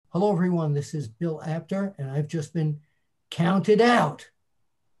Hello, everyone. This is Bill Apter, and I've just been counted out.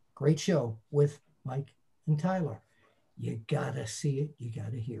 Great show with Mike and Tyler. You gotta see it. You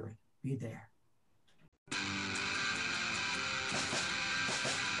gotta hear it. Be there.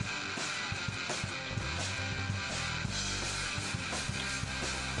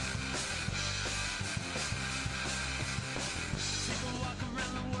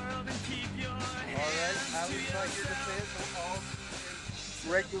 Allie's not here to say it, so all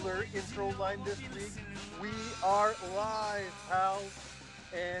regular intro line this week. We are live, pals.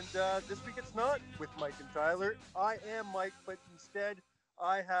 And this week it's not with Mike and Tyler. I am Mike, but instead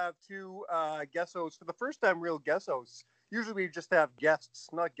I have two guest hosts. For the first time, real guest hosts. Usually we just have guests,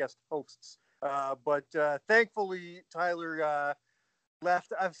 not guest hosts. But thankfully, Tyler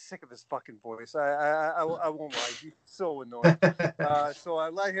left. I'm sick of his fucking voice. I won't lie. He's so annoying. So I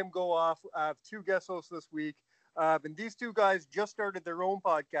let him go off. I have two guest hosts this week. And these two guys just started their own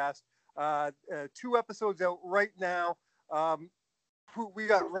podcast. 2 episodes out right now. We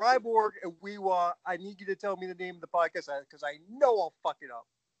got Ryborg and Weewa. I need you to tell me the name of the podcast because I know I'll fuck it up.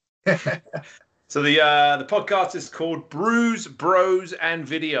 So the podcast is called Brews, Bros, and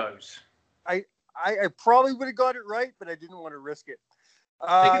Videos. I probably would have got it right, but I didn't want to risk it. It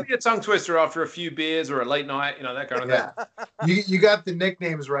can be a tongue twister after a few beers or a late night, that kind of thing. You got the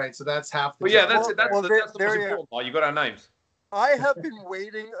nicknames right, so that's half the. Well, yeah, that's the most important part. You got our names. I have been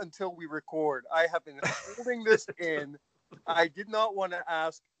waiting until we record. I have been holding this in. I did not want to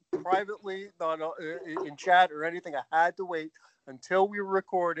ask privately, not in chat or anything. I had to wait until we were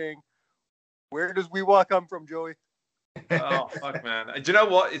recording. Where does Weewa come from, Joey? Oh, fuck, man. Do you know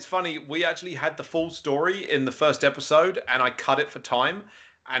what? It's funny. We actually had the full story in the first episode, and I cut it for time.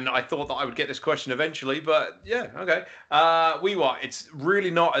 And I thought that I would get this question eventually, but yeah, okay. Weewa, it's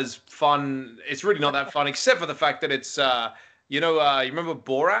really not as fun. It's really not that fun, except for the fact that it's, you remember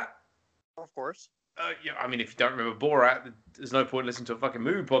Borat? Of course. Yeah, I mean, if you don't remember Borat, there's no point listening to a fucking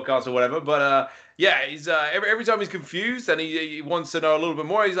movie podcast or whatever. But yeah, he's every time he's confused and he wants to know a little bit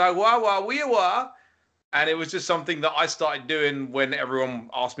more, he's like, wah, wee-wah. And it was just something that I started doing when everyone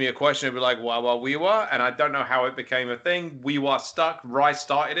asked me a question. It'd be like, wah, wee-wah. And I don't know how it became a thing. Wee-wah stuck. Rice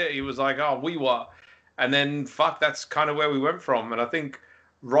started it. He was like, oh, wee-wah. And then, that's kind of where we went from. And I think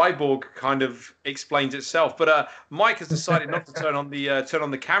Ryborg kind of explains itself, but Mike has decided not to turn on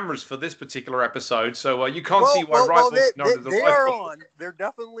the cameras for this particular episode, so you can't see why Ryborg. They are on. They're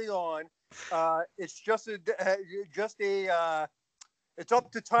definitely on. It's just it's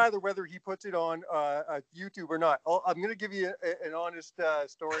up to Tyler whether he puts it on YouTube or not. I'm going to give you an honest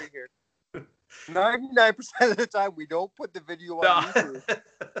story here. 99% of the time, we don't put the video on YouTube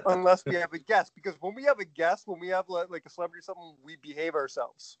unless we have a guest. Because when we have a guest, when we have like a celebrity or something, we behave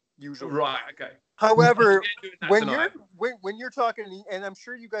ourselves usually. Right. Okay. However, when you're talking, and I'm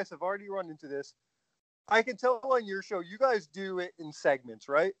sure you guys have already run into this, I can tell on your show you guys do it in segments,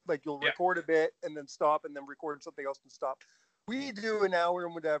 right? Like you'll record a bit and then stop, and then record something else and stop. We do an hour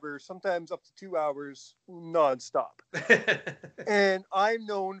and whatever, sometimes up to 2 hours nonstop. And I'm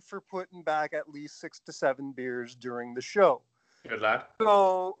known for putting back at least 6 to 7 beers during the show. Good lad.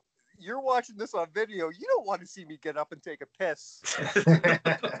 So you're watching this on video. You don't want to see me get up and take a piss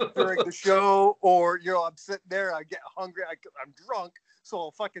during the show, or I'm sitting there, I get hungry, I'm drunk, so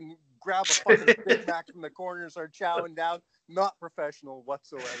I'll fucking grab a fucking Big Mac from the corner and start chowing down. Not professional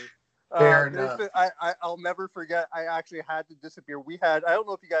whatsoever. Fair enough. I'll never forget. I actually had to disappear. I don't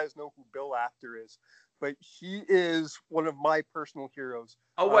know if you guys know who Bill Apter is, but he is one of my personal heroes.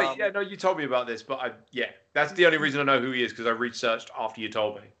 Oh wait, you told me about this, but that's the only reason I know who he is because I researched after you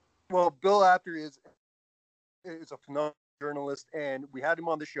told me. Well, Bill Apter is a phenomenal journalist, and we had him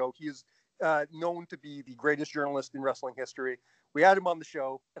on the show. He is known to be the greatest journalist in wrestling history. We had him on the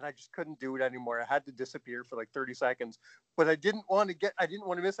show, and I just couldn't do it anymore. I had to disappear for like 30 seconds, but I didn't want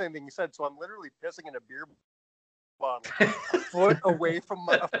to miss anything he said. So I'm literally pissing in a beer bottle, a foot away from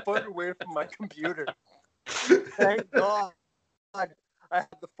my computer. Thank God I had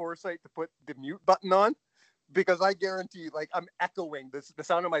the foresight to put the mute button on, because I guarantee, I'm echoing this. The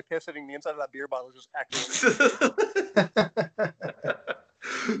sound of my piss hitting the inside of that beer bottle is just echoing.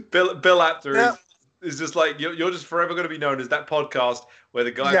 Bill Apter is just like you're just forever going to be known as that podcast where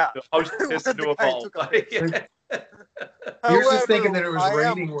the guy host pissed into a bottle. You're just thinking that it was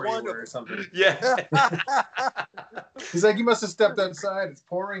raining where you were or something. Yeah. He's like, you must have stepped outside. It's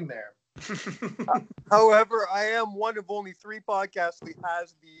pouring there. However, I am one of only 3 podcasts that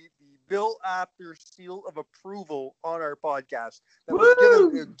has the Bill Apter seal of approval on our podcast that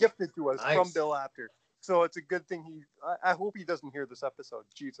was gifted to us from Bill Apter. So it's a good thing I hope he doesn't hear this episode.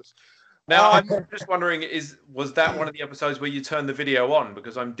 Jesus. Now, I'm just wondering, was that one of the episodes where you turn the video on?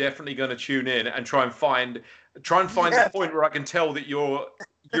 Because I'm definitely going to tune in and try and find the point where I can tell that you're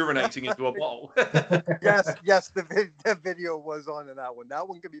urinating into a bowl. yes, the video was on in that one. That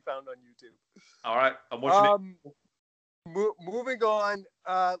one can be found on YouTube. All right, I'm watching it. Moving on.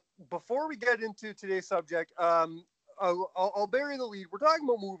 Before we get into today's subject, I'll bury the lead. We're talking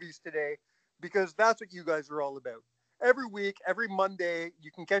about movies today because that's what you guys are all about. Every week, every Monday, you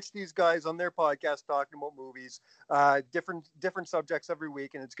can catch these guys on their podcast talking about movies, different subjects every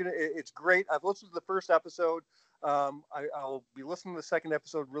week, and it's great. I've listened to the first episode. I'll be listening to the second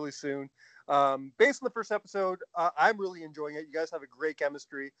episode really soon. Based on the first episode, I'm really enjoying it. You guys have a great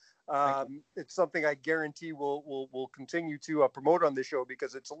chemistry. It's something I guarantee we'll continue to promote on this show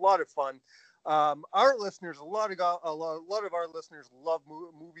because it's a lot of fun. Our listeners, a lot of our listeners love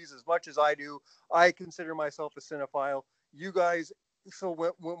movies as much as I do. I consider myself a cinephile. You guys, so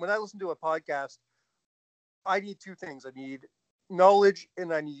when I listen to a podcast, I need two things. I need knowledge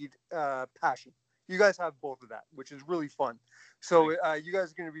and I need passion. You guys have both of that, which is really fun. So you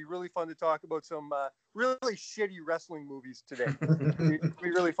guys are going to be really fun to talk about some really shitty wrestling movies today. It'll be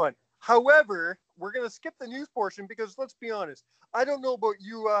really fun. However, we're going to skip the news portion because let's be honest. I don't know about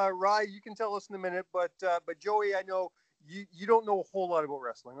you, Rye. You can tell us in a minute, but Joey, I know you don't know a whole lot about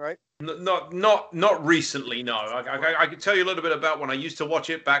wrestling, right? Not recently. No, I can tell you a little bit about when I used to watch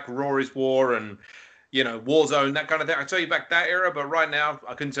it back, Rory's War and Warzone, that kind of thing. I can tell you back that era, but right now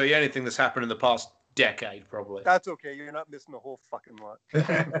I couldn't tell you anything that's happened in the past decade, probably. That's okay. You're not missing a whole fucking lot.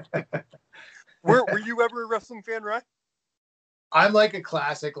 Were you ever a wrestling fan, Rye? I'm like a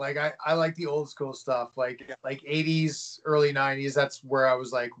classic. Like I like the old school stuff, like 80s, early 90s. That's where I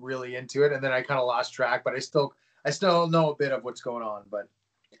was like really into it, and then I kind of lost track. But I still know a bit of what's going on. But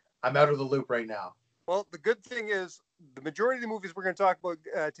I'm out of the loop right now. Well, the good thing is the majority of the movies we're going to talk about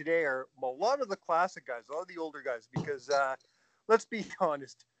today are a lot of the classic guys, a lot of the older guys. Because let's be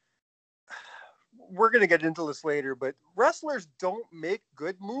honest, we're going to get into this later, but wrestlers don't make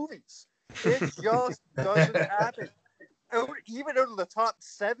good movies. It just doesn't happen. Even out of the top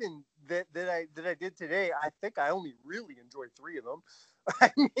 7 that I did today, I think I only really enjoyed 3 of them.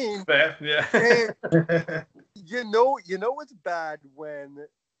 I mean, fair, yeah. you know what's bad when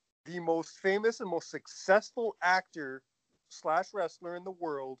the most famous and most successful actor / wrestler in the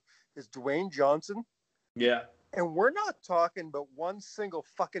world is Dwayne Johnson. Yeah. And we're not talking about one single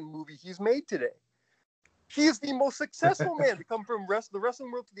fucking movie he's made today. He is the most successful man to come from the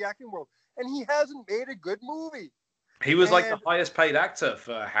wrestling world to the acting world, and he hasn't made a good movie. He was like the highest paid actor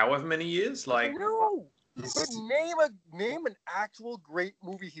for however many years. Like, no, but name an actual great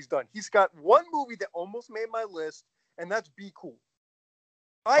movie he's done. He's got one movie that almost made my list, and that's Be Cool.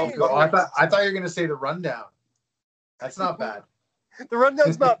 I thought you were gonna say The Rundown. That's not bad. The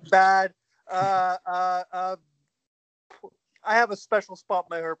Rundown's not bad. I have a special spot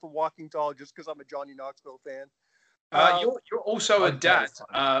in my heart for Walking Tall just because I'm a Johnny Knoxville fan. You're also a dad.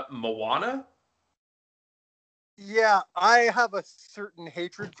 Moana? Yeah, I have a certain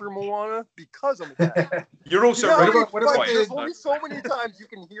hatred for Moana because I'm a dad. You're also there's only so many times you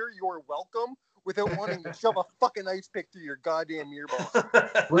can hear "You're welcome" without wanting to shove a fucking ice pick through your goddamn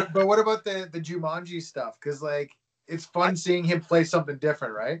earballs. But what about the Jumanji stuff? Because like it's fun seeing him play something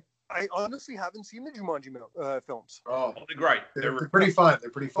different, right? I honestly haven't seen the Jumanji films. Oh, they're great. They're pretty fun. They're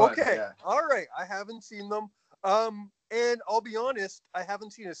pretty fun. Okay, yeah. All right. I haven't seen them. And I'll be honest, I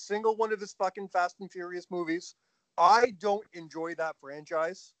haven't seen a single one of his fucking Fast and Furious movies. I don't enjoy that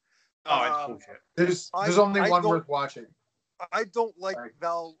franchise. Oh, it's there's only one worth watching. I don't like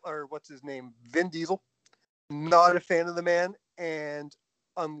Vin Diesel. Not a fan of the man, and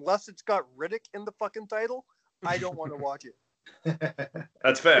unless it's got Riddick in the fucking title, I don't want to watch it.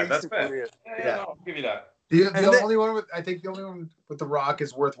 That's fair. That's fair. Yeah, I'll give you that. The only one with The Rock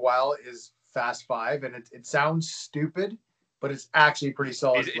is worthwhile is Fast 5, and it sounds stupid, but it's actually pretty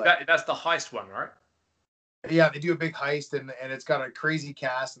solid. That's the heist one, right? Yeah, they do a big heist, and it's got a crazy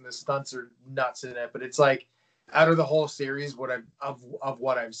cast, and the stunts are nuts in it. But it's like out of the whole series, what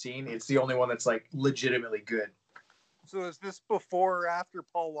I've seen, it's the only one that's like legitimately good. So is this before or after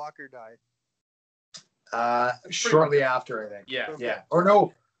Paul Walker died? Shortly after, I think. Yeah. Okay. Yeah. Or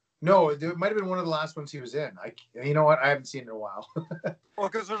no, it might have been one of the last ones he was in. You know what? I haven't seen it in a while. Well,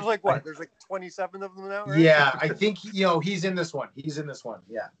 because there's like 27 of them now, right? Yeah, I think he's in this one.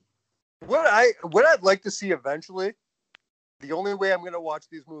 Yeah. What I'd like to see eventually, the only way I'm going to watch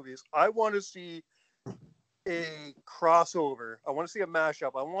these movies, I want to see a crossover. I want to see a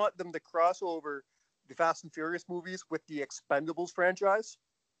mashup. I want them to cross over the Fast and Furious movies with the Expendables franchise.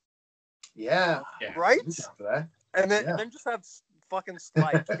 Yeah. Right? For that. And then just have fucking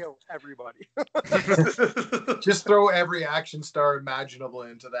slide, kill everybody. Just throw every action star imaginable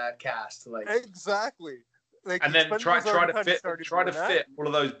into that cast. Like Exactly. Like, And then try to fit all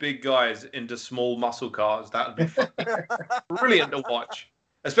of those big guys into small muscle cars. That would be fucking brilliant to watch.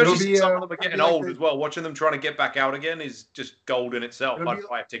 Especially since some of them are getting old as well. Watching them trying to get back out again is just gold in itself. I'd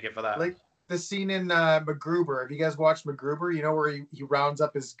buy a ticket for that. Like the scene in MacGruber. Have you guys watched MacGruber? You know where he rounds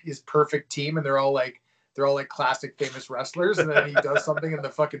up his perfect team and they're all like classic famous wrestlers, and then he does something and the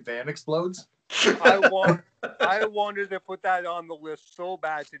fucking van explodes. I wanted to put that on the list so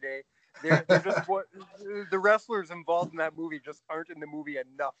bad today. They're just the wrestlers involved in that movie just aren't in the movie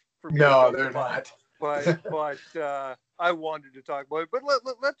enough for me. No, they're not. But I wanted to talk about it. But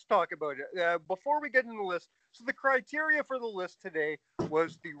let's talk about it. Before we get into the list, so the criteria for the list today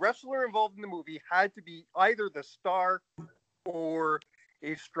was the wrestler involved in the movie had to be either the star or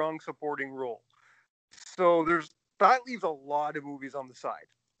a strong supporting role. So that leaves a lot of movies on the side.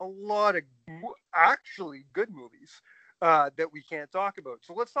 A lot of actually good movies that we can't talk about.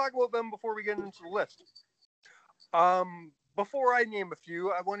 So let's talk about them before we get into the list. Before I name a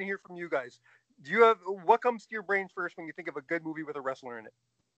few, I want to hear from you guys. Do you have what comes to your brain first when you think of a good movie with a wrestler in it?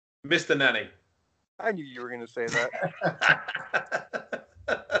 Mr. Nanny. I knew you were going to say that.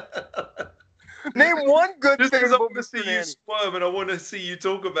 Name one good just thing about about Mr. Mr. You Nanny. squirm, and I want to see you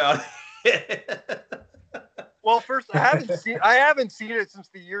talk about it. Well, first, I haven't seen it since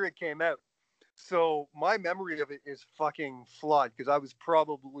the year it came out, so my memory of it is fucking flawed because I was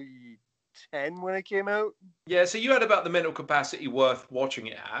probably 10 when it came out. Yeah, so you had about the mental capacity worth watching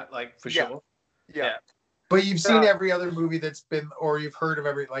it at, like for sure. Yeah. But you've seen every other movie that's been, or you've heard of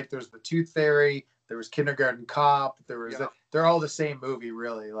every, like there's the Tooth Fairy, there was Kindergarten Cop, there was they're all the same movie,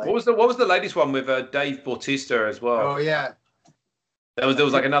 really. Like what was the latest one with Dave Bautista as well? Oh yeah. There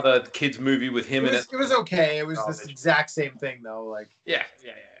was like another kids movie with him in it. It was okay. It was this exact same thing though. Like yeah.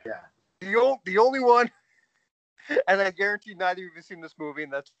 The only one, and I guarantee neither of you have seen this movie,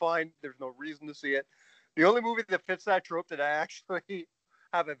 and that's fine. There's no reason to see it. The only movie that fits that trope that I actually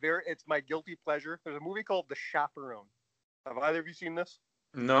have it's my guilty pleasure. There's a movie called The Chaperone. Have either of you seen this?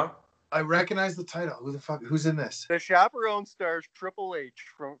 No. I recognize the title. Who's in this? The Chaperone stars Triple H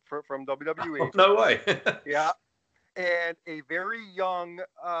from WWE. Oh, no way. Yeah. And a very young,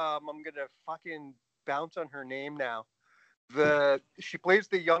 I'm gonna fucking bounce on her name now. She plays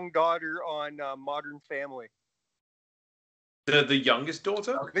the young daughter on Modern Family. The youngest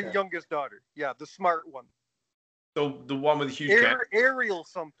daughter? Okay. The youngest daughter. Yeah, the smart one. The one with the huge cat. Ariel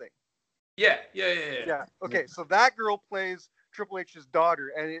something. Yeah. Okay, so that girl plays Triple H's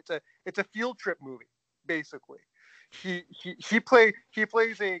daughter, and it's a field trip movie, basically. He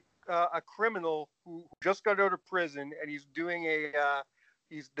plays a criminal who just got out of prison, and he's doing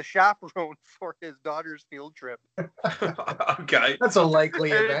he's the chaperone for his daughter's field trip. Okay, that's a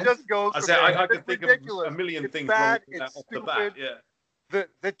likely and event. It just goes. I could think ridiculous. Of a million things bad, wrong with it's that stupid. off the bat. Yeah.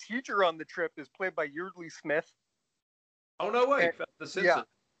 The teacher on the trip is played by Yeardley Smith. Oh no way! The Simpsons.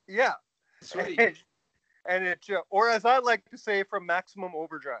 Yeah. Sweet. And it, or as I like to say, from Maximum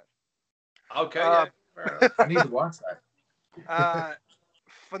Overdrive. Okay. I need to watch that.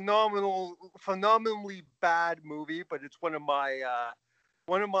 Phenomenally bad movie, but it's one of my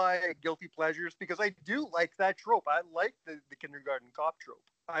guilty pleasures because I do like that trope. I like the kindergarten cop trope.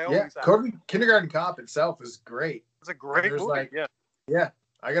 I always have. Kindergarten Cop itself is great. It's a great movie. Yeah.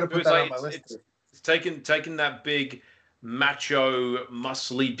 I got to put that on my list. It's taking that big macho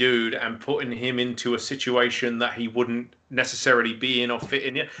muscly dude and putting him into a situation that he wouldn't necessarily be in or fit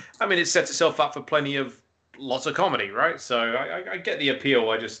in. I mean, it sets itself up for lots of comedy, right? So I get the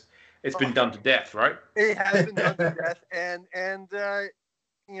appeal. It's been done to death, right? It has been done to death, and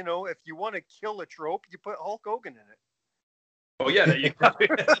if you want to kill a trope, you put Hulk Hogan in it. Oh yeah, there you go.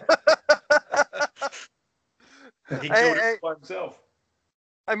 He killed it by himself.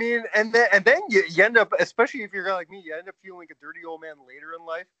 I mean, and then you end up, especially if you're like me, you end up feeling like a dirty old man later in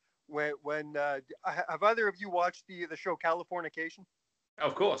life. When have either of you watched the show Californication?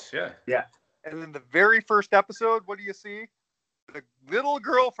 Of course, yeah. Yeah. And in the very first episode, what do you see? The little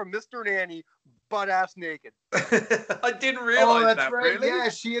girl from Mr. Nanny, butt-ass naked. I didn't realize that's that. Right. Really? Yeah,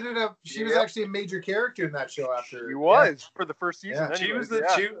 she ended up. She was actually a major character in that show after. She was for the first season. Yeah. She was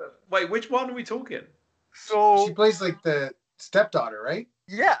wait, which one are we talking? So she plays like the stepdaughter, right?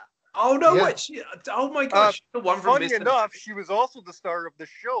 Yeah. Oh no! Yeah. Wait. Oh my gosh! She's the one from funny enough, she was also the star of the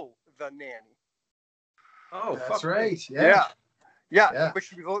show The Nanny. Oh, that's right. Yeah. But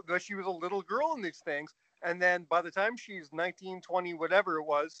she was a little girl in these things, and then by the time she's 19, 20, whatever it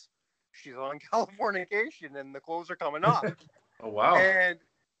was, she's on Californication, and the clothes are coming off. Oh wow! And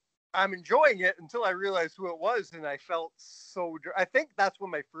I'm enjoying it until I realized who it was, and I felt so. I think that's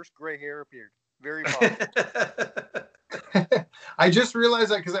when my first gray hair appeared. Very possible. I just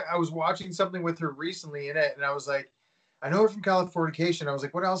realized that because I was watching something with her recently in it, and I was like, I know her from Californication. I was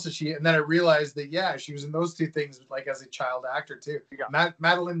like, what else is she? And then I realized that she was in those two things like as a child actor too. Yeah.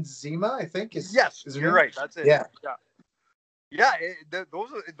 Madeline Zima, I think is. Yes, is her you're name? right. That's it. Yeah. Yeah.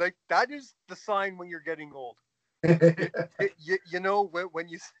 Those are like that is the sign when you're getting old. You know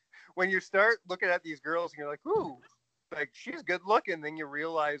when you start looking at these girls and you're like, ooh, like she's good looking, then you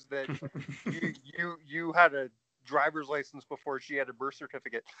realize that you had a driver's license before she had a birth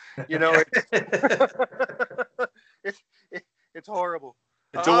certificate. You know, it's horrible.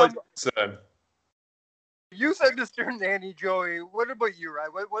 It's always concern. You said Mr. Nanny, Joey. What about you, right?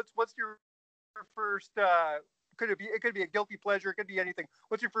 What's your first? It could be a guilty pleasure. It could be anything.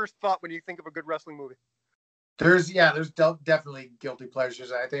 What's your first thought when you think of a good wrestling movie? There's definitely guilty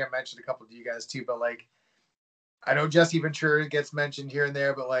pleasures. I think I mentioned a couple to you guys too, but like, I know Jesse Ventura gets mentioned here and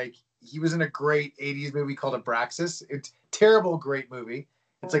there, but like, he was in a great 80s movie called Abraxas. It's terrible, great movie.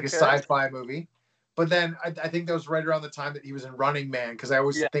 It's like a sci-fi movie. But then I think that was right around the time that he was in Running Man, because I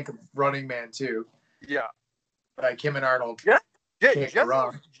always think of Running Man too. Yeah. Like him and Arnold. Yeah.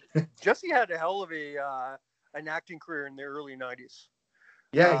 Jesse had a hell of an acting career in the early 90s.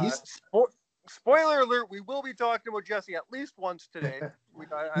 Yeah, he's... Spoiler alert, we will be talking about Jesse at least once today.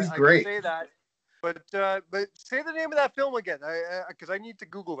 He's great. I can say that. But say the name of that film again, because I need to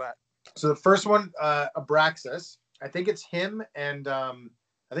Google that. So the first one, Abraxas, I think it's him and I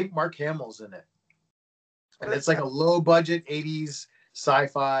think Mark Hamill's in it. And it's like a low budget 80s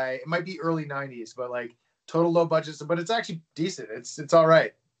sci-fi. It might be early 90s, but like total low budget. But it's actually decent. It's all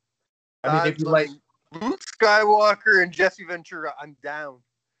right. I mean, if you like Luke Skywalker and Jesse Ventura, I'm down.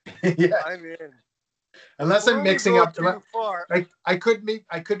 Yeah, I'm in. Unless I'm mixing up too far. I could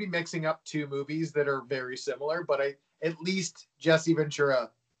be mixing up two movies that are very similar, but at least Jesse Ventura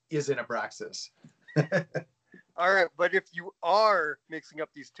is in Abraxas. All right, but if you are mixing up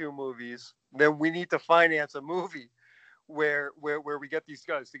these two movies, then we need to finance a movie where we get these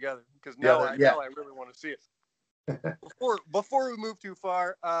guys together, because now I really want to see it. Before we move too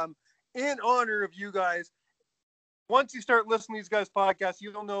far, in honor of you guys, once you start listening to these guys' podcasts,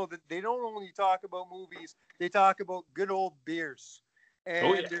 you'll know that they don't only talk about movies, they talk about good old beers.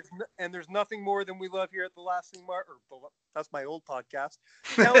 And there's nothing more than we love here at the Last Thing that's my old podcast.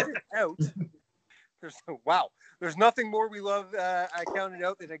 Count it out. There's nothing more we love. I counted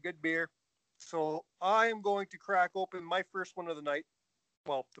out than a good beer. So I am going to crack open my first one of the night.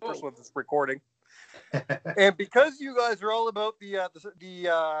 Well, the first one that's recording. And because you guys are all about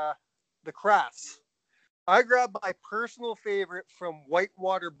the crafts, I grabbed my personal favorite from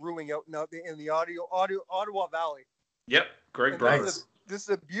Whitewater Brewing out in the Ottawa Valley. Yep, great brand. This is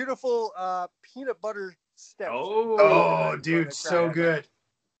a beautiful peanut butter stout. Oh, dude, so good.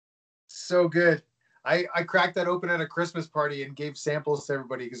 So good. I cracked that open at a Christmas party and gave samples to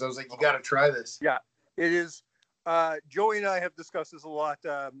everybody because I was like, you got to try this. Yeah, it is. Joey and I have discussed this a lot.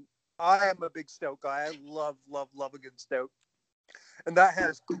 I am a big stout guy. I love a good stout. And that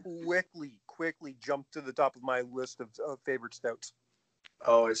has quickly jumped to the top of my list of favorite stouts.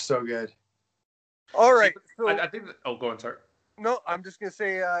 Oh, it's so good. All right. So, I think go on, sorry. No, I'm just going to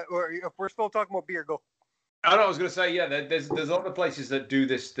say, or if we're still talking about beer, go. I was going to say, yeah, there's a lot of places that do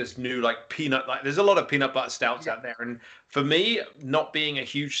this new like peanut, like there's a lot of peanut butter stouts out there. And for me, not being a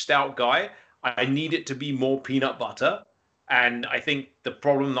huge stout guy, I need it to be more peanut butter. And I think the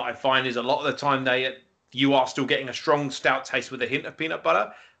problem that I find is a lot of the time you are still getting a strong stout taste with a hint of peanut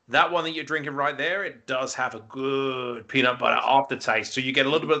butter. That one that you're drinking right there, it does have a good peanut butter aftertaste. So you get a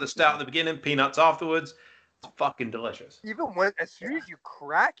little bit of the stout at the beginning, peanuts afterwards. It's fucking delicious. Even as soon as you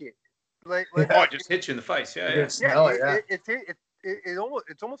crack it, it just hits you in the face. It's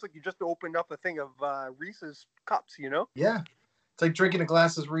almost like you just opened up a thing of Reese's cups, you know? Yeah, it's like drinking a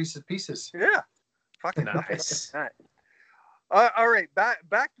glass of Reese's Pieces. Yeah, fucking nice. All right,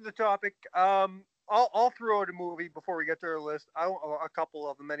 back to the topic. I'll throw out a movie before we get to our list. A couple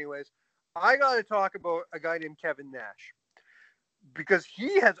of them, anyways. I got to talk about a guy named Kevin Nash, because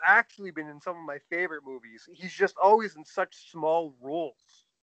he has actually been in some of my favorite movies. He's just always in such small roles.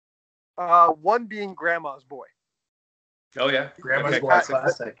 One being Grandma's Boy. Oh yeah, Grandma's Boy,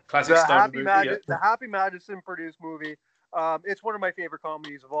 classic. The Happy Madison produced movie. It's one of my favorite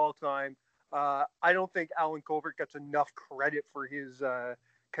comedies of all time. I don't think Alan Covert gets enough credit for his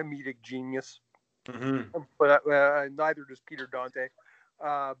comedic genius. Mm-hmm. But neither does Peter Dante.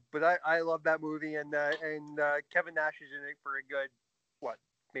 But I love that movie, and Kevin Nash is in it for a good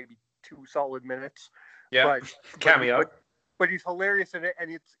maybe 2 solid minutes. Yeah, cameo. but he's hilarious in it,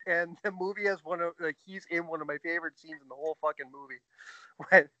 and the movie has he's in one of my favorite scenes in the whole fucking movie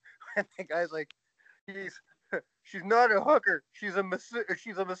when the guy's like, she's not a hooker, she's a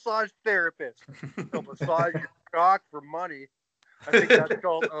massage therapist. She'll massage your cock for money. I think that's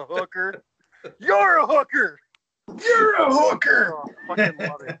called a hooker. You're a hooker. You're a hooker. Oh, fucking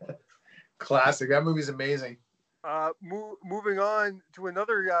love it. Classic. That movie's amazing. Moving on to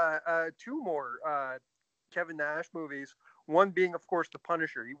another two more Kevin Nash movies. One being, of course, The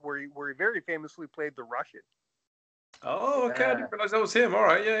Punisher, where he very famously played the Russian. Oh, okay. I didn't realize that was him. All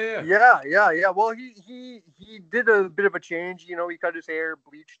right, yeah. Yeah. Well, he did a bit of a change. You know, he cut his hair,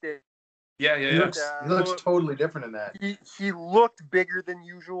 bleached it. Yeah. He looks totally different in that. He looked bigger than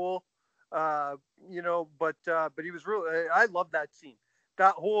usual. You know, but he was really. I love that scene.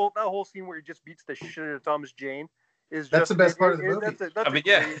 That whole scene where he just beats the shit out of Thomas Jane is that's the best part of the movie. That's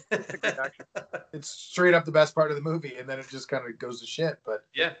a great action. It's straight up the best part of the movie, and then it just kind of goes to shit. But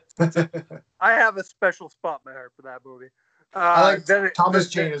yeah, I have a special spot in my heart for that movie. I like Thomas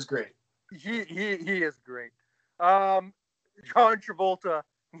Jane is great. He is great. John Travolta,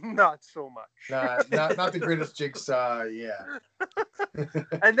 not so much. Not the greatest Jigsaw. Yeah.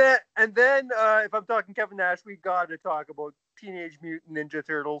 and then if I'm talking Kevin Nash, we got to talk about Teenage Mutant Ninja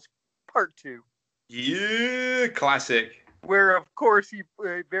Turtles Part 2. Yeah, classic. Where, of course, he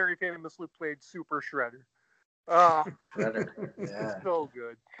very famously played Super Shredder. Shredder. Yeah. So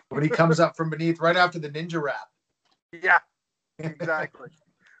good. When he comes up from beneath right after the ninja rap. Yeah, exactly.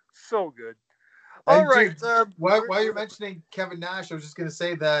 So good. All right. While you're mentioning Kevin Nash, I was just going to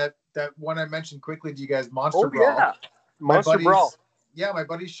say that one I mentioned quickly to you guys, Monster Brawl. Yeah. Monster Brawl. Yeah, my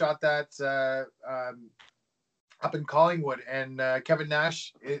buddy shot that up in Collingwood, and Kevin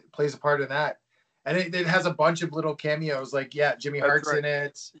Nash plays a part in that. And it has a bunch of little cameos, like Jimmy Hart's in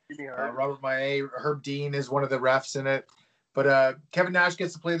it. Robert Maillet, Herb Dean is one of the refs in it. But Kevin Nash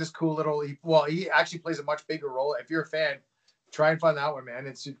gets to play this cool little. He actually plays a much bigger role. If you're a fan, try and find that one, man.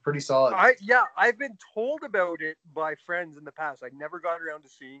 It's pretty solid. I've been told about it by friends in the past. I never got around to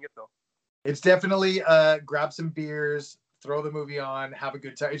seeing it though. It's definitely grab some beers, throw the movie on, have a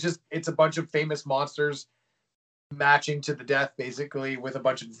good time. It's a bunch of famous monsters matching to the death, basically, with a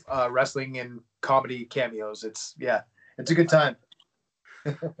bunch of wrestling and comedy cameos. It's a good time.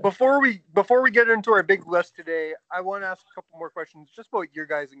 Before we get into our big list today, I want to ask a couple more questions just about your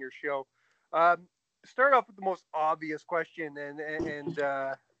guys and your show. Start off with the most obvious question, and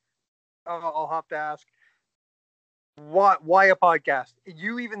I'll have to ask, why a podcast?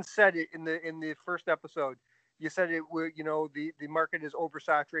 You even said it in the first episode. You said it. The market is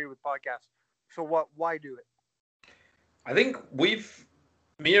oversaturated with podcasts. So why do it? I think me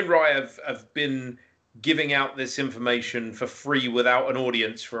and Rye have been giving out this information for free without an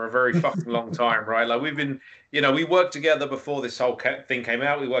audience for a very fucking long time, right? Like we've been, we worked together before this whole thing came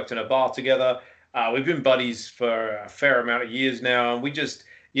out. We worked in a bar together. We've been buddies for a fair amount of years now, and we just,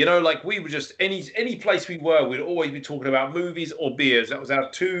 we were just any place we were, we'd always be talking about movies or beers. That was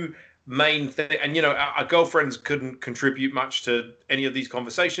our two main thing. And our girlfriends couldn't contribute much to any of these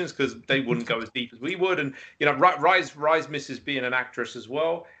conversations because they wouldn't go as deep as we would. And Rye's missus being an actress as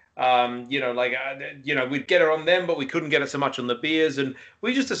well. We'd get her on them, but we couldn't get her so much on the beers. And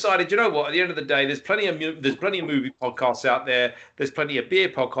we just decided, what? At the end of the day, there's plenty of movie podcasts out there. There's plenty of beer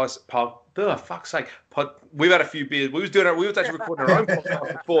podcasts. Fuck's sake! We've had a few beers. We was actually recording our own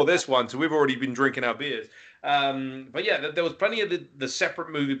podcast before this one, so we've already been drinking our beers. But yeah, there was plenty of the separate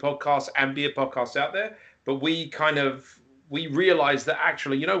movie podcasts and beer podcasts out there. But we realized that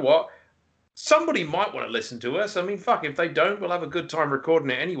actually, somebody might want to listen to us. I mean, fuck, if they don't, we'll have a good time recording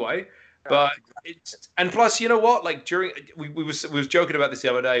it anyway. But and plus, like we was joking about this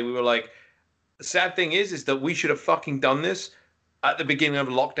the other day. We were like, the sad thing is that we should have fucking done this at the beginning of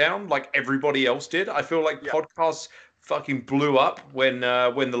lockdown, like everybody else did. I feel like podcasts fucking blew up when the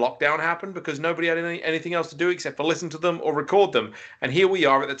lockdown happened because nobody had anything else to do except for listen to them or record them. And here we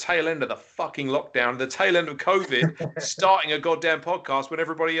are at the tail end of the fucking lockdown, the tail end of COVID, starting a goddamn podcast when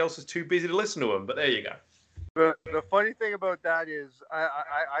everybody else is too busy to listen to them. But there you go. The funny thing about that is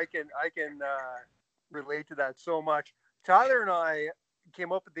I can relate to that so much. Tyler and I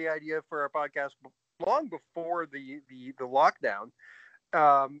came up with the idea for our podcast long before the lockdown.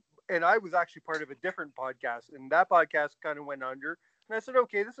 And I was actually part of a different podcast, and that podcast kind of went under. And I said,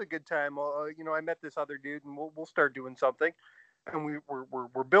 okay, this is a good time. I met this other dude, and we'll start doing something. And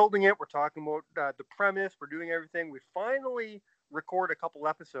we're building it. We're talking about the premise. We're doing everything. We finally record a couple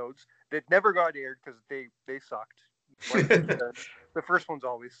episodes that never got aired because they sucked. The first ones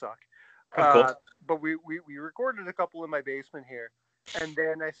always suck. But we recorded a couple in my basement here, and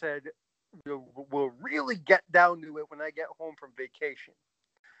then I said, we'll really get down to it when I get home from vacation.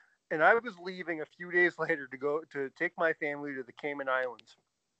 And I was leaving a few days later to go to take my family to the Cayman Islands.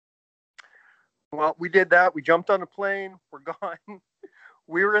 Well, we did that. We jumped on a plane. We're gone.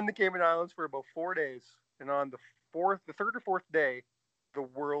 We were in the Cayman Islands for about 4 days. And on the third or fourth day, the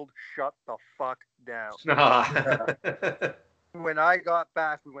world shut the fuck down. When I got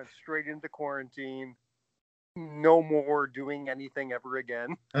back, we went straight into quarantine. No more doing anything ever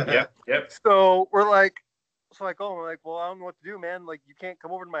again. Yep. So we're like, well, I don't know what to do, man. Like, you can't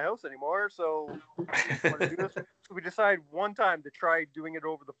come over to my house anymore. So want to do this? So we decided one time to try doing it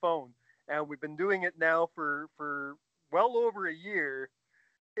over the phone. And we've been doing it now for well over a year.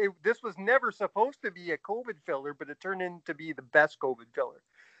 This was never supposed to be a COVID filler, but it turned into to be the best COVID filler.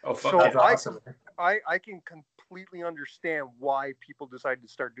 Oh, fuck. So That's awesome. I can completely understand why people decided to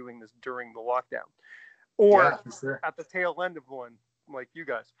start doing this during the lockdown, or at the tail end of one, like you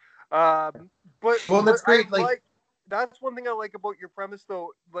guys. That's great. That's one thing I like about your premise,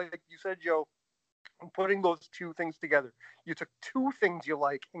 though. Like you said, Joe, putting those two things together. You took two things you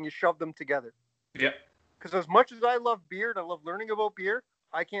like and you shoved them together. Yeah. Because as much as I love beer and I love learning about beer,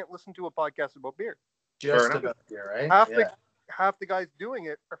 I can't listen to a podcast about beer. Just about beer, right? Half the guys doing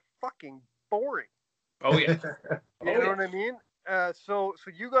it are fucking boring. Oh yeah. You know what I mean? So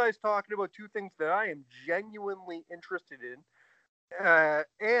you guys talking about two things that I am genuinely interested in,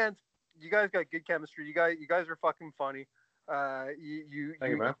 and you guys got good chemistry. You guys are fucking funny. You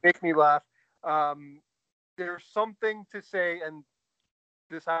make me laugh. There's something to say, and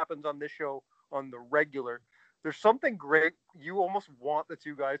this happens on this show on the regular. There's something great. You almost want the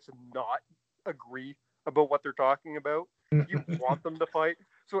two guys to not agree about what they're talking about. You want them to fight.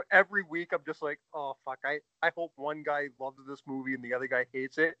 So every week I'm just like, oh fuck, I hope one guy loves this movie and the other guy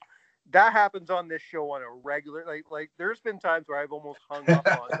hates it. That happens on this show on a regular. Like there's been times where I've almost hung up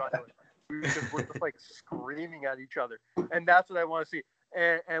on Tyler because we're just like screaming at each other, and that's what I want to see.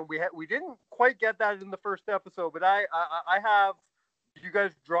 And we didn't quite get that in the first episode, but I have, you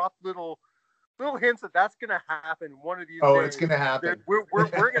guys dropped little hints that that's gonna happen one of these days. It's gonna happen.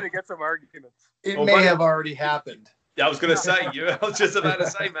 We're gonna get some arguments. It may have already happened. Yeah, I was gonna say, I was just about to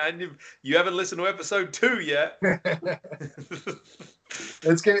say, man, you haven't listened to episode 2 yet.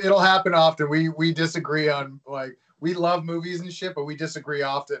 It'll happen often. We disagree on, like, we love movies and shit, but we disagree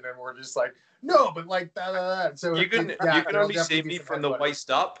often, and we're just like, no, but like that. So you can only see me from the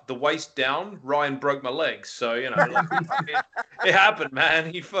waist up, the waist down. Ryan broke my legs, so you know, it happened, man.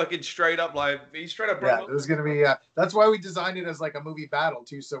 He fucking straight up broke. Yeah, there's gonna be. That's why we designed it as like a movie battle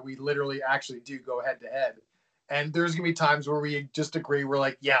too, so we literally actually do go head to head. And there's gonna be times where we just agree. We're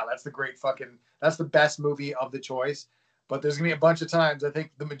like, yeah, that's the best movie of the choice. But there's gonna be a bunch of times. I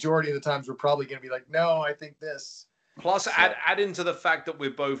think the majority of the times we're probably gonna be like, no, I think this. Plus, add into the fact that we're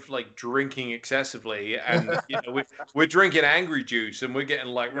both like drinking excessively, and you know, we're drinking angry juice, and we're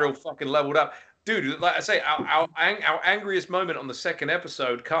getting like real fucking leveled up, dude. Like I say, our angriest moment on the second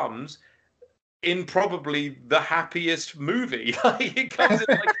episode comes in probably the happiest movie. It comes in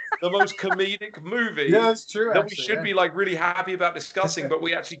like the most comedic movie. Yeah, that's true. That we should be like really happy about discussing, but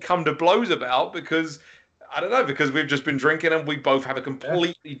we actually come to blows about because I don't know, because we've just been drinking and we both have a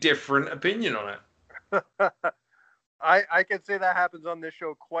completely different opinion on it. I can say that happens on this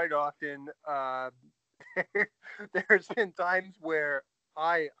show quite often. There's been times where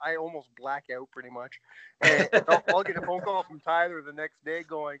I almost black out pretty much. And I'll get a phone call from Tyler the next day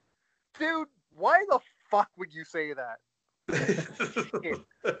going, dude, why the fuck would you say that?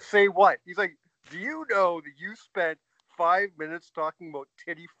 Say what? He's like, do you know that you spent 5 minutes talking about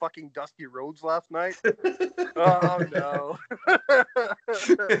titty fucking Dusty Rhodes last night? Oh no.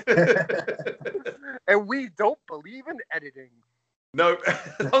 And we don't believe in editing. No,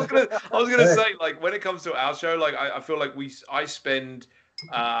 I was gonna say, like, when it comes to our show, like I feel like I spend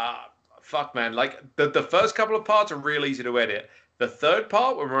fuck man, like the first couple of parts are real easy to edit. The third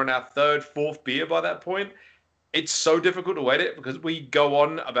part, when we're on our third, fourth beer by that point, it's so difficult to edit because we go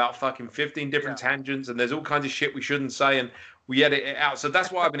on about fucking 15 different tangents and there's all kinds of shit we shouldn't say and we edit it out. So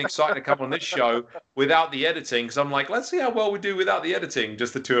that's why I've been excited to come on this show without the editing, because I'm like, let's see how well we do without the editing,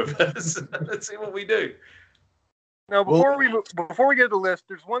 just the two of us. Let's see what we do. Now, before we get to the list,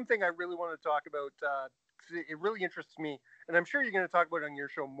 there's one thing I really want to talk about. It really interests me, and I'm sure you're going to talk about it on your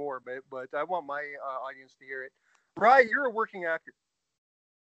show more, but I want my audience to hear it. Rye, you're a working actor.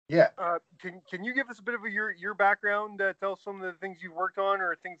 Yeah. Can you give us a bit of your background? Tell us some of the things you've worked on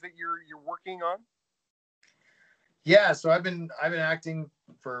or things that you're working on. Yeah, so I've been acting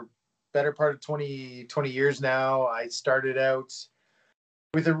for better part of 20 years now. I started out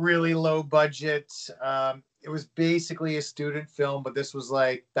with a really low budget it was basically a student film, but this was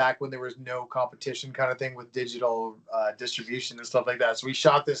like back when there was no competition kind of thing with digital distribution and stuff like that. So we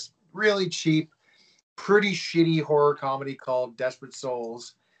shot this really cheap, pretty shitty horror comedy called Desperate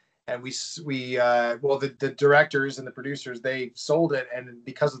Souls. And the directors and the producers, they sold it. And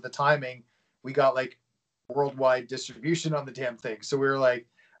because of the timing, we got like worldwide distribution on the damn thing. So we were like,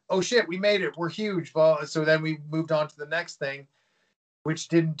 oh shit, we made it. We're huge. Well, so then we moved on to the next thing, which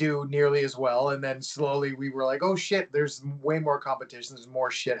didn't do nearly as well. And then slowly we were like, oh shit, there's way more competition. There's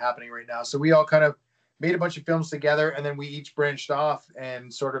more shit happening right now. So we all kind of made a bunch of films together, and then we each branched off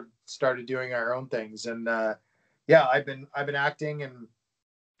and sort of started doing our own things. And yeah, I've been acting and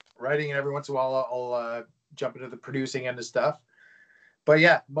writing, and every once in a while I'll jump into the producing end of stuff. But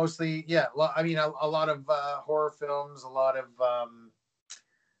yeah, mostly, yeah. I mean, a lot of horror films, a lot of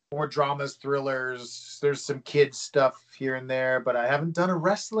more dramas, thrillers. There's some kids stuff here and there, but I haven't done a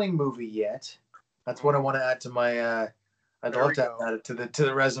wrestling movie yet. That's what I want to add to my. I'd love to add it to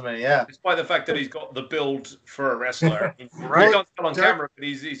the resume. Yeah. Despite the fact that he's got the build for a wrestler, right? He can't tell on camera, but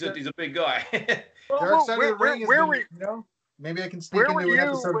he's a big guy. Dark Side of the Ring. Maybe I can sneak into an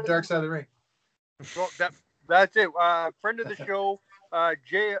episode of Dark Side of the Ring. Well, that's it. Friend of the show,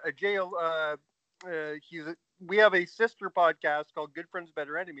 Jay. We have a sister podcast called Good Friends,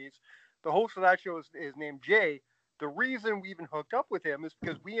 Better Enemies. The host of that show is named Jay. The reason we even hooked up with him is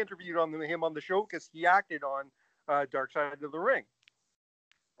because we interviewed him on the show because he acted on Dark Side of the Ring.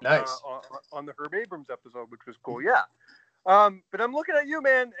 Nice. On the Herb Abrams episode, which was cool. Yeah. But I'm looking at you,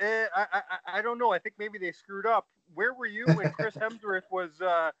 man. I don't know. I think maybe they screwed up. Where were you when Chris Hemsworth was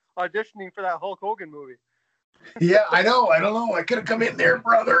auditioning for that Hulk Hogan movie? Yeah, I know. I don't know. I could have come in there,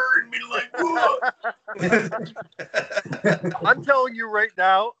 brother, and be like, I'm telling you right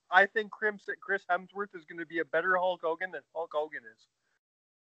now, I think Chris Hemsworth is going to be a better Hulk Hogan than Hulk Hogan is.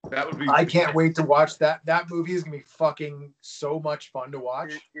 That would be. I can't wait to watch that. That movie is going to be fucking so much fun to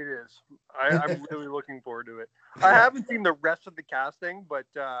watch. It is. I'm really looking forward to it. I haven't seen the rest of the casting, but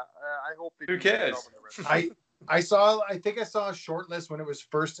I hope they. Who cares? I think I saw a short list when it was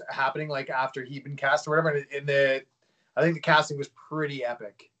first happening, like after he'd been cast or whatever. And I think the casting was pretty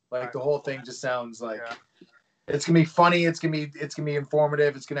epic. Like the whole thing just sounds like it's gonna be funny. It's gonna be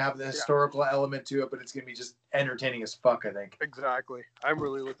informative. It's gonna have the historical element to it, but it's gonna be just entertaining as fuck, I think. Exactly. I'm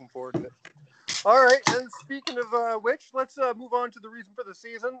really looking forward to it. All right. And speaking of which, let's move on to the reason for the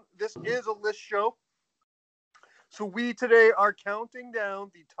season. This is a list show. So we today are counting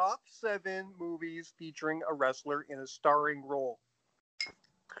down the top 7 movies featuring a wrestler in a starring role.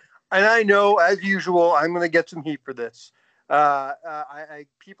 And I know, as usual, I'm going to get some heat for this.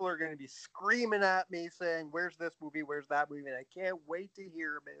 People are going to be screaming at me saying, where's this movie? Where's that movie? And I can't wait to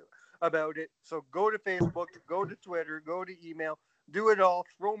hear about it. So go to Facebook, go to Twitter, go to email, do it all.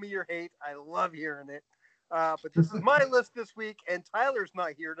 Throw me your hate. I love hearing it. But this is my list this week, and Tyler's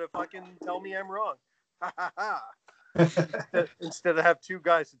not here to fucking tell me I'm wrong. Ha ha ha. Instead of have 2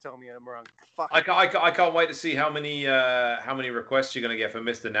 guys to tell me I'm wrong. Fuck. I can't wait to see how many requests you're gonna get for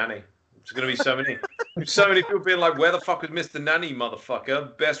Mr. Nanny. There's gonna be so many, so many people being like, "Where the fuck is Mr. Nanny,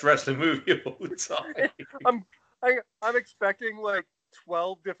 motherfucker? Best wrestling movie of all time." I'm expecting like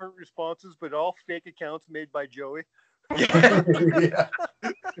 12 different responses, but all fake accounts made by Joey. Yeah,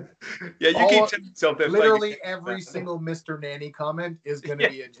 you keep telling yourself that. Literally every single Mr. Nanny comment is gonna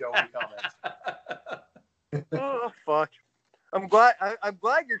be a Joey comment. Oh fuck! I'm glad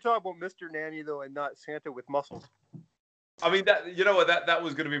you're talking about Mr. Nanny though, and not Santa with muscles. I mean, that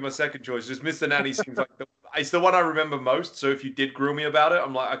was going to be my second choice. Just Mr. Nanny seems like it's the one I remember most. So if you did grill me about it,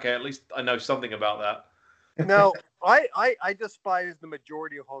 I'm like, okay, at least I know something about that. Now, I despise the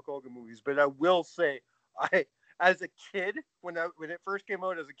majority of Hulk Hogan movies, but I will say, as a kid, when it first came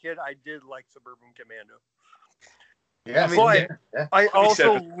out as a kid, I did like Suburban Commando. Yeah, I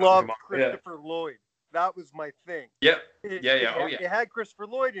also loved Christopher Lloyd. That was my thing. Yeah. It had Christopher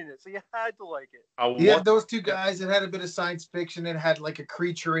Lloyd in it, so you had to like it. Yeah, those 2 guys. It had a bit of science fiction. It had like a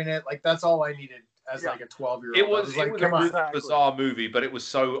creature in it. Like that's all I needed as like a 12-year-old. It was a bizarre movie, but it was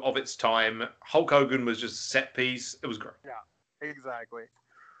so of its time. Hulk Hogan was just a set piece. It was great. Yeah, exactly.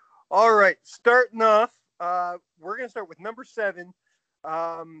 All right, starting off, we're gonna start with number 7.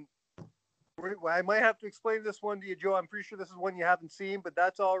 I might have to explain this one to you, Joe. I'm pretty sure this is one you haven't seen, but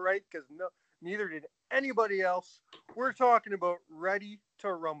that's all right because neither did anybody else. We're talking about Ready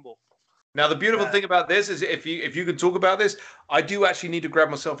to Rumble. Now, the beautiful thing about this is if you can talk about this, I do actually need to grab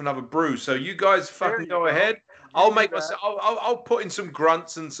myself another brew. So you guys fucking go ahead. I'll make myself. I'll put in some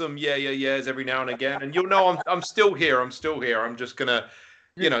grunts and some yeahs every now and again, and you'll know I'm still here. I'm still here. I'm just gonna,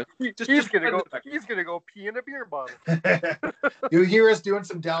 He's gonna go pee in a beer bottle. You'll hear us doing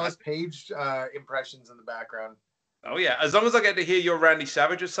some Dallas Page impressions in the background. Oh yeah, as long as I get to hear your Randy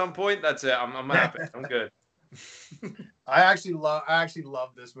Savage at some point, that's it. I'm happy. I'm good. I actually love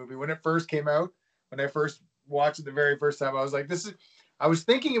this movie. When it first came out, when I first watched it the very first time, I was like, I was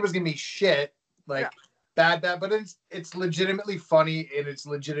thinking it was gonna be shit, like bad, but it's legitimately funny and it's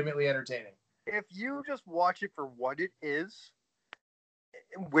legitimately entertaining. If you just watch it for what it is,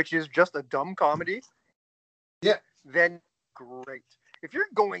 which is just a dumb comedy, then great. If you're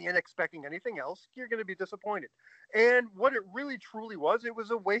going in expecting anything else, you're going to be disappointed. And what it really truly was, it was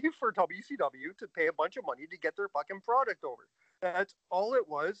a way for WCW to pay a bunch of money to get their fucking product over. That's all it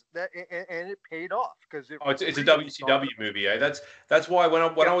was. And it paid off because it's a WCW movie. That's why when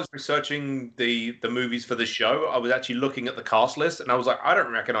I was researching the movies for the show, I was actually looking at the cast list and I was like, I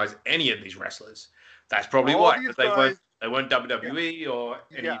don't recognize any of these wrestlers. That's probably why, because they weren't WWE or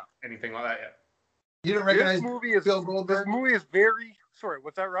anything like that yet. You didn't recognize Bill Goldberg? This movie is very... Sorry,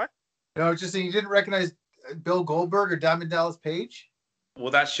 what's that, right? No, I was just saying you didn't recognize Bill Goldberg or Diamond Dallas Page? Well,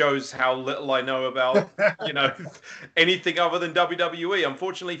 that shows how little I know about, anything other than WWE.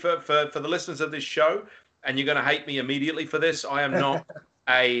 Unfortunately for the listeners of this show, and you're going to hate me immediately for this, I am not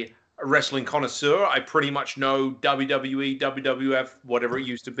a wrestling connoisseur. I pretty much know WWE, WWF, whatever it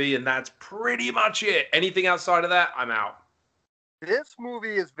used to be, and that's pretty much it. Anything outside of that, I'm out. This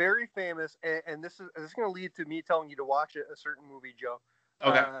movie is very famous, and this is going to lead to me telling you to watch a certain movie, Joe.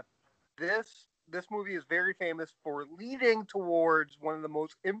 Okay. This movie is very famous for leading towards one of the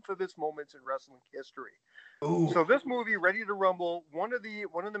most infamous moments in wrestling history. Ooh. So this movie, Ready to Rumble, one of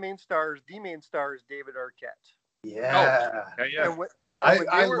the main stars, David Arquette. Yeah. Oh, yeah.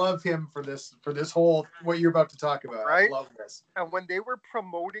 I love him for this whole what you're about to talk about. Right? I love this. And when they were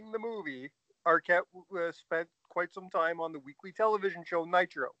promoting the movie, Arquette spent quite some time on the weekly television show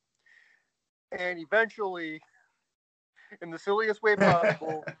Nitro. And eventually, in the silliest way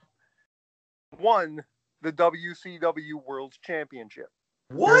possible, won the WCW World Championship.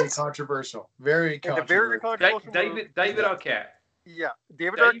 What? Very controversial. Very controversial. David Arquette. Yeah.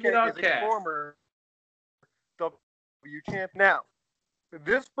 David Arquette is a former W champ. Now,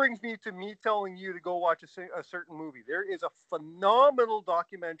 this brings me to me telling you to go watch a certain movie. There is a phenomenal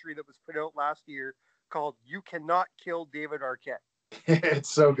documentary that was put out last year called You Cannot Kill David Arquette. It's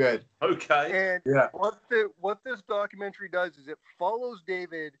so good. Okay. And what this documentary does is it follows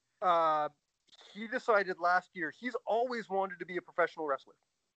David. He decided last year he's always wanted to be a professional wrestler.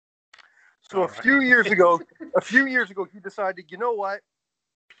 So a few years ago, he decided, you know what?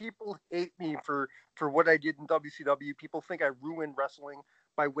 People hate me for what I did in WCW. People think I ruined wrestling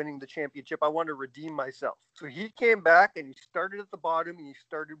by winning the championship. I want to redeem myself. So he came back and he started at the bottom and he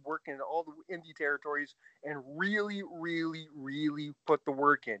started working in all the indie territories and really, really, really put the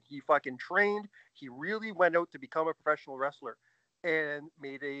work in. He fucking trained. He really went out to become a professional wrestler and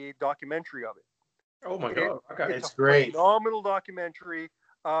made a documentary of it. Oh my God. Okay. It's great. Phenomenal documentary.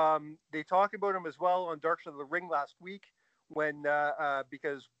 They talk about him as well on Dark Side of the Ring last week when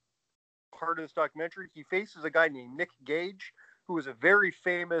because part of this documentary, he faces a guy named Nick Gage, who is a very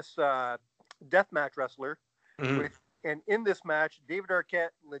famous deathmatch wrestler. Mm-hmm. And in this match, David Arquette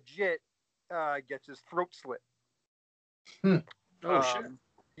legit gets his throat slit. Oh shit!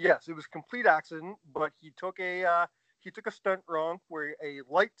 Yes, it was a complete accident, but he took a stunt wrong where a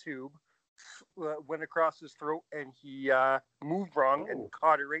light tube went across his throat, and he moved wrong and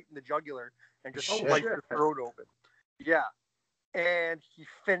caught it right in the jugular and just sliced his throat open. Yeah, and he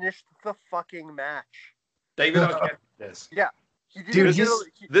finished the fucking match. David Arquette did this. Yeah.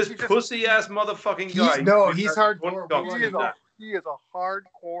 This pussy ass motherfucking guy. He's hardcore. He is a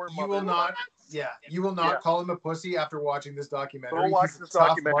hardcore. You will not call him a pussy after watching this documentary. Go watch this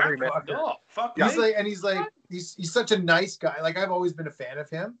documentary, man. No, fuck he's such a nice guy. Like, I've always been a fan of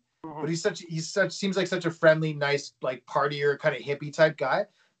him, but seems like such a friendly, nice, like, partier kind of hippie type guy.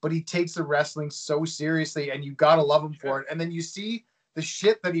 But he takes the wrestling so seriously, and you gotta love him for it. And then you see the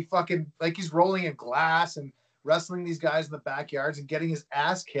shit that he fucking, like, he's rolling in glass and wrestling these guys in the backyards and getting his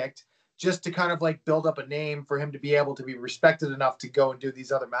ass kicked just to kind of like build up a name for him to be able to be respected enough to go and do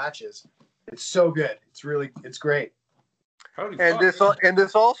these other matches. It's so good. It's great. This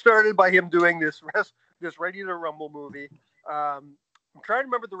all started by him doing this Ready to Rumble movie. I'm trying to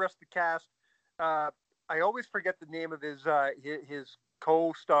remember the rest of the cast. I always forget the name of his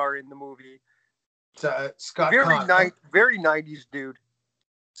co-star in the movie. Scott Conn. Very 90s dude.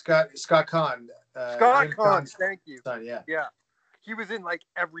 Scott Conn. Scott Conn, thank you. Son, yeah. He was in like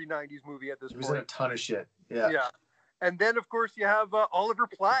every 90s movie at this point. He was in a ton of shit. Yeah. And then, of course, you have Oliver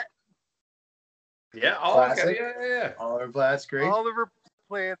Platt. Yeah. Oh, okay. Yeah. Oliver Platt's great. Oliver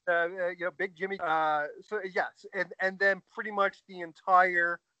playing Big Jimmy. So yes, and then pretty much the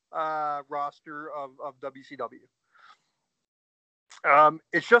entire roster of WCW.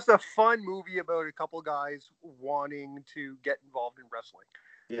 It's just a fun movie about a couple guys wanting to get involved in wrestling.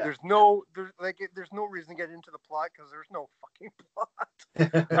 Yeah. There's no reason to get into the plot because there's no fucking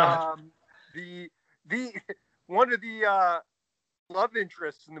plot. The one of the love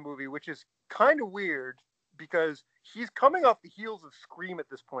interests in the movie, which is kind of weird because he's coming off the heels of Scream at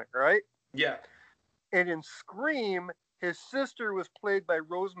this point, right? Yeah. And in Scream, his sister was played by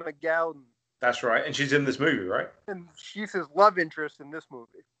Rose McGowan. That's right, and she's in this movie, right? And she's his love interest in this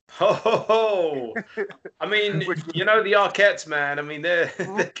movie. Oh, I mean, the Arquettes, man. I mean, they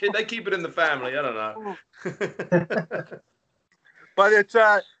keep it in the family. I don't know. But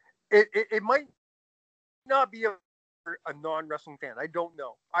it might not be a non-wrestling fan. I don't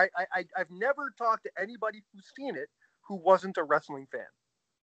know. I've never talked to anybody who's seen it who wasn't a wrestling fan.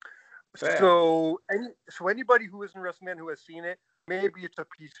 Fair. So anybody who isn't a wrestling fan who has seen it, maybe it's a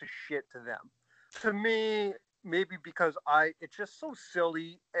piece of shit to them. To me, maybe because it's just so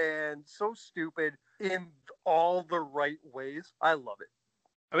silly and so stupid in all the right ways. I love it.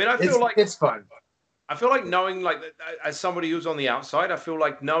 I mean, I feel like it's fun. I feel like knowing, like, as somebody who's on the outside, I feel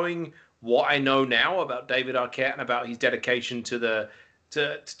like knowing what I know now about David Arquette and about his dedication to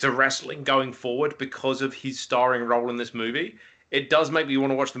wrestling going forward because of his starring role in this movie, it does make me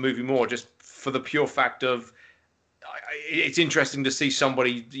want to watch the movie more, just for the pure fact of it's interesting to see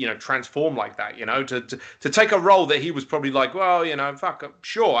somebody, transform like that, to take a role that he was probably like, well,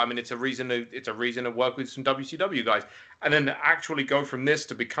 sure. I mean, it's a reason to work with some WCW guys, and then to actually go from this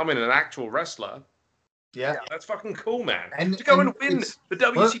to becoming an actual wrestler. Yeah, that's fucking cool, man. And to go and win the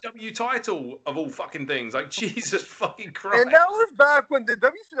WCW title of all fucking things, like Jesus fucking Christ. And that was back when the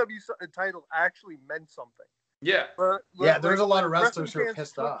WCW title actually meant something. Yeah, there's a lot of wrestlers who are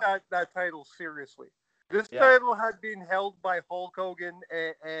pissed off. That title seriously. This title had been held by Hulk Hogan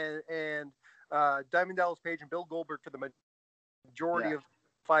and Diamond Dallas Page and Bill Goldberg for the majority of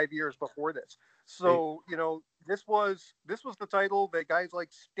 5 years before this. So this was the title that guys like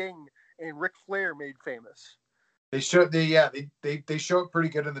Sting and Ric Flair made famous. They show they show it pretty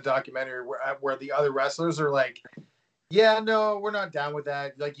good in the documentary where the other wrestlers are like, yeah, no, we're not down with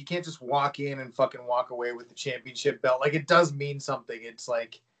that. Like, you can't just walk in and fucking walk away with the championship belt. Like, it does mean something. It's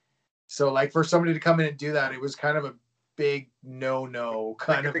like, so like for somebody to come in and do that, it was kind of a big no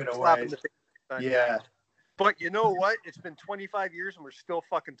kind of in a way. Yeah. But you know what? It's been 25 years and we're still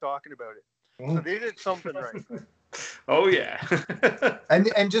fucking talking about it. So they did something right. Oh yeah.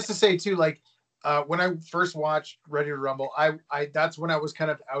 and just to say too, like when I first watched Ready to Rumble, I that's when I was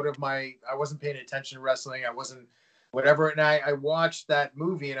kind of I wasn't paying attention to wrestling. I wasn't whatever. And I watched that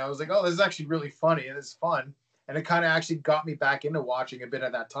movie and I was like, oh, this is actually really funny and it's fun. And it kind of actually got me back into watching a bit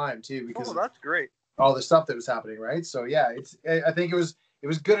at that time too, because that's great. All the stuff that was happening, right? So yeah, I think it was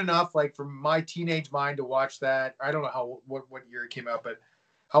good enough, like for my teenage mind to watch that. I don't know what year it came out, but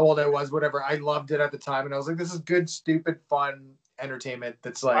how old I was, whatever. I loved it at the time, and I was like, this is good, stupid, fun entertainment.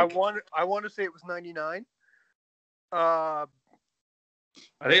 That's like I want to say it was 99. I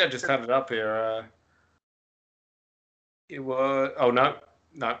think I just had it up here. It was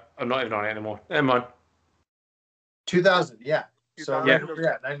no, I'm not even on it anymore. Never mind. 2000, yeah. 2000, so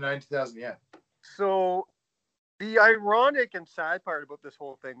yeah, 99, 2000, yeah. So the ironic and sad part about this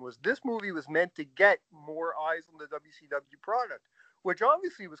whole thing was this movie was meant to get more eyes on the WCW product, which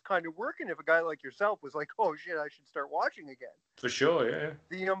obviously was kind of working if a guy like yourself was like, oh shit, I should start watching again. For sure, yeah.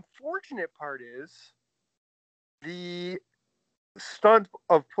 The unfortunate part is the stunt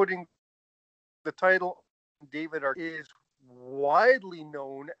of putting the title on David Arquette is widely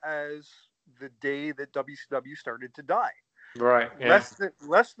known as the day that WCW started to die. Right. Yeah.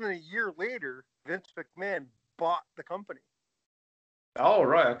 Less than a year later, Vince McMahon bought the company. Oh,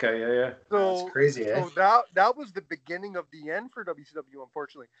 right. Okay. Yeah. So that's crazy. So that was the beginning of the end for WCW,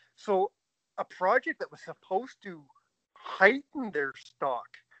 unfortunately. So a project that was supposed to heighten their stock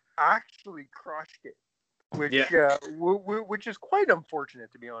actually crushed it, which is quite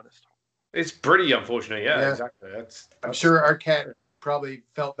unfortunate, to be honest. It's pretty unfortunate. Yeah. Exactly. I'm sure Arquette probably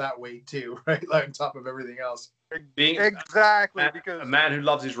felt that weight too, right? Like on top of everything else. Because a man who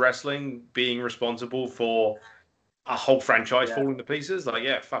loves his wrestling being responsible for a whole franchise falling to pieces,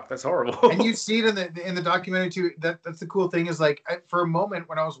 like, fuck, that's horrible. And you see it in the documentary too. That's the cool thing is, like, for a moment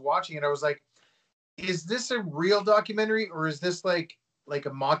when I was watching it, I was like, is this a real documentary or is this like a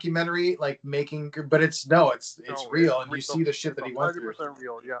mockumentary, like making? But it's real, and you see the shit that he went through. 100%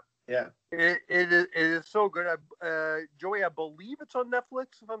 real, yeah. Yeah. It is so good. Joey, I believe it's on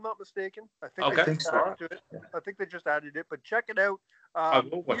Netflix, if I'm not mistaken. I think Okay. they I think just so. added to it. I think they just added it, but check it out. I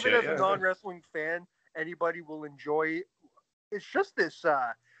will watch Even it, as yeah. a non-wrestling fan, anybody will enjoy. It's just this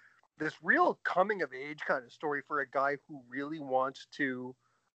real coming of age kind of story for a guy who really wants to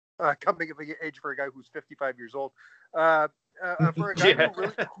coming of age for a guy who's 55 years old. For a guy Yeah.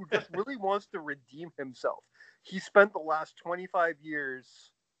 who just really wants to redeem himself. He spent the last 25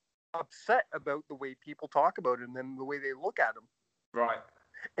 years upset about the way people talk about him and the way they look at him, Right.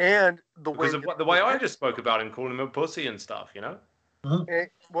 and the Because way of the way I just spoke about him, calling him a pussy and stuff, you know?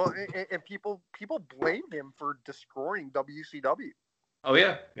 and people blame him for destroying WCW, Oh,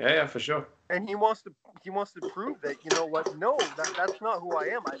 yeah. Yeah, for sure. and he wants to prove that, you know what, no, that's not who I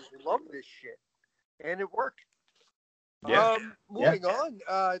am. I love this shit, and it worked. Yeah. Moving on,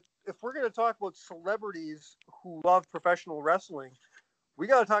 if we're going to talk about celebrities who love professional wrestling, we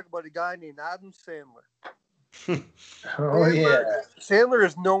got to talk about a guy named Adam Sandler. Oh yeah. Sandler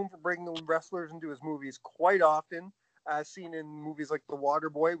is known for bringing wrestlers into his movies quite often, as seen in movies like The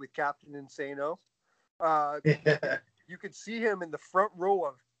Waterboy with Captain Insano. Yeah. You could see him in the front row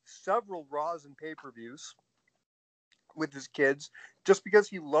of several Raws and pay-per-views with his kids, just because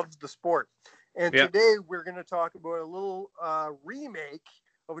he loves the sport. And today we're going to talk about a little remake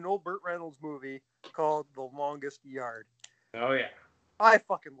of an old Burt Reynolds movie called The Longest Yard. Oh, yeah. I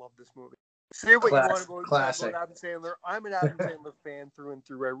fucking love this movie. Say what you want about Classic. Adam Sandler. I'm an Adam Sandler fan through and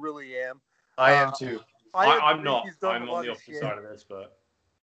through. I really am. I am too. I'm not. I'm on the opposite side of this, but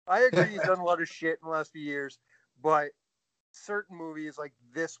I agree he's done a lot of shit in the last few years, but certain movies like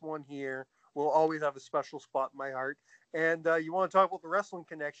this one here will always have a special spot in my heart. And you want to talk about the wrestling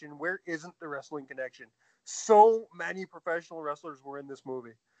connection? Where isn't the wrestling connection? So many professional wrestlers were in this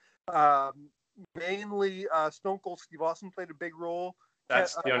movie. Mainly Stone Cold Steve Austin played a big role.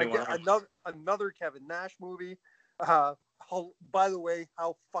 that's the only one. Another Kevin Nash movie. By the way,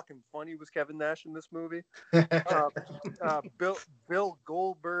 how fucking funny was Kevin Nash in this movie? Bill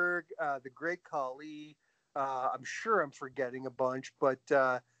Goldberg, the Great Khali. I'm sure I'm forgetting a bunch, but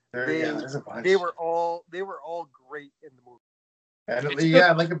they were all great in the movie.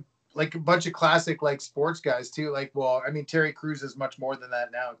 And like a bunch of classic like sports guys too. Like, well, I mean Terry Crews is much more than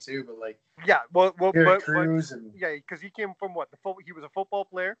that now too, but like Terry Crews and because he came from what he was a football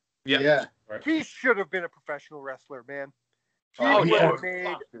player. Yeah. Right. He should have been a professional wrestler, man. He would have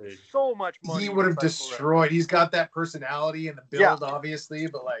made so much money. He would have destroyed. He's got that personality and the build, obviously,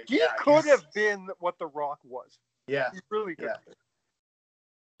 but like he could have been what The Rock was. Yeah, he really could.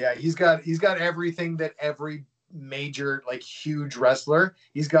 Yeah, he's got everything that every major like huge wrestler.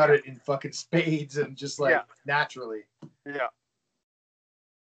 He's got it in fucking spades and just like naturally. Yeah,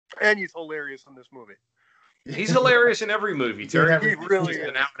 and he's hilarious in this movie. He's hilarious in every movie. Terry, he really is is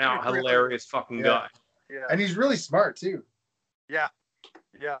an out hilarious fucking guy. Yeah, and he's really smart too. Yeah.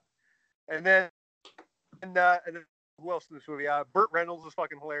 And then who else in this movie? Burt Reynolds is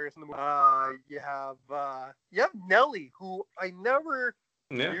fucking hilarious in the movie. You have Nelly, who I never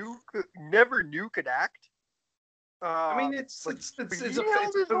knew could act. I mean, it's a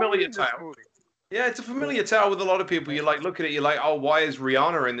familiar tale. Yeah, it's a familiar tale with a lot of people. You like look at it, you're like, oh, why is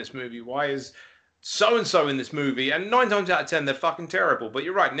Rihanna in this movie? Why is so and so in this movie? And 9 times out of 10, they're fucking terrible. But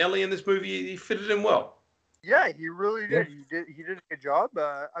you're right, Nelly in this movie, he fitted in well. Yeah, he really did. Yeah. He did a good job.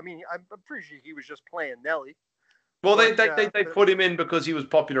 I mean, I'm pretty sure he was just playing Nelly. Well, they put him in because he was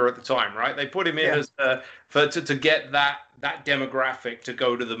popular at the time, right? They put him in as to get that demographic to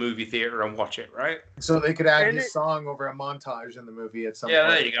go to the movie theater and watch it, right? So they could add his song over a montage in the movie at some point. Yeah,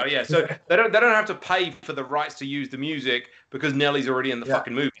 there you go. Yeah, so they don't have to pay for the rights to use the music because Nelly's already in the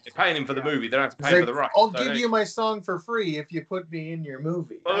fucking movie. They're paying him for the movie. They don't have to pay for the rights. I'll give you my song for free if you put me in your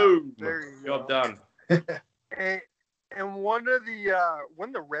movie. Boom! Job done. And one of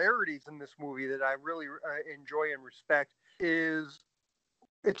the rarities in this movie that I really enjoy and respect is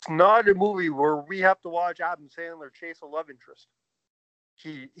it's not a movie where we have to watch Adam Sandler chase a love interest.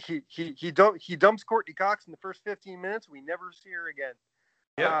 He dumps Courtney Cox in the first 15 minutes. We never see her again.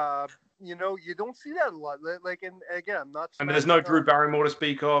 Yeah. You don't see that a lot. Like, and again, I'm not. And there's no Drew Barrymore to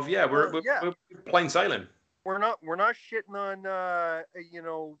speak of. Yeah, we're plain sailing. We're not shitting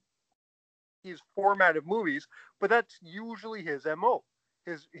on his format of movies, but that's usually his MO.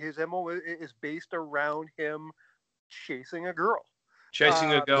 His MO is based around him chasing a girl.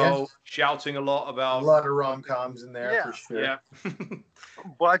 Chasing a girl, shouting a lot about... A lot of rom-coms in there, for sure. Yeah.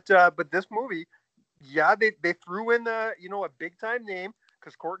 But this movie, they threw in a big-time name,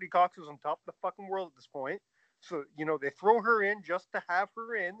 because Courtney Cox was on top of the fucking world at this point. So, they throw her in just to have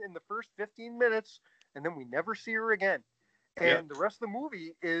her in the first 15 minutes, and then we never see her again. And the rest of the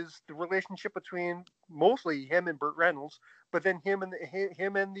movie is the relationship between mostly him and Burt Reynolds, but then him and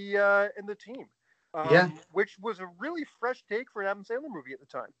the team. Which was a really fresh take for an Adam Sandler movie at the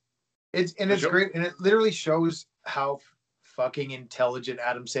time. It's great, and it literally shows how fucking intelligent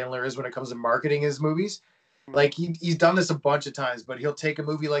Adam Sandler is when it comes to marketing his movies. Like he's done this a bunch of times, but he'll take a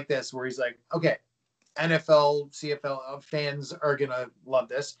movie like this where he's like, okay, NFL, CFL fans are gonna love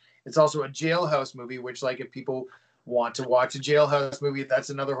this. It's also a jailhouse movie, which, like, if people want to watch a jailhouse movie, that's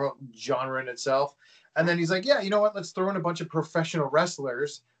another whole genre in itself. And then he's like, yeah, you know what? Let's throw in a bunch of professional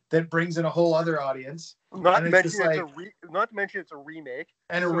wrestlers. That brings in a whole other audience. Not to mention it's a remake.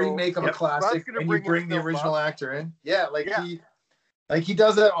 And a remake of a classic, and you bring the original actor in. Yeah, he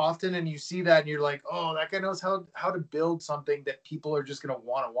does that often, and you see that, and you're like, oh, that guy knows how to build something that people are just gonna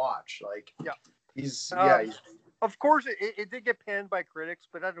want to watch. Like, he's Of course, it did get panned by critics,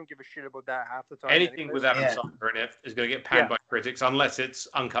 but I don't give a shit about that half the time. Anything with Adam Sandler in it is going to get panned by critics, unless it's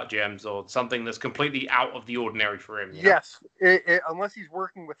Uncut Gems or something that's completely out of the ordinary for him. Yes, unless he's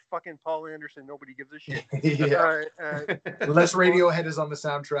working with fucking Paul Anderson, nobody gives a shit. Unless Radiohead is on the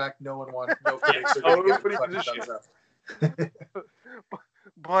soundtrack, no critics are going to give a shit.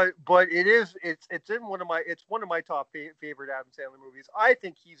 But it's one of my top favorite Adam Sandler movies. I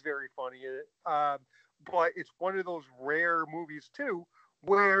think he's very funny in it. But it's one of those rare movies too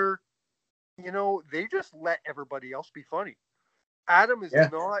where, you know, they just let everybody else be funny. Adam is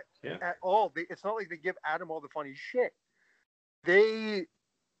not at all. It's not like they give Adam all the funny shit. They,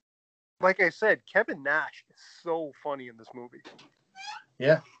 like I said, Kevin Nash is so funny in this movie.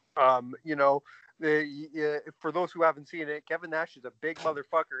 Yeah. You know, for those who haven't seen it, Kevin Nash is a big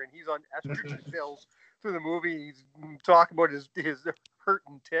motherfucker, and he's on estrogen pills through the movie. He's talking about his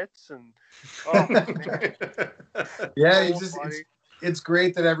hurting tits, and it's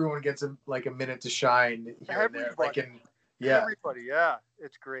great that everyone gets a minute to shine here and there. Everybody,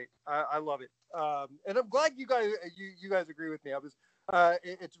 it's great. I love it, and I'm glad you guys agree with me. I was.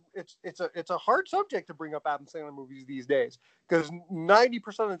 It's a hard subject to bring up Adam Sandler movies these days, because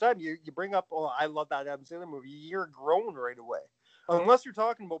 90% of the time you bring up, oh, I love that Adam Sandler movie, you're grown right away. Unless you're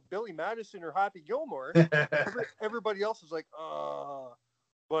talking about Billy Madison or Happy Gilmore, everybody else is like,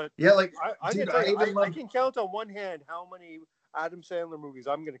 But I can count on one hand how many Adam Sandler movies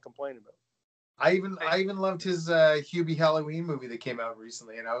I'm going to complain about. I even loved his Hubie Halloween movie that came out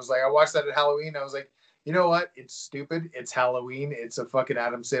recently, and I was like, I watched that at Halloween. I was like, you know what? It's stupid. It's Halloween. It's a fucking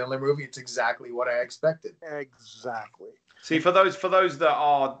Adam Sandler movie. It's exactly what I expected. Exactly. See, for those that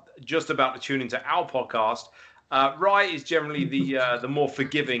are just about to tune into our podcast, Rye is generally the more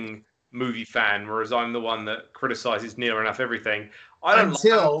forgiving movie fan, whereas I'm the one that criticizes near enough everything.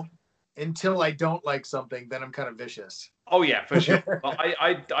 Until I don't like something, then I'm kind of vicious. Oh yeah, for sure.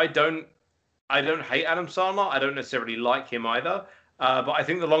 I don't hate Adam Sandler. I don't necessarily like him either. But I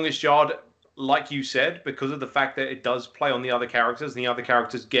think The Longest Yard, like you said, because of the fact that it does play on the other characters, and the other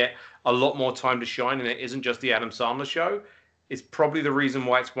characters get a lot more time to shine, and it isn't just the Adam Sandler show, is probably the reason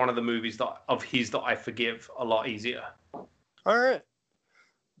why it's one of the movies that I forgive a lot easier. All right.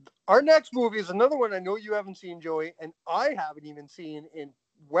 Our next movie is another one I know you haven't seen, Joey, and I haven't even seen in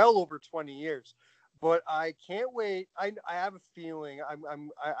well over 20 years. But I can't wait. I have a feeling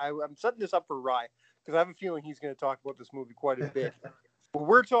I'm setting this up for Rye, because I have a feeling he's going to talk about this movie quite a bit. But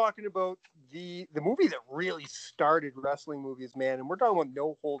we're talking about the movie that really started wrestling movies, man, and we're talking about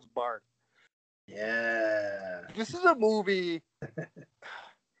No Holds Barred. Yeah. This is a movie.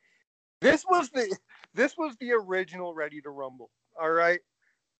 This was the original Ready to Rumble. All right.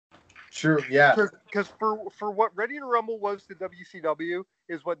 True. Yeah. Because for what Ready to Rumble was to WCW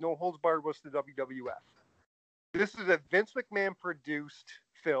is what No Holds Barred was to WWF. This is a Vince McMahon produced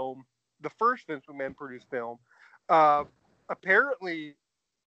film, the first Vince McMahon produced film. Apparently,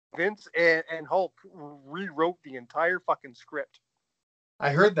 Vince and Hulk rewrote the entire fucking script.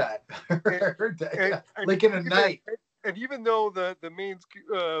 I heard that. Like in a night. And even though the main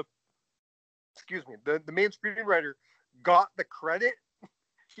the main screenwriter got the credit,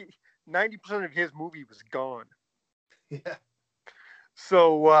 90% of his movie was gone. Yeah.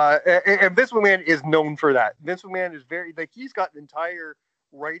 So and Vince McMahon is known for that. Vince McMahon is he's got an entire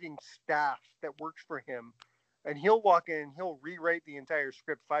writing staff that works for him, and he'll walk in, he'll rewrite the entire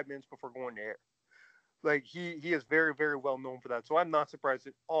script 5 minutes before going to air. Like he is very, very well known for that. So I'm not surprised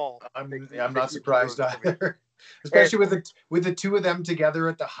at all. I'm not surprised either. Especially with the two of them together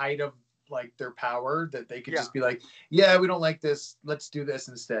at the height of like their power, that they could just be like, yeah, we don't like this, let's do this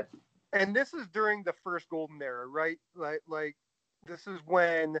instead. And this is during the first golden era, right? Like this is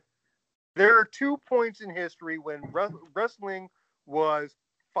when there are 2 points in history when wrestling was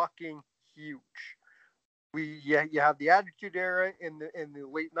fucking huge. You have the Attitude Era in the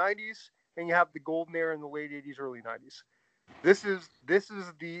late '90s, and you have the Golden Era in the late '80s, early '90s. This is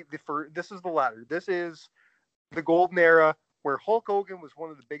the latter. This is the Golden Era where Hulk Hogan was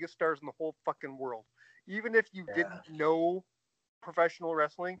one of the biggest stars in the whole fucking world. Even if you didn't know professional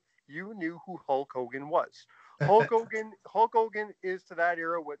wrestling, you knew who Hulk Hogan was. Hulk Hogan is to that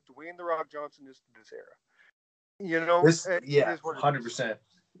era what Dwayne the Rock Johnson is to this era. You know, it is what 100%.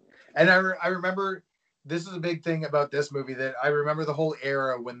 And I remember this is a big thing about this movie, that I remember the whole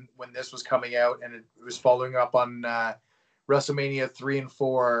era when this was coming out, and it was following up on WrestleMania 3 and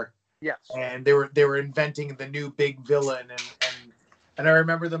 4. Yes. And they were inventing the new big villain, and I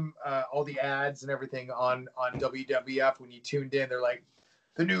remember them all the ads and everything on WWF when you tuned in. They're like,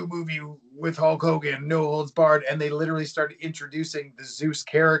 the new movie with Hulk Hogan, No Holds Barred, and they literally started introducing the Zeus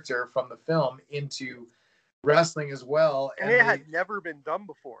character from the film into wrestling as well. And it had never been done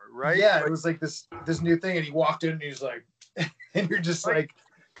before, right? Yeah, it was like this new thing, and he walked in and he's like, and you're just like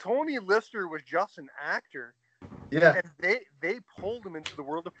Tony Lister was just an actor. Yeah. And they pulled him into the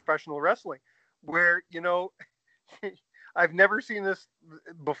world of professional wrestling, where, you know, I've never seen this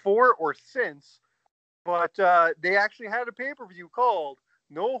before or since, but they actually had a pay-per-view called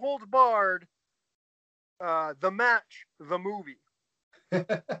No Holds Barred, The Match, The Movie.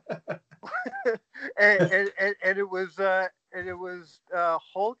 and it was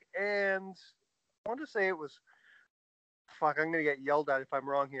Hulk, and I want to say it was, fuck, I'm gonna get yelled at if I'm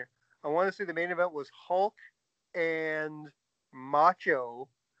wrong here. I want to say the main event was Hulk and Macho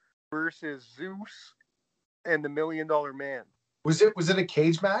versus Zeus and the $1 Million Man. Was it a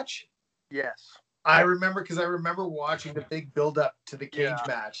cage match? Yes. I remember, because I remember watching the big build up to the cage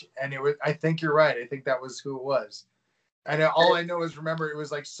match, and it was, I think you're right. I think that was who it was. And all I know is, remember, it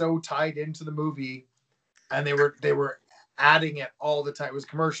was like so tied into the movie, and they were adding it all the time. It was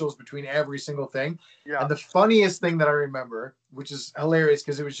commercials between every single thing. Yeah. And the funniest thing that I remember, which is hilarious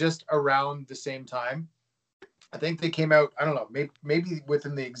because it was just around the same time, I think they came out, I don't know, maybe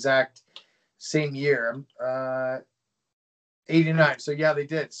within the exact same year, 89. So yeah, they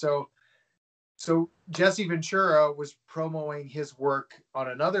did. So Jesse Ventura was promoting his work on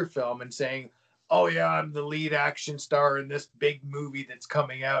another film and saying, oh yeah, I'm the lead action star in this big movie that's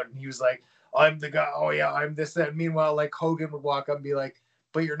coming out. And he was like, I'm the guy. Oh yeah, I'm this, that. Meanwhile, like, Hogan would walk up and be like,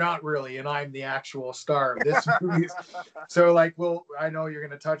 but you're not really, and I'm the actual star of this movie. So like, well, I know you're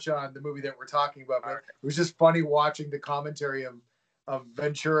going to touch on the movie that we're talking about, but it was just funny watching the commentary of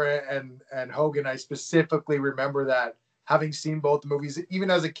Ventura and Hogan. I specifically remember that, having seen both the movies, even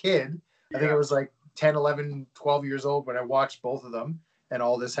as a kid. I think I was like 10, 11, 12 years old when I watched both of them and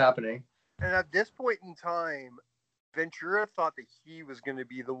all this happening. And at this point in time, Ventura thought that he was going to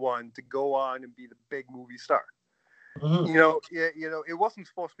be the one to go on and be the big movie star. Mm-hmm. You know, it wasn't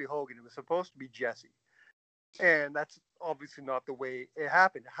supposed to be Hogan. It was supposed to be Jesse. And that's obviously not the way it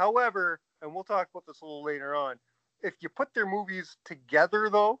happened. However, and we'll talk about this a little later on, if you put their movies together,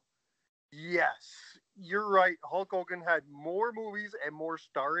 though, yes, you're right. Hulk Hogan had more movies and more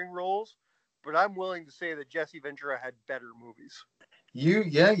starring roles, but I'm willing to say that Jesse Ventura had better movies. You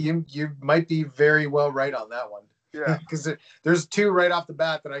might be very well right on that one. Yeah, because there's two right off the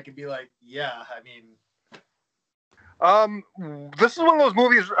bat that I could be like, yeah, I mean. This is one of those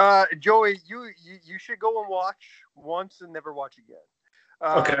movies, Joey, you should go and watch once and never watch again.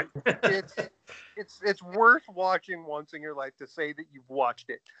 Okay. it's worth watching once in your life to say that you've watched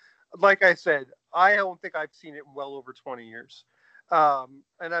it. Like I said, I don't think I've seen it in well over 20 years. And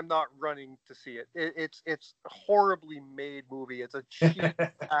I'm not running to see it. It's a horribly made movie. It's a cheap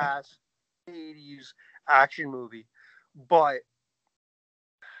ass 80s action movie, but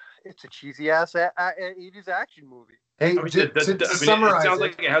it's a cheesy ass 80s action movie. Hey, to summarize, it sounds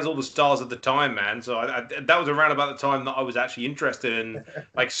like it has all the stars of the time, man. So that was around about the time that I was actually interested in,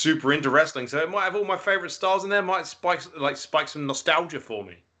 like, super into wrestling. So it might have all my favorite stars in there. Might spike some nostalgia for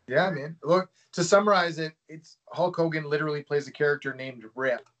me. Yeah, man. Look, to summarize it, it's Hulk Hogan literally plays a character named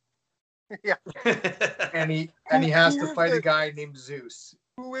Rip. Yeah. and he has to fight a guy named Zeus,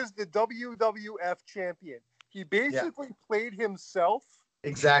 who is the WWF champion. He basically played himself.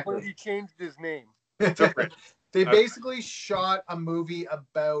 Exactly. When he changed his name. They basically shot a movie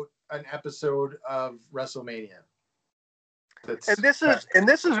about an episode of WrestleMania. And this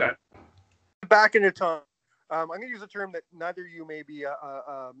is back in the time. I'm going to use a term that neither of you may be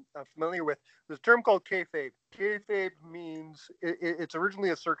familiar with. There's a term called kayfabe. Kayfabe means it's originally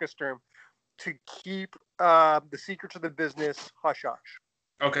a circus term to keep the secrets of the business hush hush.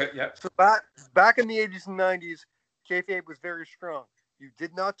 Okay, yeah. So back in the 80s and 90s, kayfabe was very strong. You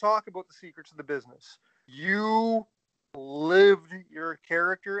did not talk about the secrets of the business. You lived your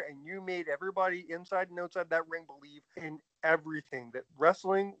character and you made everybody inside and outside that ring believe in everything, that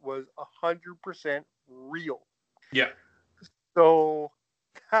wrestling was 100% real. Yeah. So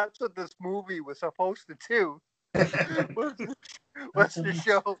that's what this movie was supposed to do. was to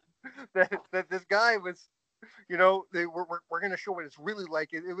show that this guy was, we're going to show what it's really like.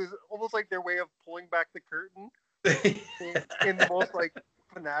 It was almost like their way of pulling back the curtain in the most like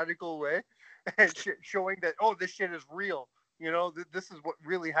fanatical way, and showing that, oh, this shit is real. This is what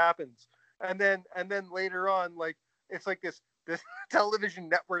really happens. And then later on, like, it's like this television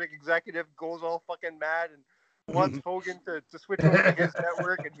network executive goes all fucking mad and wants Hogan to switch over to his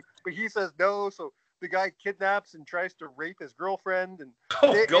network, but he says no. So the guy kidnaps and tries to rape his girlfriend, and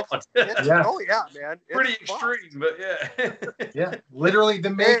God, oh yeah, man, it's pretty extreme, but yeah, yeah, literally the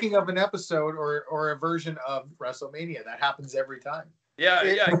making of an episode or a version of WrestleMania that happens every time. Yeah,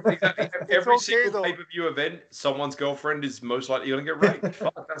 exactly. Every okay, single pay-per-view event, someone's girlfriend is most likely going to get raped.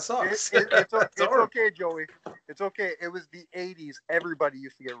 Fuck, that sucks. It's okay, Joey. It's okay. It was the 80s. Everybody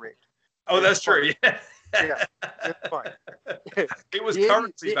used to get raped. Oh, that's true. Yeah. Yeah, it's fine. It was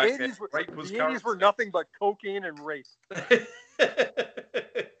currency back then. Rape was the 80s were nothing but cocaine and rape.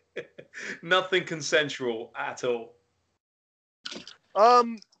 Nothing consensual at all. I'll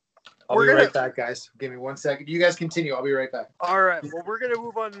be right back, guys. Give me 1 second. You guys continue. I'll be right back. All right. Well, we're going to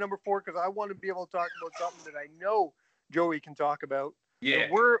move on to number 4 because I want to be able to talk about something that I know Joey can talk about. Yeah.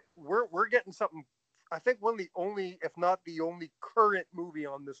 And we're getting something. I think one of the only, if not the only, current movie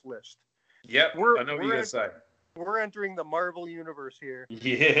on this list. Yep. I know what you're going to say. We're entering the Marvel universe here.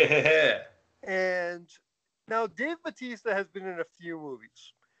 Yeah. And now Dave Bautista has been in a few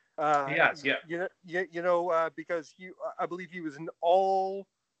movies. He has, yeah. Because I believe he was in all.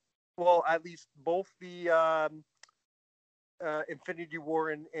 Well, at least both the Infinity War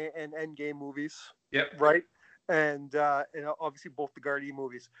and Endgame movies. Yep. Right? And obviously both the Guardian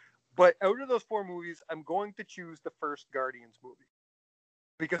movies. But out of those 4 movies, I'm going to choose the first Guardians movie.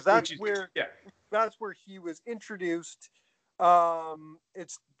 Because that's where he was introduced.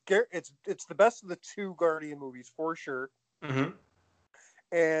 It's the best of the 2 Guardian movies for sure. Mm-hmm.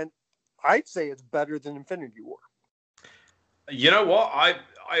 And I'd say it's better than Infinity War. You know what?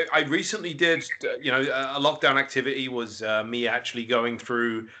 I recently did, a lockdown activity was me actually going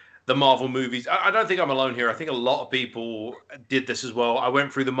through the Marvel movies. I don't think I'm alone here. I think a lot of people did this as well. I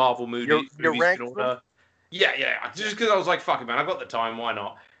went through the Marvel movies in order. Yeah. Just because I was like, fuck it, man. I've got the time. Why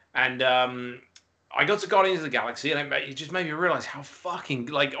not? And I got to Guardians of the Galaxy, and it just made me realize how fucking,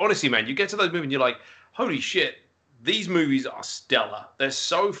 like, honestly, man, you get to those movies and you're like, holy shit, these movies are stellar. They're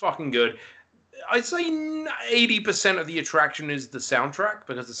so fucking good. I'd say 80% of the attraction is the soundtrack,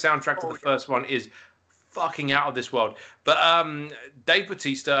 because the soundtrack to the first one is fucking out of this world. But Dave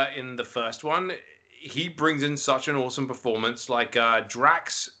Bautista in the first one, he brings in such an awesome performance. Like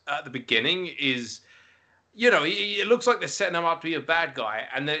Drax at the beginning is, it looks like they're setting him up to be a bad guy,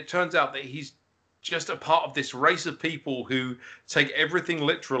 and then it turns out that he's just a part of this race of people who take everything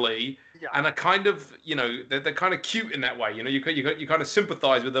literally and are kind of, they're kind of cute in that way. You kind of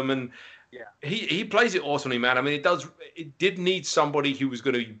sympathize with them, and he plays it awesomely, man. I mean, it did need somebody who was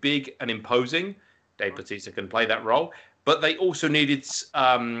going to be big and imposing. Dave Bautista can play that role, but they also needed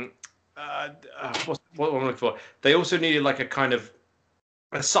what am I looking for? They also needed like a kind of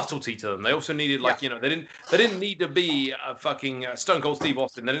a subtlety to them. They also needed they didn't need to be a fucking Stone Cold Steve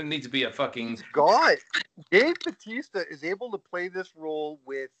Austin. They didn't need to be a fucking God. Dave Bautista is able to play this role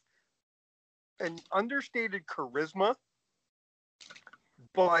with an understated charisma,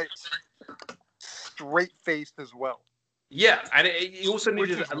 but straight-faced as well. Yeah, and he also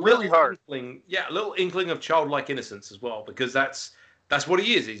needed a little inkling of childlike innocence as well, because that's what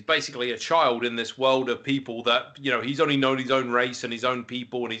he is. He's basically a child in this world of people that, he's only known his own race and his own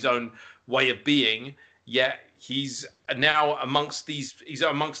people and his own way of being, yet he's now amongst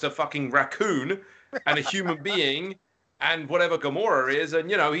a fucking raccoon and a human being and whatever Gamora is, and,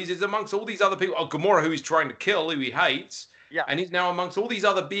 he's amongst all these other people. Oh, Gamora, who he's trying to kill, who he hates. Yeah. And he's now amongst all these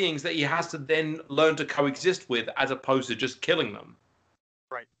other beings that he has to then learn to coexist with, as opposed to just killing them.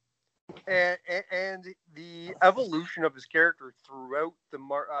 Right. And the evolution of his character throughout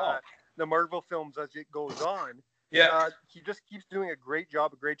the Marvel films as it goes on. Yeah. He just keeps doing a great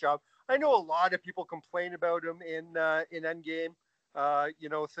job. I know a lot of people complain about him in Endgame,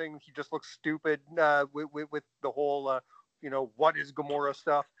 saying he just looks stupid with the whole, what is Gamora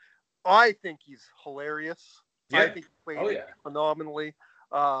stuff. I think he's hilarious. Yeah. I think he played it phenomenally.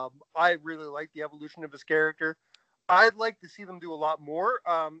 I really like the evolution of his character. I'd like to see them do a lot more.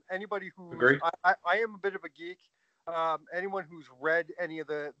 Anybody who agree? I am a bit of a geek. Anyone who's read any of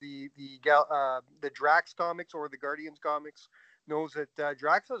the Drax comics or the Guardians comics knows that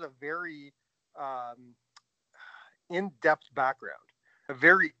Drax has a very in-depth background, a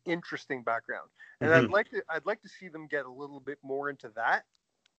very interesting background, and I'd like to see them get a little bit more into that.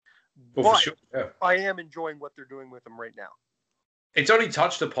 Well, but for sure. Yeah. I am enjoying what they're doing with him right now. It's only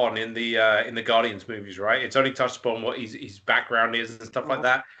touched upon in the Guardians movies, right? It's only touched upon what his background is and stuff like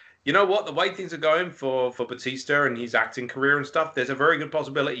that. You know what? The way things are going for Batista and his acting career and stuff, there's a very good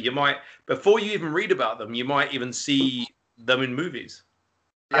possibility you might, before you even read about them, you might even see them in movies.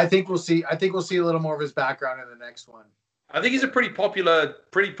 Yeah. I think we'll see a little more of his background in the next one. I think he's a pretty popular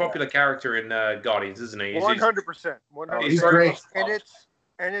character in Guardians, isn't he? 100%. He's great,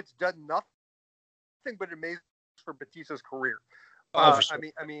 and it's done nothing but amazing for Batista's career. For sure.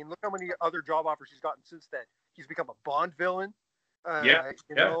 I mean, look how many other job offers he's gotten since then. He's become a Bond villain. He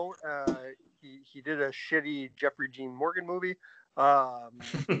did a shitty Jeffrey Dean Morgan movie. I'm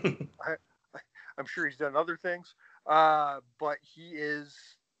sure he's done other things. But his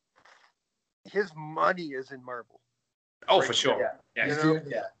money is in Marvel. Oh, right? For sure.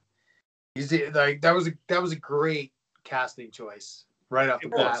 Yeah. He's like that was a great casting choice right off the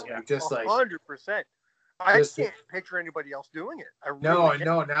bat. Like, just 100%. I can't picture anybody else doing it. No.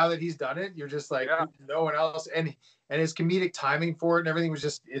 Now that he's done it, you're just like no one else, and his comedic timing for it and everything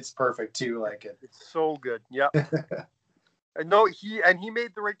was it's perfect too. Like it's so good. Yep. he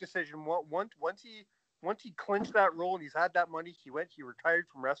made the right decision. Once he clinched that role and he's had that money, he retired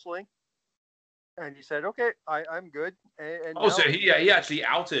from wrestling, and he said, "Okay, I'm good." And so he actually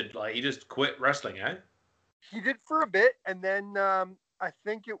outed, like he just quit wrestling, eh? He did for a bit, and then. I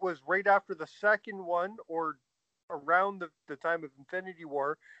think it was right after the second one or around the time of Infinity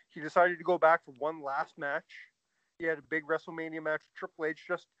War, he decided to go back for one last match. He had a big WrestleMania match with Triple H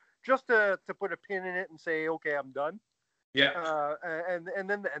just to put a pin in it and say, okay, I'm done. Yeah. And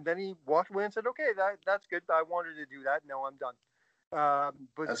then he walked away and said, okay, that's good. I wanted to do that. Now I'm done.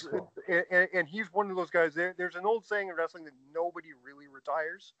 But that's cool. And he's one of those guys. There's an old saying in wrestling that nobody really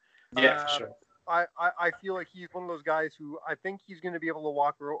retires. Yeah, for sure. I feel like he's one of those guys who I think he's going to be able to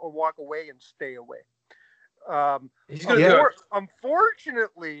walk away and stay away. He's going to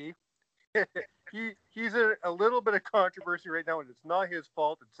unfortunately, he's in a little bit of controversy right now, and it's not his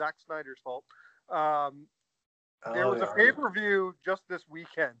fault. It's Zack Snyder's fault. There was a pay-per-view just this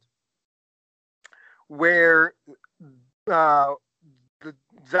weekend where the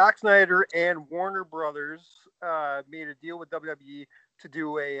Zack Snyder and Warner Brothers made a deal with WWE to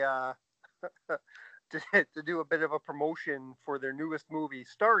do to do a bit of a promotion for their newest movie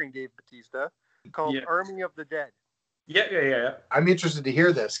starring Dave Bautista called Army of the Dead. Yeah. I'm interested to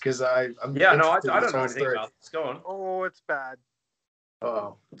hear this because I don't know anything about this. Go on. Oh, it's bad.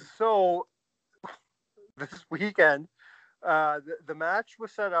 Oh. So this weekend, the match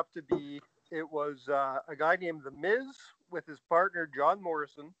was set up to be. It was a guy named The Miz with his partner John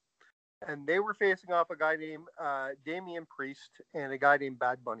Morrison, and they were facing off a guy named Damian Priest and a guy named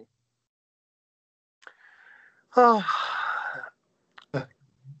Bad Bunny. Oh,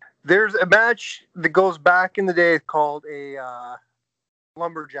 there's a match that goes back in the day called a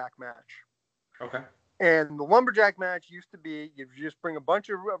lumberjack match. Okay. And the lumberjack match used to be you just bring a bunch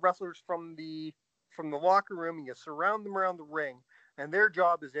of wrestlers from the locker room and you surround them around the ring, and their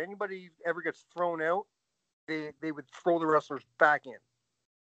job is anybody ever gets thrown out, they would throw the wrestlers back in.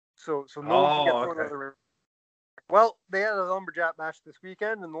 So no one can get thrown out of the ring. Well, they had a lumberjack match this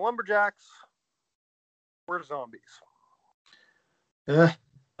weekend, and the lumberjacks were zombies. Okay.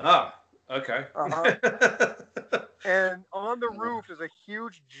 And on the roof is a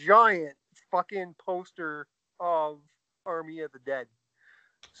huge, giant fucking poster of Army of the Dead.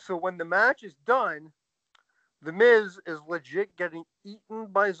 So when the match is done, The Miz is legit getting eaten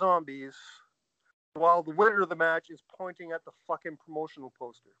by zombies while the winner of the match is pointing at the fucking promotional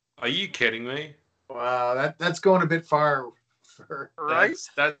poster. Are you kidding me? Wow, that's going a bit far. Right?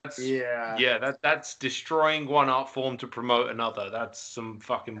 That's destroying one art form to promote another. That's some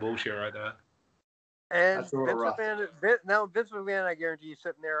fucking bullshit right there. And Vince McMahon, I guarantee you,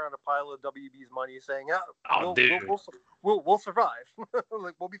 sitting there on a pile of WB's money, saying, we'll survive.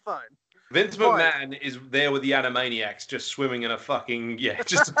 Like we'll be fine." Vince McMahon is there with the Animaniacs, just swimming in a fucking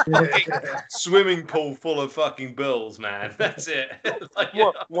swimming pool full of fucking bills, man. That's it.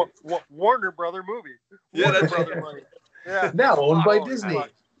 Warner Brother movie. Yeah, that's right. Yeah. Now owned by Disney.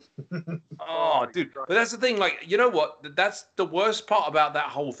 Oh, dude. But that's the thing. Like, you know what? That's the worst part about that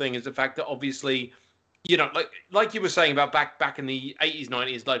whole thing is the fact that obviously you know, like you were saying about back in the 80s,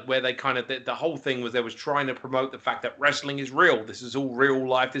 90s, like where they kind of the whole thing was they was trying to promote the fact that wrestling is real. This is all real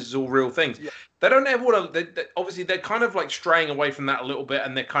life. This is all real things. Yeah. They don't ever want to. Obviously, they're kind of like straying away from that a little bit,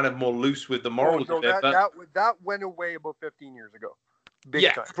 and they're kind of more loose with the morals of it. But that went away about 15 years ago. Big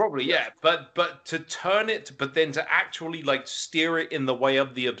yeah, time. probably, yeah. But to turn it, but then to actually like steer it in the way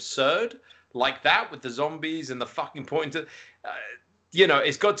of the absurd, like that with the zombies and the fucking point to, you know,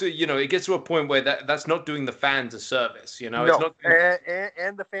 it's got to, you know, it gets to a point where that's not doing the fans a service. You know, No, it's not.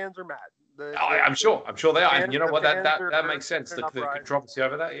 And the fans are mad. I'm sure they are. And you know what? That makes sense. The uprising. controversy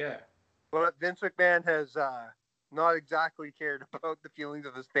over that, yeah. But Vince McMahon has not exactly cared about the feelings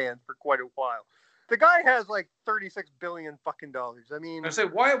of his fans for quite a while. The guy has like $36 billion fucking dollars. I mean, I say,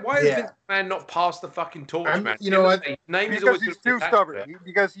 why is Vince McMahon not passed the fucking torch, man? You know what? Because he's too stubborn.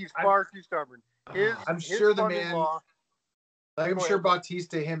 Because he's far too stubborn. I'm sure the man. Like, I'm sure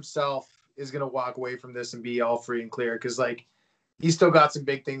Bautista himself is gonna walk away from this and be all free and clear because like he's still got some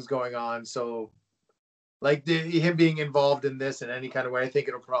big things going on. So like him being involved in this in any kind of way, I think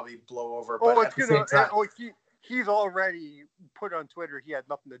it'll probably blow over. But at the same time, he's already put on Twitter he had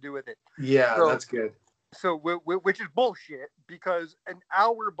nothing to do with it. Yeah, so, that's good. So, which is bullshit because an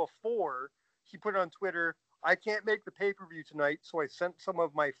hour before he put on Twitter, I can't make the pay-per-view tonight, so I sent some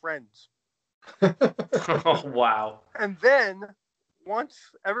of my friends. Oh, wow. And then once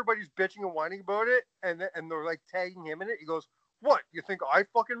everybody's bitching and whining about it, and they're like tagging him in it, he goes, "What? You think I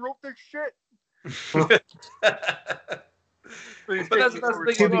fucking wrote this shit?" But that's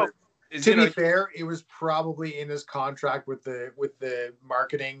the thing about. To be fair, it was probably in his contract with the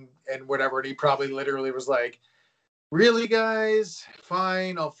marketing and whatever, and he probably literally was like, "Really, guys?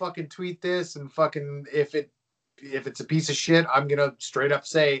 Fine, I'll fucking tweet this, and fucking if it's a piece of shit, I'm gonna straight up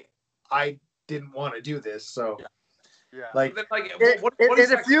say I didn't want to do this." So, yeah. Like in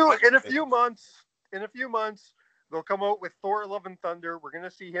a few months, they'll come out with Thor: Love and Thunder. We're gonna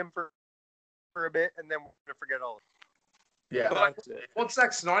see him for a bit, and then we're gonna forget all of it. Yeah. But what's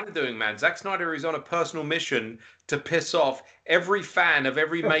Zack Snyder doing, man? Zack Snyder is on a personal mission to piss off every fan of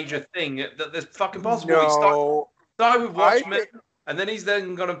every major thing that there's fucking possible. No, he started with Watchmen, and then he's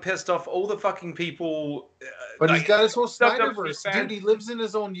then gonna piss off all the fucking people. But he's got his whole Snyderverse, dude. He lives in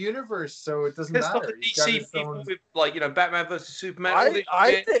his own universe, so it doesn't matter. Off the DC people with, like, you know, Batman versus Superman.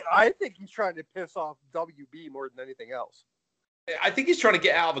 I think he's trying to piss off WB more than anything else. I think he's trying to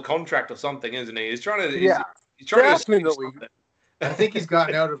get out of a contract or something, isn't he? He's trying to. Yeah. He's trying definitely. I think he's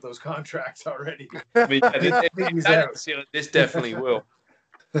gotten out of those contracts already. I mean, this definitely will.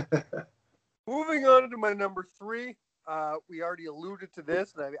 Moving on to my number 3. We already alluded to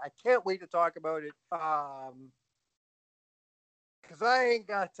this, and I can't wait to talk about it. Because I ain't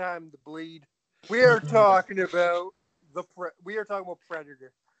got time to bleed. We are talking about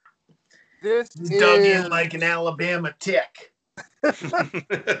Predator. This dug in like an Alabama tick.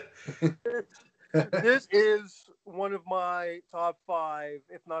 This is one of my top 5,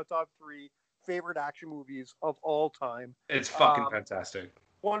 if not top 3, favorite action movies of all time. It's fucking fantastic.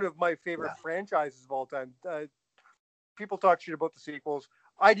 One of my favorite franchises of all time. People talk shit about the sequels.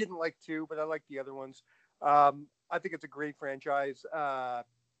 I didn't like 2, but I like the other ones. I think it's a great franchise. But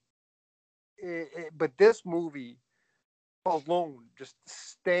this movie alone just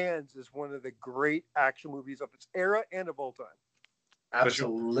stands as one of the great action movies of its era and of all time.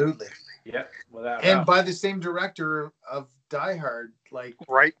 Absolutely. Yeah. And by the same director of Die Hard, like,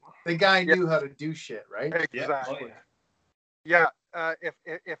 right? The guy knew how to do shit, right? Exactly. Yeah.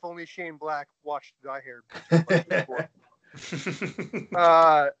 If only Shane Black watched Die Hard.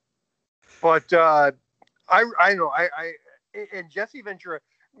 I know and Jesse Ventura.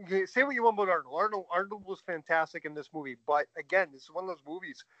 Say what you want about Arnold. Arnold was fantastic in this movie, but again, this is one of those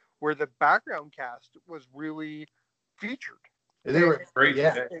movies where the background cast was really featured. They were great,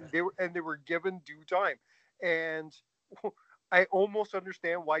 and they were given due time. And I almost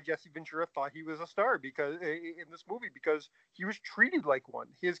understand why Jesse Ventura thought he was a star because in this movie, because he was treated like one.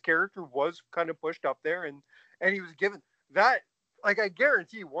 His character was kind of pushed up there, and he was given that. Like, I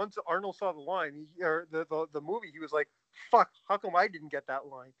guarantee once Arnold saw the line or the movie, he was like, "Fuck, how come I didn't get that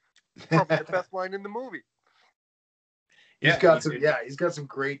line?" Probably the best line in the movie. He's got some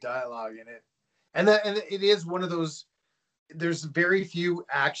great dialogue in it, and it is one of those. There's very few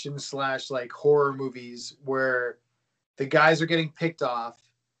action / like horror movies where the guys are getting picked off,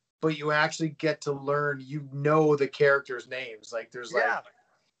 but you actually get to learn, the characters' names. Like there's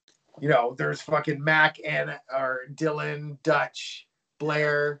there's fucking Mac and or Dylan, Dutch,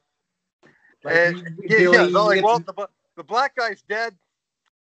 Blair. Like, Billy, the black guy's dead.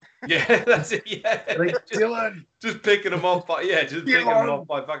 Yeah, that's it. Yeah, Like Dylan. just picking them off by just picking them Dylan. off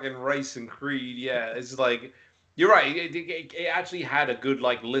by fucking Race and Creed. Yeah, it's like you're right. It actually had a good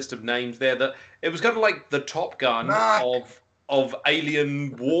like list of names there. That it was kind of like the Top Gun Mac. of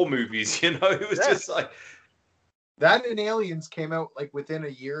alien war movies. You know, it was just like that and Aliens came out like within a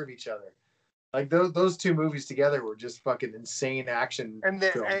year of each other. Like those two movies together were just fucking insane action. And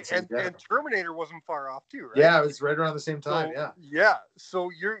films and Terminator wasn't far off too, right? Yeah, it was right around the same time. So, yeah. So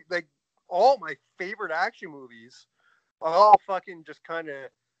you're like all my favorite action movies, all fucking just kind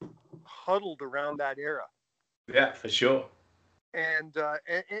of huddled around that era. Yeah, for sure. And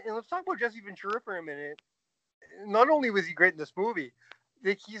let's talk about Jesse Ventura for a minute. Not only was he great in this movie,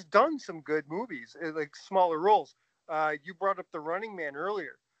 like he's done some good movies, like smaller roles. You brought up The Running Man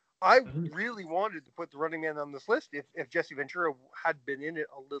earlier. I really wanted to put The Running Man on this list if Jesse Ventura had been in it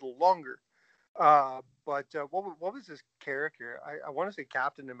a little longer. But what was his character? I want to say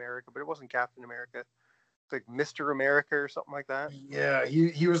Captain America, but it wasn't Captain America. It's like Mr. America or something like that. Yeah,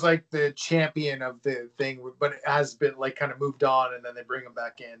 he was like the champion of the thing, but it has been like kind of moved on, and then they bring him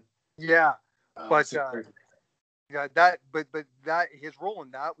back in. Yeah, but that his role in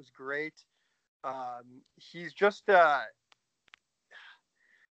that was great. He's just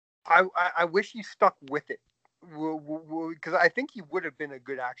I wish he stuck with it because I think he would have been a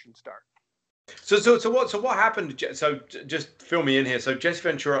good action star. So what happened? So just fill me in here. So Jesse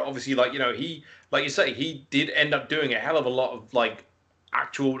Ventura, obviously, like he, like you say, he did end up doing a hell of a lot of like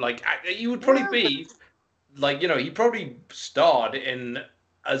actual like he would probably be like he probably starred in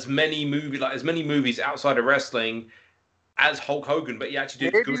as many movies outside of wrestling as Hulk Hogan, but he actually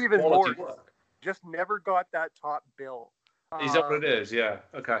did maybe good even quality more. work. Just never got that top bill. Is that what it is? Yeah.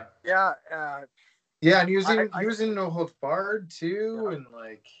 Okay. Yeah. Yeah, and he was in No Holds Barred too, and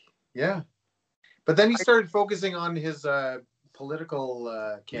like but then he started focusing on his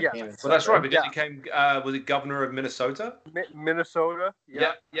political campaign. Well, that's right. But then he became was it governor of Minnesota? Minnesota.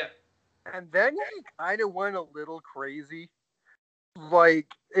 Yeah. And then he kind of went a little crazy. Like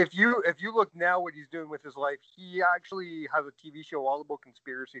if you look now what he's doing with his life, he actually has a TV show all about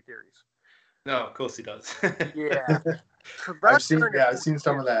conspiracy theories. No, of course he does. Yeah. So I've seen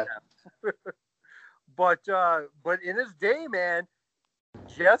some of that. But in his day, man,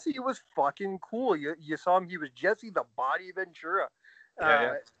 Jesse was fucking cool. You saw him; he was Jesse the Body Ventura.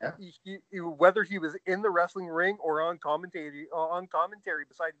 Whether he was in the wrestling ring or on commentary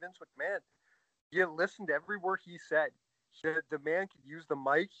beside Vince McMahon, you listened to every word he said. The man could use the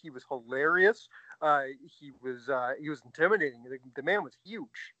mic. He was hilarious. He was intimidating. The man was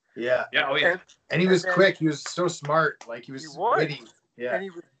huge. Yeah. Oh yeah. And he was quick. He was so smart. Like he was witty. Yeah.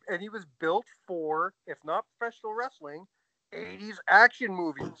 And he was built for, if not professional wrestling, 80s action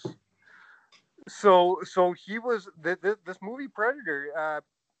movies. So he was this movie Predator.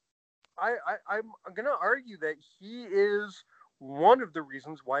 I'm gonna argue that he is one of the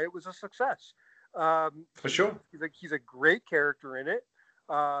reasons why it was a success. For sure. He's a great character in it.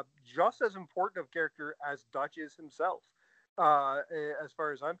 Just as important of character as Dutch is himself, as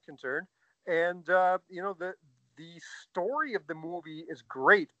far as I'm concerned. And the story of the movie is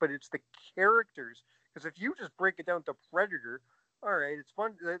great, but it's the characters. Because if you just break it down to Predator, all right, it's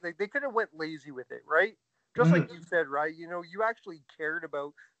fun. They could have went lazy with it, right? Just like you said, right? You actually cared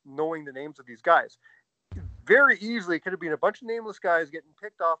about knowing the names of these guys. Very easily, it could have been a bunch of nameless guys getting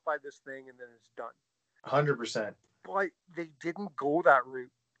picked off by this thing, and then it's done. 100%. But they didn't go that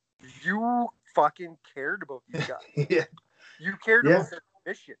route. You fucking cared about these guys. Yeah. You cared about their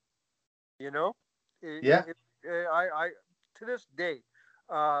mission. I to this day,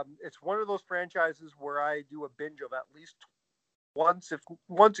 it's one of those franchises where I do a binge of at least once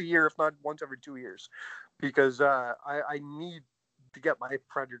a year, if not once every 2 years, because I need to get my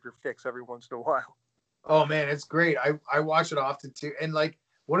Predator fix every once in a while. Oh man, it's great. I watch it often too. And like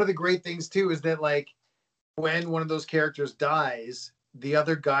one of the great things too is that like when one of those characters dies, the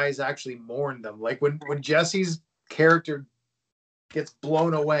other guys actually mourn them. Like when Jesse's character gets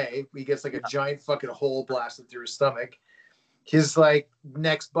blown away, he gets like a giant fucking hole blasted through his stomach. His like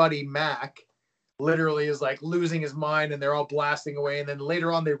next buddy Mac literally is like losing his mind, and they're all blasting away. And then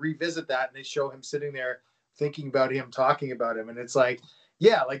later on they revisit that and they show him sitting there thinking about him, talking about him, and it's like,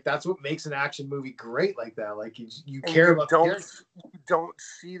 yeah, like that's what makes an action movie great like that. Like you care about the character. You don't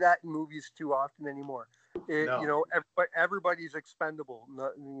see that in movies too often anymore. Everybody's expendable.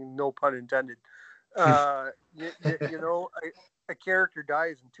 No pun intended. A character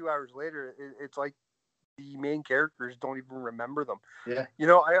dies and 2 hours later, it's like the main characters don't even remember them. Yeah.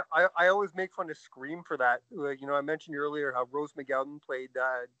 I always make fun of Scream for that. I mentioned earlier how Rose McGowan played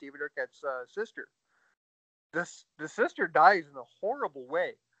David Arquette's sister. The sister dies in a horrible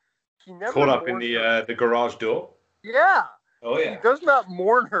way. he never Caught up in mourns her. the garage door. Yeah. Oh He yeah. does not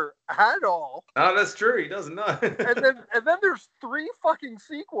mourn her at all. No, that's true. He doesn't know. And then there's 3 fucking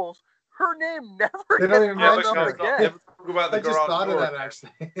sequels. Her name never They don't gets even brought mention up her. again. Never talk about the I just garage thought of door. that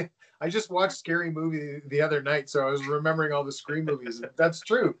actually. I just watched Scary Movie the other night, so I was remembering all the Scream movies. That's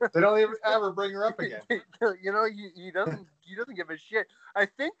true. They don't even ever bring her up again. You know, he doesn't give a shit. I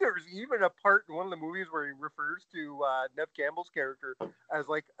think there's even a part in one of the movies where he refers to Neve Campbell's character as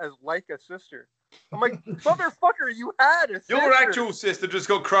a sister. I'm like, motherfucker, you had a sister. Your actual sister just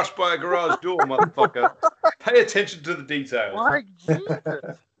got crushed by a garage door, motherfucker. Pay attention to the details. Like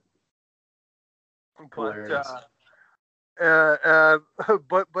Jesus. Hilarious.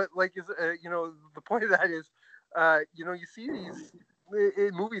 But like you know, the point of that is, you know, you see these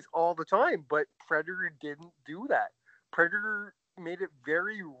in movies all the time, but Predator didn't do that. Predator made it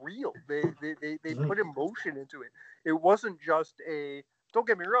very real. They put emotion into it. It wasn't just a. Don't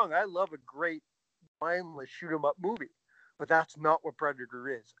get me wrong. I love a great mindless shoot 'em up movie, but that's not what Predator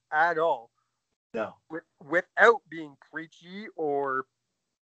is at all. No. Without being preachy or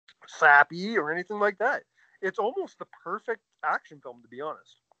sappy or anything like that. It's almost the perfect action film, to be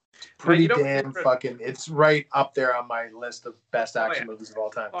honest. Pretty damn fucking. It's right up there on my list of best action movies of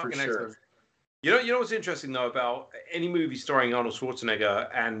all time, Fucking for sure. excellent. You know what's interesting though about any movie starring Arnold Schwarzenegger,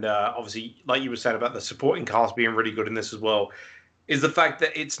 and obviously, like you were saying about the supporting cast being really good in this as well, is the fact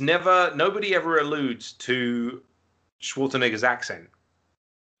that nobody ever alludes to Schwarzenegger's accent.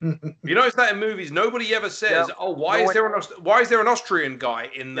 You notice that in movies, nobody ever says, "Oh, why is there an Austrian guy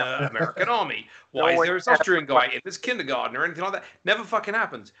in the American Army? Why is there an Austrian guy in this kindergarten or anything like that?" Never fucking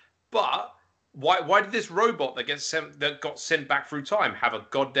happens. But why did this robot that got sent back through time have a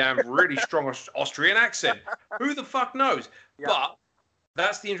goddamn really strong Austrian accent? Who the fuck knows? Yeah. But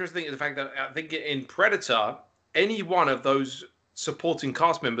that's the interesting thing, the fact that I think in Predator, any one of those supporting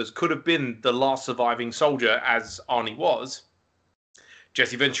cast members could have been the last surviving soldier, as Arnie was.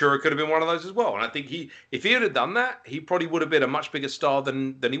 Jesse Ventura could have been one of those as well. And I think if he had done that, he probably would have been a much bigger star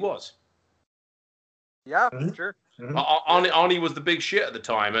than he was. Yeah, sure. Mm-hmm. Arnie was the big shit at the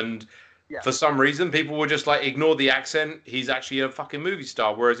time. And for some reason, people were just like, ignore the accent. He's actually a fucking movie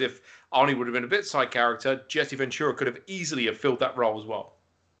star. Whereas if Arnie would have been a bit side character, Jesse Ventura could have easily have filled that role as well.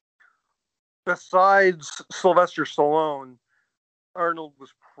 Besides Sylvester Stallone, Arnold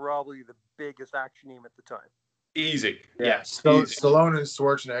was probably the biggest action name at the time. Easy. Yeah. So Stallone and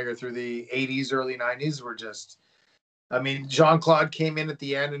Schwarzenegger through the 80s, early 90s were just, I mean, Jean-Claude came in at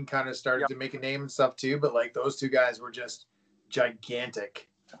the end and kind of started to make a name and stuff too, but like those two guys were just gigantic.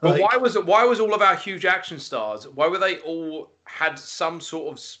 But why was all of our huge action stars, why were they all had some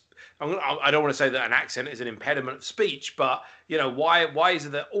sort of, I don't want to say that an accent is an impediment of speech, but you know, why is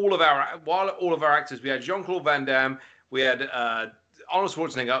it that all of our actors, we had Jean-Claude Van Damme, we had Arnold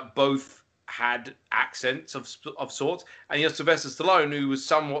Schwarzenegger, both had accents of sorts, and you have Sylvester Stallone, who was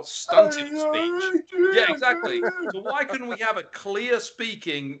somewhat stunted in speech. Yeah, exactly. So why couldn't we have a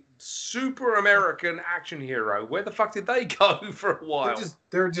clear-speaking, super American action hero? Where the fuck did they go for a while?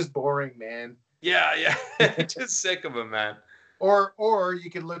 They're just boring, man. Yeah. Just sick of them, man. Or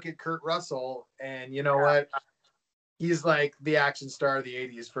you could look at Kurt Russell, and you know what? He's like the action star of the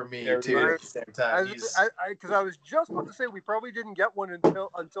 80s for me, too, at the same time. Because I was just about to say, we probably didn't get one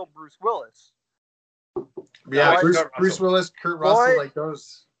until Bruce Willis. Yeah, Bruce Willis, Kurt Russell, like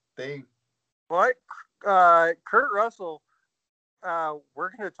those things. What? Kurt Russell,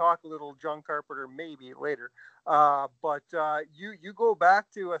 we're going to talk a little John Carpenter maybe later. But you go back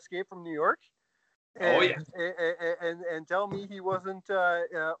to Escape from New York. And tell me he wasn't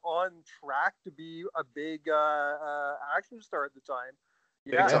on track to be a big action star at the time.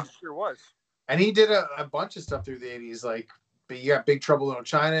 Yeah, he sure was. And he did a bunch of stuff through the 80s. Like, you got Big Trouble in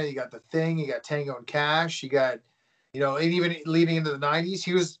China, you got The Thing, you got Tango and Cash, you got, and even leading into the 90s,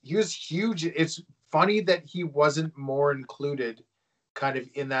 he was huge. It's funny that he wasn't more included kind of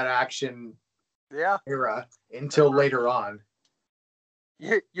in that action era until later on.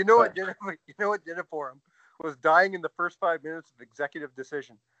 You know what did it for him was dying in the first 5 minutes of Executive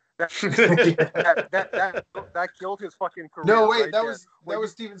Decision. That killed his fucking career. No, wait, that was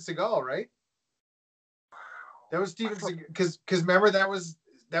Steven Seagal, right? That was Steven Seagal, because remember that was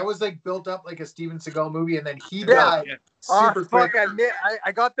like built up like a Steven Seagal movie, and then he died super quick.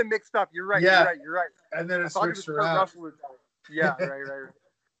 I got them mixed up. You're right. Yeah. You're right. And then it switched around. Yeah, right.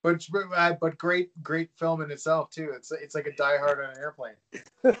 But great film in itself too. It's like a Die Hard on an airplane.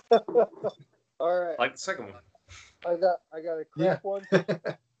 All right. Like the second one. I got a quick one.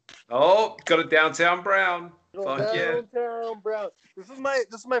 Oh, got a Downtown Brown. Fuck yeah. Downtown Brown. This is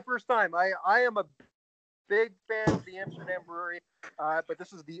my first time. I am a big fan of the Amsterdam Brewery, but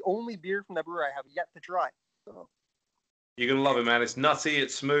this is the only beer from that brewery I have yet to try. So. You're going to love it, man. It's nutty,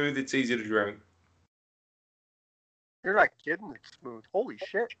 it's smooth, it's easy to drink. You're not kidding, it's smooth. Holy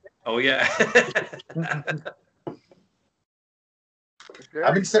shit. Oh, yeah.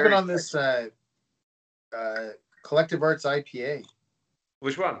 I've been sipping on this Collective Arts IPA.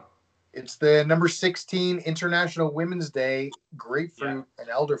 Which one? It's the number 16 International Women's Day grapefruit and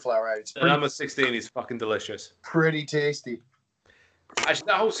elderflower. It's the number 16 is fucking delicious. Pretty tasty. Actually,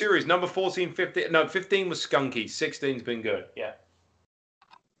 that whole series, number 14, 15, no, 15 was skunky. 16's been good. Yeah.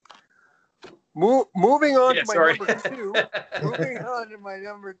 Moving on to my sorry. number 2. Moving on to my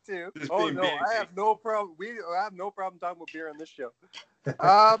number 2. Oh no, I have no problem. I have no problem talking about beer on this show.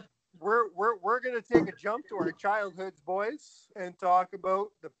 We're gonna take a jump to our childhoods, boys, and talk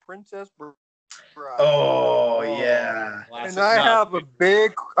about The Princess Bride. Oh yeah. And I have a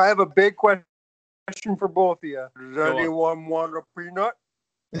big question for both of you. Does anyone want a peanut?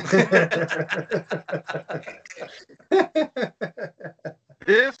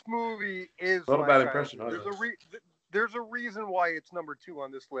 This movie is not a bad impression. There's a reason why it's number 2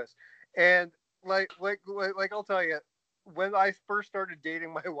 on this list, and like I'll tell you, when I first started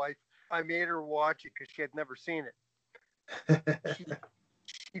dating my wife, I made her watch it because she had never seen it.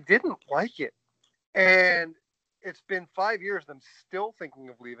 She didn't like it, and it's been 5 years, and I'm still thinking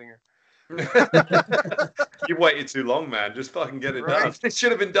of leaving her. You waited too long, man. Just fucking get it done. It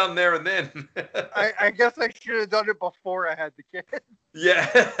should have been done there and then. I guess I should have done it before I had the kid. Yeah.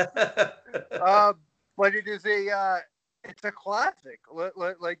 But it is it's a classic.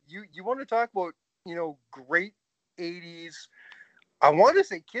 Like you want to talk about, great 80s. I want to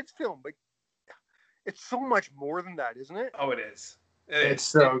say kids film, but it's so much more than that, isn't it? Oh, it is. It's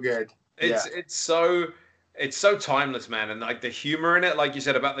so good. It's so timeless, man, and like the humor in it, like you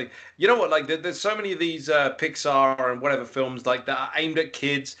said about like there's so many of these Pixar and whatever films like that are aimed at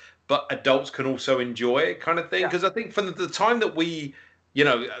kids, but adults can also enjoy it, kind of thing. Because I think from the time that we,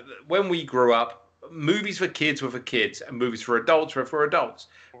 when we grew up, movies for kids were for kids, and movies for adults were for adults.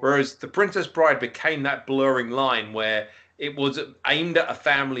 Whereas The Princess Bride became that blurring line where it was aimed at a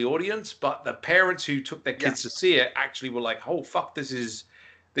family audience, but the parents who took their kids to see it actually were like, "Oh fuck, this is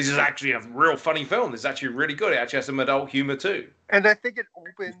actually a real funny film. This is actually really good. It actually has some adult humor too." And I think it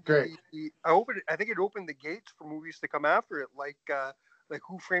opened I think it opened the gates for movies to come after it, like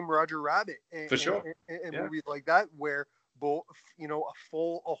Who Framed Roger Rabbit, and, for sure, and movies like that, where both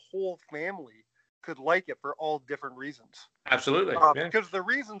a whole family could like it for all different reasons. Absolutely, because the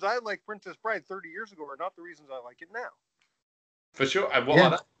reasons I like Princess Bride 30 years ago are not the reasons I like it now. For sure,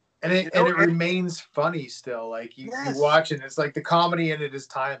 and it remains funny still. Like you watch it, it's like the comedy in it is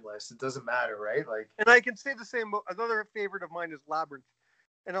timeless. It doesn't matter, right? Like, and I can say the same. Another favorite of mine is Labyrinth,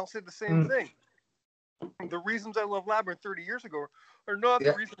 and I'll say the same thing. The reasons I love Labyrinth 30 years ago are not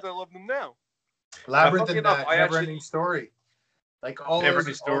the reasons I love them now. Labyrinth and Never-Ending Story, like all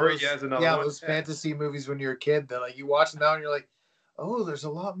Never-Ending Story, is another one. Those fantasy movies when you're a kid. That like you watch them now and you're like, oh, there's a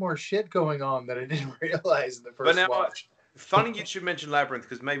lot more shit going on that I didn't realize in the first watch. Funny you should mention Labyrinth,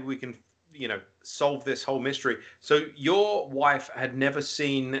 because maybe we can, solve this whole mystery. So your wife had never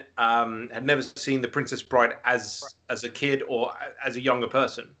seen The Princess Bride as a kid or as a younger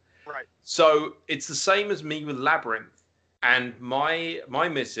person. Right. So it's the same as me with Labyrinth. And my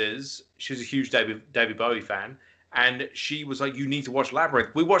missus, she's a huge David Bowie fan, and she was like, "You need to watch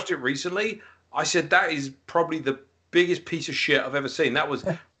Labyrinth." We watched it recently. I said, "That is probably the biggest piece of shit I've ever seen." That was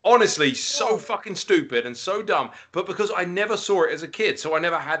honestly so fucking stupid and so dumb, but because I never saw it as a kid, so I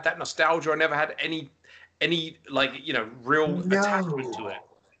never had that nostalgia. I never had any real attachment to it.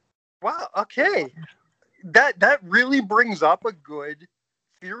 Wow. Okay, that really brings up a good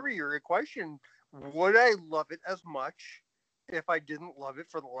theory or a question. Would I love it as much if I didn't love it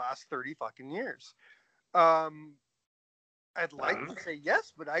for the last 30 fucking years? I'd like to say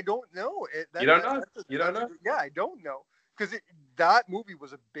yes, but I don't know. You don't know? You don't know? Yeah, I don't know. Because that movie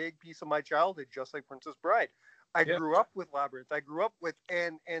was a big piece of my childhood, just like Princess Bride. I grew up with Labyrinth. I grew up with,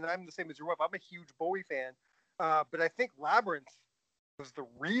 and I'm the same as your wife. I'm a huge Bowie fan. But I think Labyrinth was the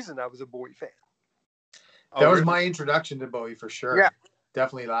reason I was a Bowie fan. That was my introduction to Bowie for sure. Yeah.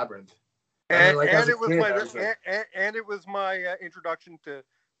 Definitely Labyrinth. And it was my introduction to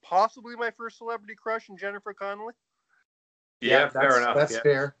possibly my first celebrity crush in Jennifer Connelly. Yeah, fair enough. That's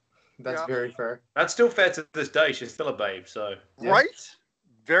fair. That's very fair. That's still fair to this day. She's still a babe, so. Right?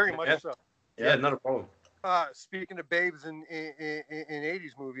 Very much so. Yeah, not a problem. Speaking of babes in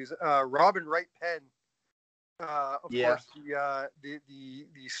 80s movies, Robin Wright Penn, of course, the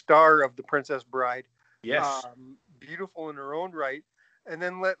star of The Princess Bride. Yes. Beautiful in her own right. And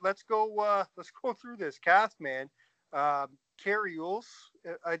then let's go through this cast, man. Carrie Ules.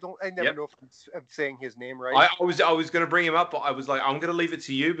 I never know if I'm saying his name right. I was going to bring him up, but I was like, I'm going to leave it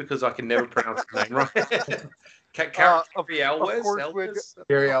to you because I can never pronounce his name right. Carrie Elwes.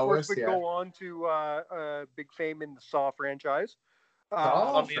 Carrie Elwes would go on to big fame in the Saw franchise.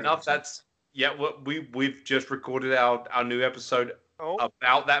 Funny enough, we've just recorded our new episode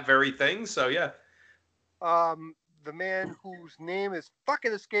about that very thing. So yeah. The man whose name is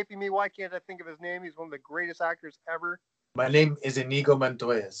fucking escaping me. Why can't I think of his name? He's one of the greatest actors ever. My name is Inigo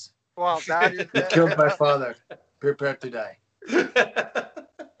Montoya. Well, that is... He killed my father. Prepare to die.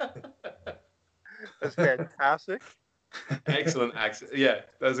 That's fantastic. Excellent accent. Yeah,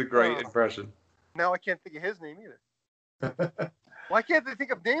 that's a great impression. Now I can't think of his name either. Why can't they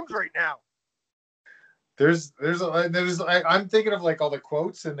think of names right now? I'm thinking of like all the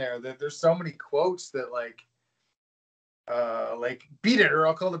quotes in there. There's so many quotes that like beat it or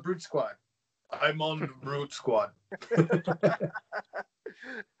I'll call the Brute Squad. I'm on the Brute Squad.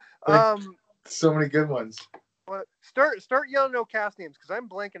 So many good ones. But start yelling out cast names because I'm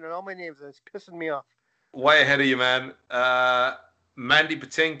blanking on all my names and it's pissing me off. Way ahead of you, man. Mandy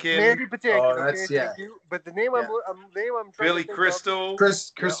Patinkin. Oh, that's thank you. But the name I'm trying Billy to think Crystal. of,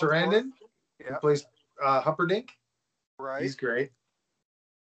 Chris Sarandon. Yeah. Who plays Humperdinck. Right. He's great.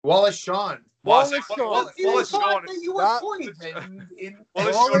 Wallace Shawn. Wallace Shawn. Wallace Shawn. You were pointing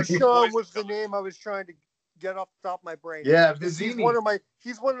Wallace Shawn was the name I was trying to get off the top of my brain. Yeah, Vizzini.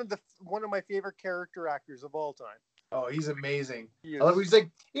 He's one of my favorite character actors of all time. Oh, he's amazing. He's like,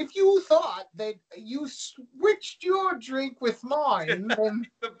 if you thought that you switched your drink with mine, then...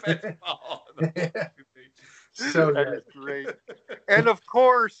 The best part. So that is great. And of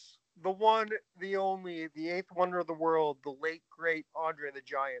course, the one, the only, the eighth wonder of the world, the late great Andre the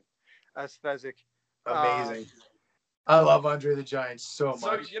Giant as Fezzik. Amazing. I love Andre the Giant so much.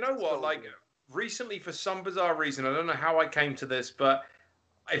 So you know what? Recently, for some bizarre reason, I don't know how I came to this, but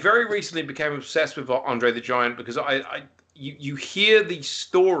I very recently became obsessed with Andre the Giant because you hear these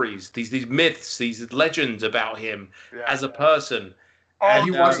stories, these myths, these legends about him as a person. Have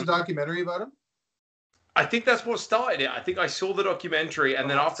you watched the documentary about him? I think that's what started it. I think I saw the documentary, and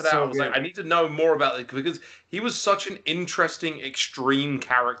then after that, I was like, I need to know more about it because he was such an interesting, extreme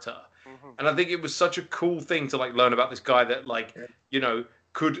character, and I think it was such a cool thing to learn about this guy that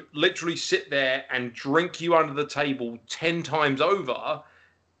could literally sit there and drink you under the table 10 times over.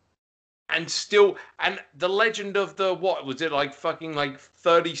 And the legend of the, what was it,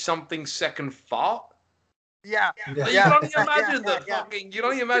 30-something second fart? Yeah. You don't imagine you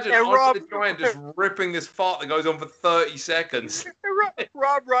don't imagine Andre the Giant just ripping this fart that goes on for 30 seconds.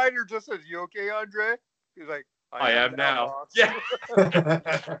 Rob Reiner just says, "You okay, Andre?" He's like, I am now. Boss. Yeah.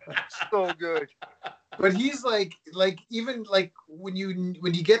 So good. But he's even when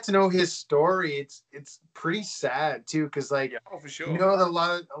you get to know his story, it's pretty sad too, because for sure. a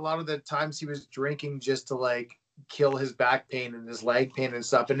lot of the times he was drinking just to kill his back pain and his leg pain and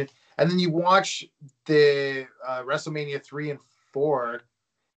stuff, and then you watch the WrestleMania 3 and 4,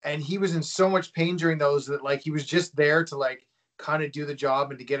 and he was in so much pain during those that he was just there to kind of do the job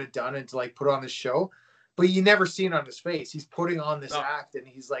and to get it done and to put on his show. But you never see it on his face. He's putting on this act, and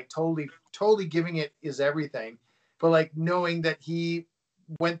he's totally giving it his everything. But knowing that he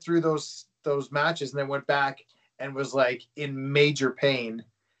went through those matches and then went back and was in major pain,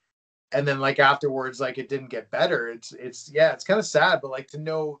 and then afterwards it didn't get better. It's kind of sad. But to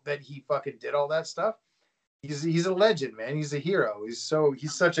know that he fucking did all that stuff, he's a legend, man. He's a hero. He's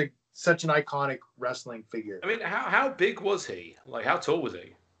such an iconic wrestling figure. I mean, how big was he? How tall was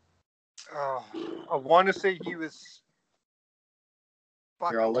he? I want to say he was.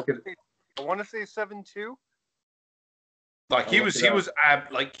 Here, I'll look at it. I want to say 7'2". He was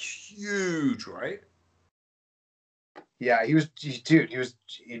huge, right? Yeah, he was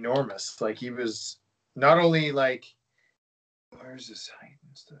enormous. He was not only where's his height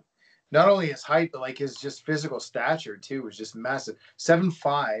and stuff? Not only his height, but his just physical stature too was just massive.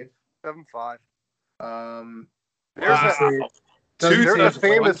 7'5". 7'5". There's a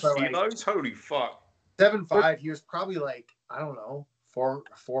famous kilos. Holy fuck. 7'5". He was probably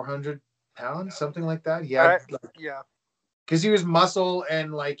 400 pounds, something like that. He had because he was muscle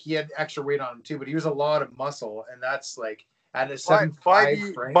and he had extra weight on him too, but he was a lot of muscle, and that's at a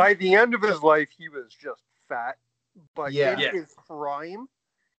 7'5" frame. By the end of his life, he was just fat. But in his prime,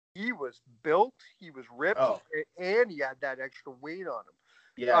 he was built, he was ripped, and he had that extra weight on him.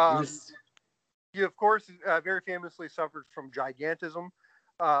 Yeah, he of course very famously suffered from gigantism,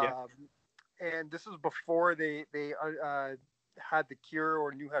 and this is before they had the cure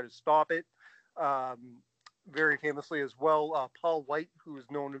or knew how to stop it. very famously as well. Paul White, who is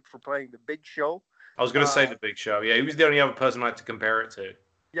known for playing the Big Show. I was going to say the Big Show. Yeah, he was the only other person I had to compare it to.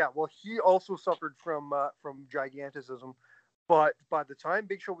 Yeah, well, he also suffered from giganticism, but by the time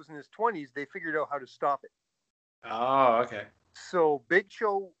Big Show was in his 20s, they figured out how to stop it. Oh, okay. So Big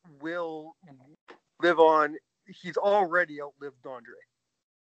Show will live on. He's already outlived Andre.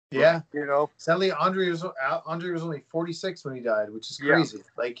 Yeah, you know. Sadly, Andre was only 46 when he died, which is crazy. Yeah.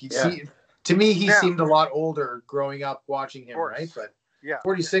 Like to me, he seemed a lot older growing up watching him, right? But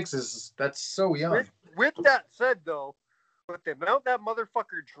 46 that's so young. With that said, though, with the amount that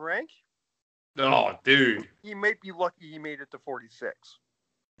motherfucker drank, oh, dude, he might be lucky he made it to 46.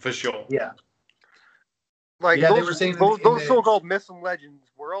 For sure. Yeah. Like they were saying those so-called myths and legends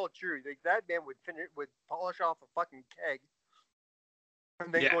were all true. Like that man would polish off a fucking keg,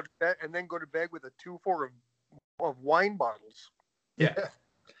 and then go to bed, with a 2-4 of wine bottles. Yeah.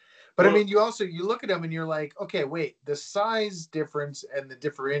 But I mean, you look at him and you're like, okay, wait, the size difference and the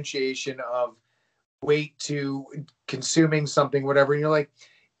differentiation of weight to consuming something, whatever, and you're like,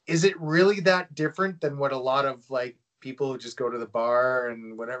 is it really that different than what a lot of like people who just go to the bar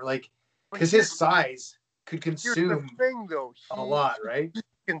and whatever, like, because his size could consume a lot, right? He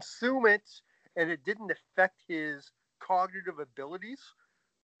consume it, and it didn't affect his cognitive abilities,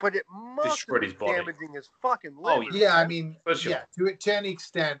 but it must be damaging his fucking liver. Oh yeah, I mean, yeah, to an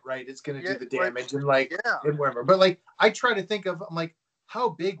extent, right? It's going to do the damage and whatever. But like, I try to think of, I'm like, how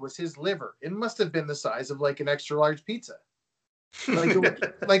big was his liver? It must have been the size of like an extra large pizza. Like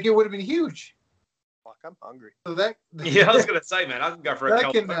it would have been huge. Fuck, I'm hungry. So that I was gonna say, man, I can go for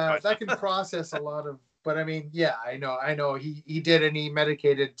that can process a lot of. But I mean, yeah, I know he did, and he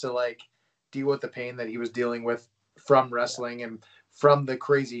medicated to like deal with the pain that he was dealing with from wrestling and from the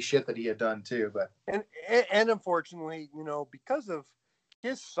crazy shit that he had done too. But and unfortunately, because of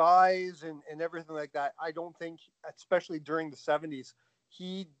his size and everything like that, I don't think, especially during the 70s,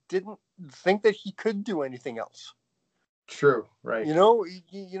 he didn't think that he could do anything else. True, right?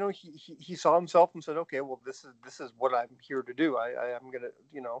 He saw himself and said, "Okay, well, this is what I'm here to do. I'm gonna,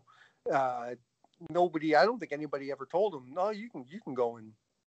 nobody. I don't think anybody ever told him, no, you can go and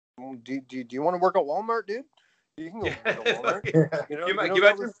do you want to work at Walmart, dude? You can go work at Walmart. Can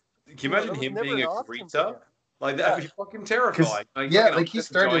you imagine him being a greeter? Like that would be fucking terrifying. Like he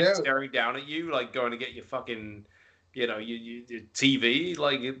started out staring down at you, like going to get your fucking, your TV.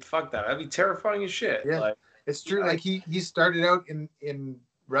 Like fuck that. That'd be terrifying as shit. Yeah. Like, it's true. Like he started out in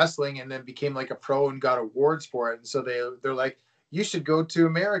wrestling and then became like a pro and got awards for it. And so they're like, you should go to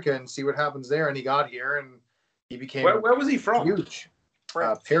America and see what happens there. And he got here and he became. Where was he from? Huge.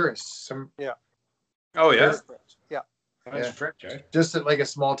 Paris. Oh yeah. Paris. Yeah. That's French, eh? Just at like a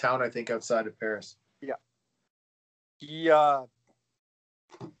small town, I think, outside of Paris. Yeah. He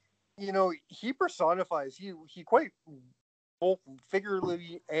personifies. He quite both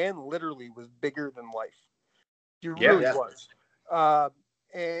figuratively and literally was bigger than life. He really was.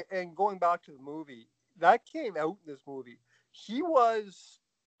 And going back to the movie, that came out in this movie. He was,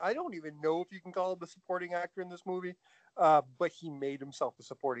 I don't even know if you can call him a supporting actor in this movie, but he made himself a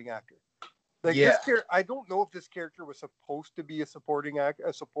supporting actor. Like I don't know if this character was supposed to be a supporting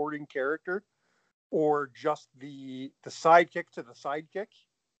character, or just the sidekick to the sidekick,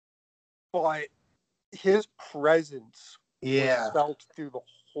 but his presence was felt through the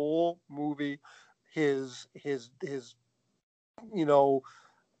whole movie. His the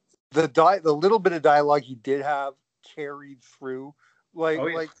little bit of dialogue he did have carried through.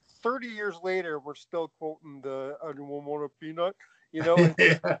 Like 30 years later, we're still quoting the "I don't want a peanut."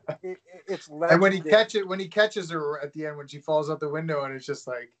 It's legendary. And when he catches her at the end when she falls out the window, and it's just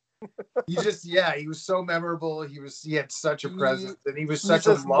like he was so memorable. He had such a presence, and he was such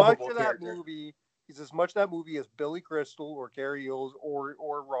a lovable character. He's as much that movie as Billy Crystal or Gary Oles or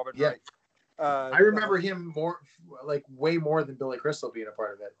Robin Wright. I remember him way more than Billy Crystal being a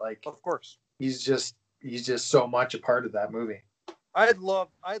part of it. Like, of course, he's just so much a part of that movie. I'd love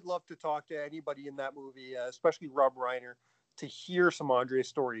to talk to anybody in that movie, especially Rob Reiner, to hear some Andre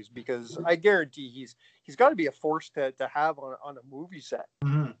stories, because I guarantee he's got to be a force to have on a movie set.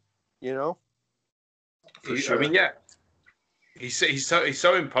 Mm-hmm. For sure. I mean, yeah, he's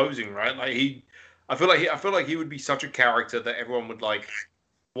so imposing, right? Like I feel like he would be such a character that everyone would like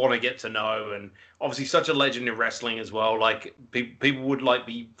want to get to know, and obviously such a legend in wrestling as well. Like people would like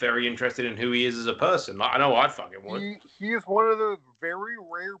be very interested in who he is as a person. Like, I know I fucking would. He is one of the very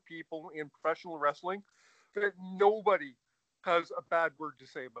rare people in professional wrestling that nobody has a bad word to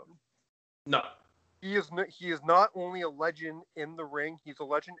say about him. No. He is not only a legend in the ring, he's a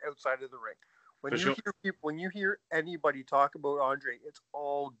legend outside of the ring. When you hear anybody talk about Andre, it's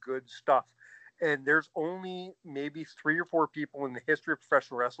all good stuff. And there's only maybe 3 or 4 people in the history of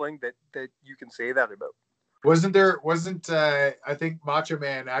professional wrestling that you can say that about. Wasn't I think Macho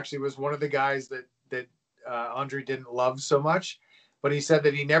Man actually was one of the guys that Andre didn't love so much, but he said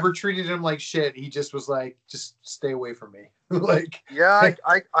that he never treated him like shit. He just was like, just stay away from me. Like, yeah,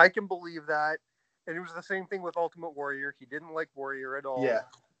 I can believe that. And it was the same thing with Ultimate Warrior. He didn't like Warrior at all. Yeah.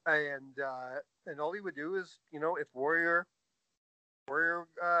 And all he would do is, if Warrior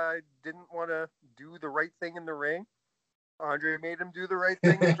didn't want to do the right thing in the ring, Andre made him do the right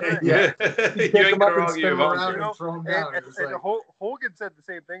thing in the ring. Yeah. You ain't gonna argue about around it. and throw him down. And Hogan said the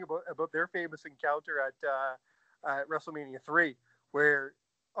same thing about their famous encounter at WrestleMania 3, where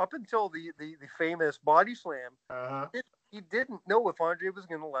up until the famous body slam, he didn't know if Andre was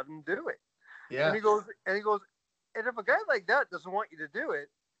going to let him do it. Yeah. And he goes, and if a guy like that doesn't want you to do it,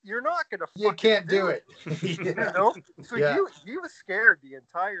 you're not going to. You can't do it. So he was scared the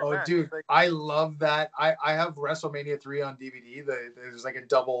entire match. Oh, dude, like, I love that. I have WrestleMania 3 on DVD. There's like a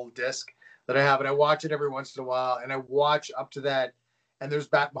double disc that I have, and I watch it every once in a while. And I watch up to that, and there's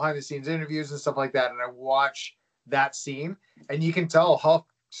back behind the scenes interviews and stuff like that. And I watch that scene, and you can tell Hulk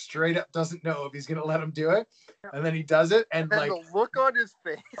straight up doesn't know if he's gonna let him do it, and then he does it, and like the look on his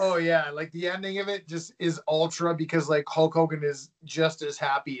face. Oh yeah, like the ending of it just is ultra, because like Hulk Hogan is just as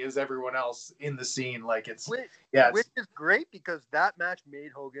happy as everyone else in the scene. Like which is great, because that match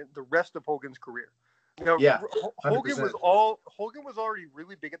made Hogan the rest of Hogan's career. Hogan was already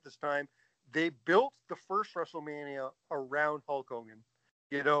really big at this time. They built the first WrestleMania around Hulk Hogan.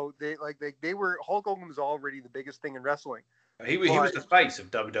 Hulk Hogan was already the biggest thing in wrestling. He was the face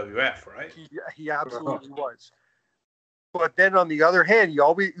of WWF, right? He absolutely was. But then on the other hand, you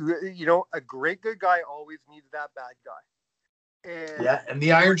always, a great good guy always needs that bad guy. And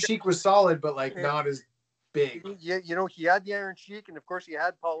the Iron Sheik was solid, but not as big. Yeah, he had the Iron Sheik, and of course he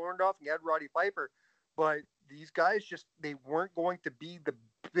had Paul Orndorff, and he had Roddy Piper. But these guys they weren't going to be the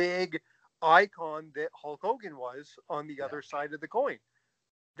big icon that Hulk Hogan was on the other side of the coin.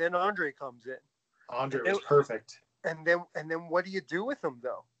 Then Andre comes in. Andre was perfect. And then what do you do with him,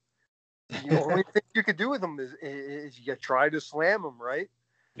 though? The only thing you could do with him is you try to slam him, right?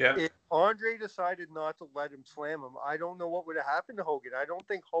 Yeah. If Andre decided not to let him slam him, I don't know what would have happened to Hogan. I don't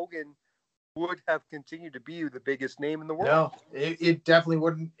think Hogan would have continued to be the biggest name in the world. No, it definitely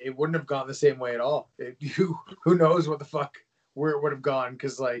wouldn't. It wouldn't have gone the same way at all. Who knows what the fuck where it would have gone?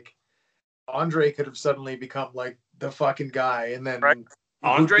 Because like Andre could have suddenly become like the fucking guy, and then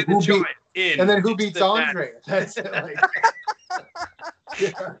Andre the Giant. And then who beats Andre? That's it. Like,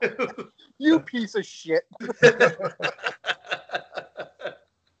 you piece of shit.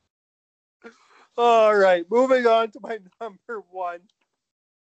 All right, moving on to my number 1.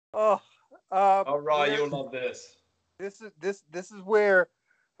 All right, you'll love this. This is where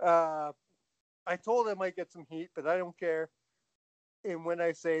I told I might get some heat, but I don't care. And when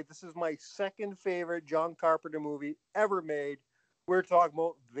I say this is my second favorite John Carpenter movie ever made, we're talking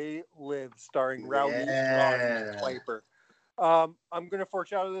about They Live, starring Roddy Piper. I'm going to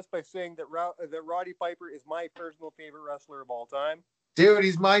foreshadow this by saying that Roddy Piper is my personal favorite wrestler of all time. Dude,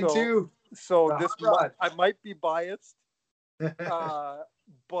 he's mine too. So I might be biased, but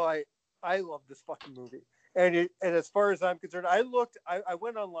I love this fucking movie. And as far as I'm concerned, I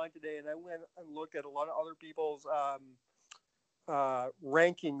went online today and I went and looked at a lot of other people's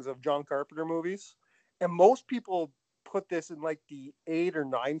rankings of John Carpenter movies, and most people put this in like the 8 or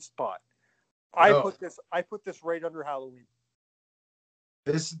 9 spot. I put this right under Halloween.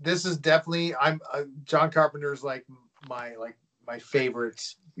 This is definitely John Carpenter's like my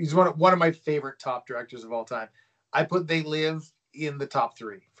favorite. He's one of my favorite top directors of all time. I put They Live in the top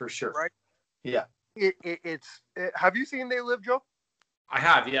 3 for sure. Right? Yeah. Have you seen They Live, Joe? I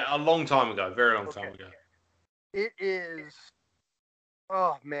have, yeah, a long time ago, very long time ago. It is.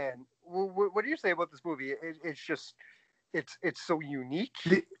 Oh man, what do you say about this movie? It's just, it's so unique,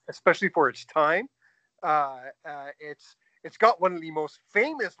 especially for its time. It's got one of the most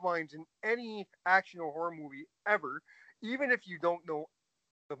famous lines in any action or horror movie ever. Even if you don't know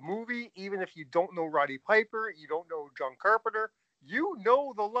the movie, even if you don't know Roddy Piper, you don't know John Carpenter, you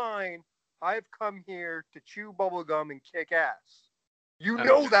know the line, "I've come here to chew bubblegum and kick ass." You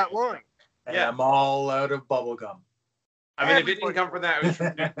know that line. And I'm all out of bubblegum. I mean, if it didn't come from that, it was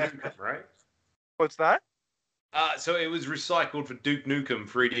from Duke Nukem, right? What's that? So it was recycled for Duke Nukem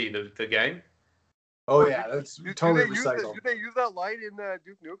 3D, the game. Oh yeah, that's totally recycled. Do they use that line in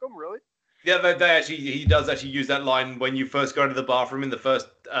Duke Nukem, really? Yeah, he does actually use that line when you first go into the bathroom in the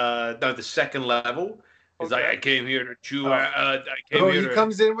the second level. He's like, "I came here to chew." He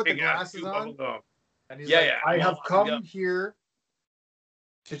comes in with the glasses on, and he's like, "I have come here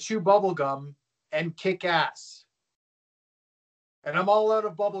to chew bubblegum and kick ass. And I'm all out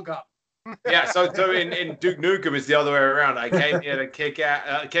of bubble gum. Yeah, so in Duke Nukem it's the other way around. I came here to kick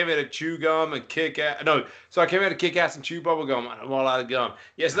ass, came here to chew gum and kick ass. No, so I came here to kick ass and chew bubble gum, and I'm all out of gum.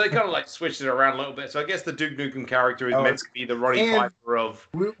 Yeah, so they kind of like switched it around a little bit. So I guess the Duke Nukem character is meant to be the Roddy Piper of.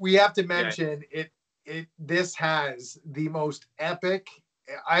 We have to mention it. This has the most epic,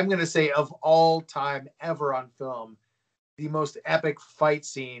 I'm going to say, of all time ever on film, the most epic fight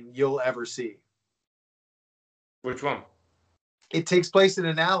scene you'll ever see. Which one? It takes place in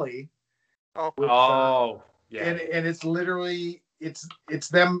an alley. Yeah. And it's literally it's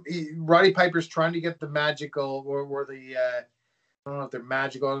them. Roddy Piper's trying to get the magical or the I don't know if they're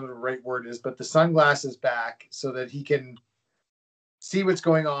magical, I don't know what the right word is, but the sunglasses back so that he can see what's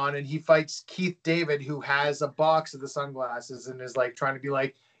going on. And he fights Keith David, who has a box of the sunglasses and is like trying to be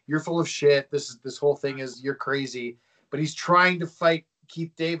like, you're full of shit. This whole thing is, you're crazy. But he's trying to fight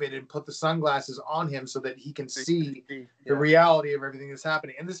Keith David and put the sunglasses on him so that he can see the reality of everything that's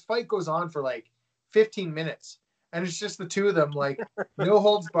happening. And this fight goes on for like 15 minutes. And it's just the two of them, like no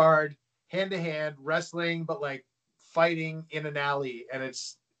holds barred, hand to hand wrestling, but like fighting in an alley. And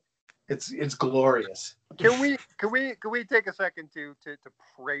it's glorious. Can we take a second to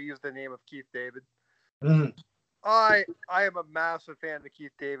praise the name of Keith David? Mm-hmm. I am a massive fan of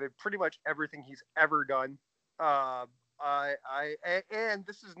Keith David. Pretty much everything he's ever done. And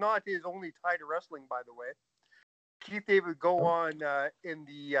this is not his only tie to wrestling, by the way. Keith David would go on in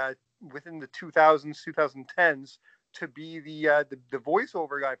the within the 2000s, 2010s to be the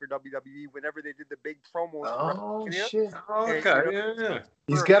voiceover guy for WWE whenever they did the big promos. Oh shit! Okay, yeah.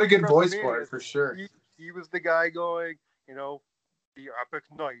 He's got a good voice for it, for sure. He was the guy going, the epic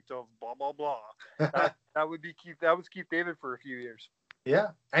night of blah blah blah. that would be Keith. That was Keith David for a few years. Yeah,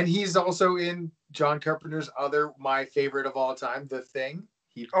 and he's also in John Carpenter's my favorite of all time, The Thing.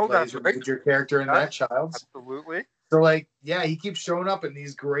 He plays a major character in that, Childs. Absolutely. So, like, yeah, he keeps showing up in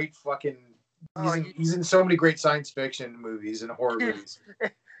these great fucking. He's in so many great science fiction movies and horror movies.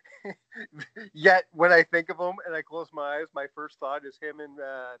 Yet, when I think of him and I close my eyes, my first thought is him in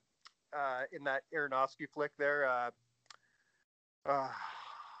that Aronofsky flick there.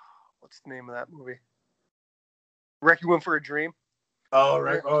 What's the name of that movie? Requiem for a Dream. Oh,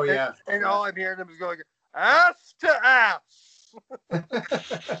 right. Oh, yeah. And all I'm hearing him is going, ass to ass.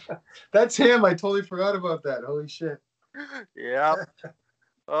 That's him. I totally forgot about that. Holy shit. Yeah.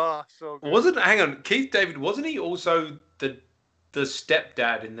 Oh, so good. Hang on, Keith David, wasn't he also the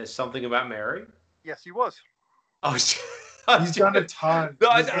stepdad in There's Something About Mary? Yes, he was. Oh, he's done a ton.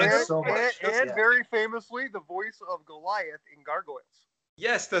 And very famously, the voice of Goliath in Gargoyles.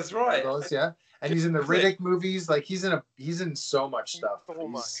 Yes, that's right. Gargoyles, yeah. And he's in the Riddick movies. Like he's in so much stuff. So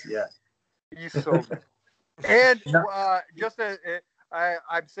much. Yeah. He's so good. And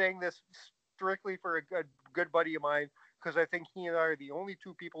I'm saying this strictly for a good buddy of mine, because I think he and I are the only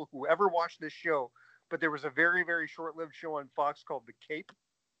two people who ever watched this show. But there was a very, very short-lived show on Fox called The Cape.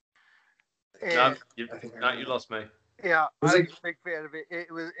 And you lost me. Yeah, I was a big fan of it.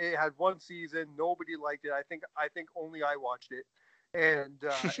 It had one season. Nobody liked it. I think only I watched it. And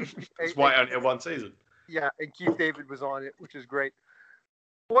that's why only one season. Yeah, and Keith David was on it, which is great.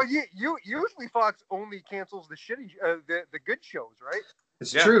 Well, you usually Fox only cancels the shitty, the good shows, right?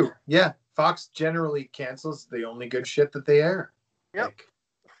 It's true. Yeah, Fox generally cancels the only good shit that they air. Yep.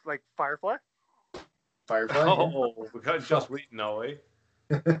 Like Firefly. Oh, we got Joss Whedon, are we?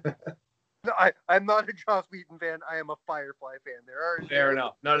 No, I'm not a Joss Whedon fan. I am a Firefly fan. Fair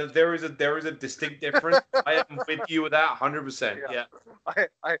enough. No, there is a distinct difference. I am with you with that 100%. Yeah.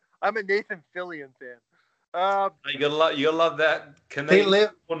 I'm a Nathan Fillion fan. You gotta love that. Nathan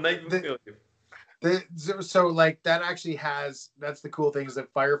Fillion. So like that actually that's the cool thing is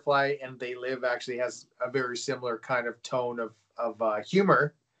that Firefly and They Live actually has a very similar kind of tone of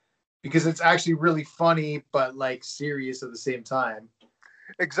humor, because it's actually really funny but like serious at the same time.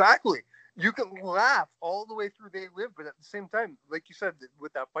 Exactly. You can laugh all the way through They Live, but at the same time, like you said,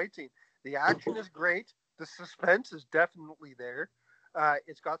 with that fight scene, the action is great. The suspense is definitely there.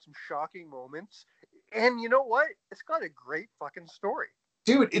 It's got some shocking moments. And you know what? It's got a great fucking story.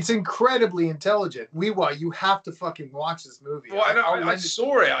 Dude, it's incredibly intelligent. You have to fucking watch this movie. Well, I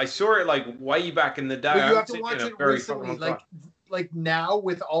saw it. I saw it like way back in the day. But you have to watch it recently. Like now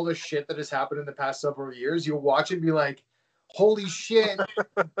with all the shit that has happened in the past several years, you'll watch it and be like, holy shit,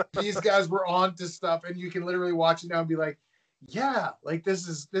 these guys were on to stuff. And you can literally watch it now and be like, yeah, like this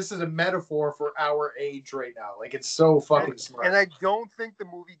is a metaphor for our age right now. Like it's so fucking smart. And I don't think the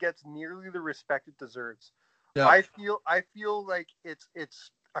movie gets nearly the respect it deserves. No. I feel like it's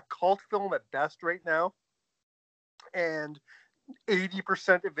a cult film at best right now. And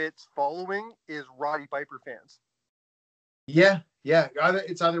 80% of its following is Roddy Piper fans. Yeah.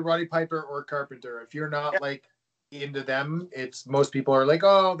 It's either Roddy Piper or Carpenter. If you're not like into them, it's most people are like,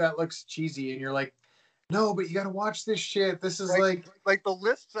 oh, that looks cheesy, and you're like, no, but you got to watch this shit. This is like the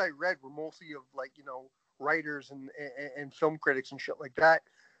lists I read were mostly of like, you know, writers and film critics and shit like that.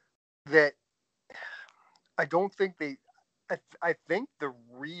 That I don't think they. I think the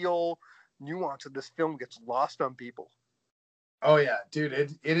real nuance of this film gets lost on people. Oh yeah, dude,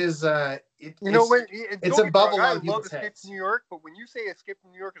 it is. It's above a lot I of people's love Escape heads. from New York, but when you say Escape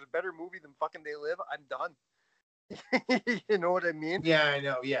from New York is a better movie than fucking They Live, I'm done. You know what I mean? Yeah, I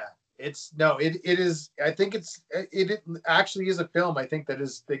know. Yeah, it is. I think it actually is a film. I think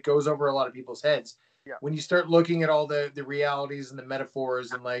that goes over a lot of people's heads. Yeah. When you start looking at all the realities and the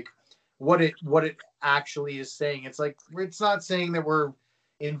metaphors and like what it actually is saying, it's like it's not saying that we're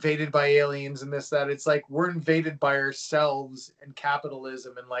invaded by aliens and this, that. It's like we're invaded by ourselves and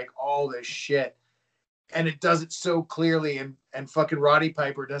capitalism and like all this shit. And it does it so clearly, and fucking Roddy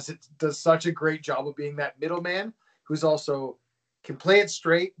Piper does such a great job of being that middleman who's also can play it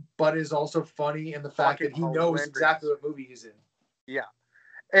straight, but is also funny in the fact that he knows exactly what movie he's in. Yeah.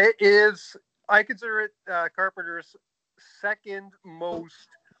 It is, I consider it Carpenter's second most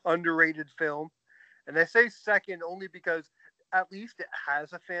underrated film. And I say second only because at least it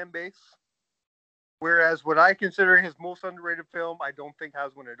has a fan base. Whereas what I consider his most underrated film, I don't think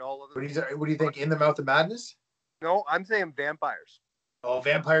has one at all. What do you think? In the Mouth of Madness? No, I'm saying Vampires. Oh,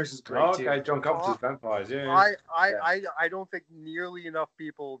 Vampires is great too. Okay, John Carpenter's Vampires. Yeah. I don't think nearly enough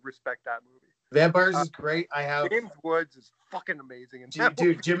people respect that movie. Vampires is great. James Woods is fucking amazing.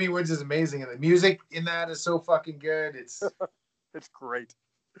 Dude, Jimmy Woods is amazing, and the music in that is so fucking good. It's great.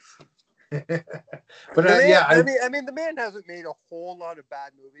 But I mean, the man hasn't made a whole lot of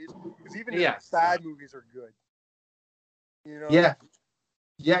bad movies because even his sad movies are good. You know. Yeah.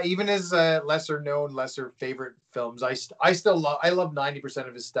 Even his lesser known, lesser favorite films, I love 90%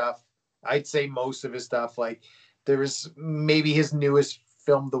 of his stuff. I'd say most of his stuff. Like there was maybe his newest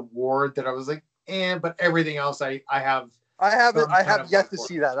film, The Ward, that I was like, but everything else I have yet to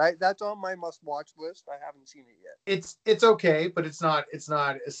see that. That's on my must-watch list. I haven't seen it yet. It's okay, but it's not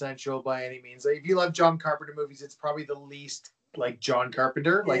essential by any means. Like, if you love John Carpenter movies, it's probably the least like John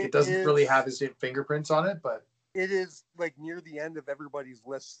Carpenter. Like it doesn't really have his fingerprints on it, but it is like near the end of everybody's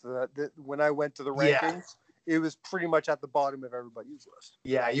list. When I went to the rankings, it was pretty much at the bottom of everybody's list.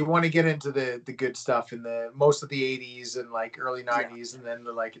 Yeah, you want to get into the good stuff in the most of the 80s and like early 90s, and then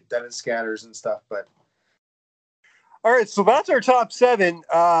then it scatters and stuff, but. All right, so that's our top 7.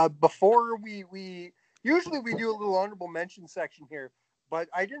 Before we usually we do a little honorable mention section here, but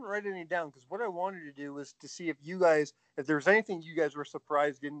I didn't write any down because what I wanted to do was to see if there's anything you guys were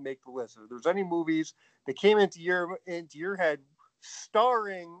surprised didn't make the list. If there's any movies that came into your head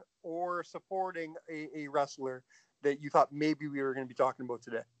starring or supporting a wrestler that you thought maybe we were going to be talking about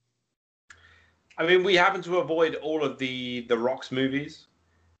today. I mean, we happen to avoid all of the Rock's movies.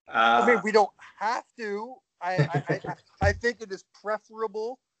 I mean, we don't have to. I think it is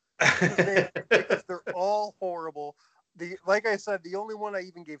preferable because they're all horrible. Like I said, the only one I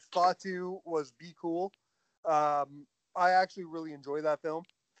even gave thought to was Be Cool. I actually really enjoy that film,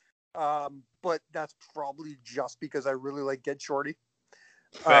 but that's probably just because I really like Get Shorty.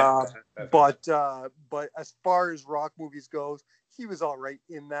 But as far as Rock movies goes, he was all right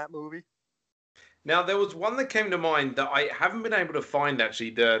in that movie. Now, there was one that came to mind that I haven't been able to find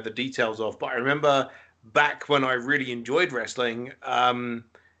actually the details of, but I remember back when I really enjoyed wrestling,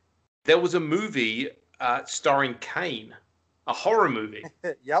 there was a movie starring Kane, a horror movie.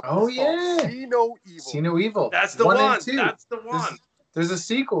 Yep. Oh yeah. See No Evil. See No Evil. That's the one. That's the one. There's a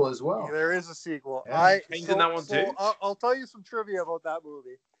sequel as well. There is a sequel. Yeah, Kane's in that one too. I'll tell you some trivia about that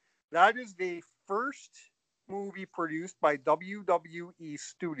movie. That is the first movie produced by WWE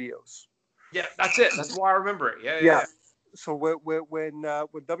Studios. Yeah, that's it. That's why I remember it. Yeah. So when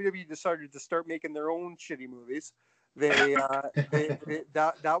WWE decided to start making their own shitty movies, that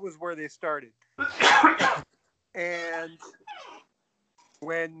was where they started. And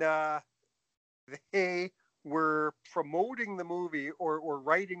when they were promoting the movie or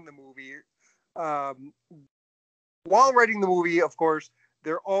writing the movie, while writing the movie, of course,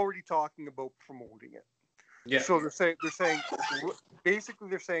 they're already talking about promoting it. Yeah. So they're saying basically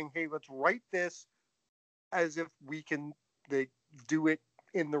they're saying, hey, let's write this as if we can do it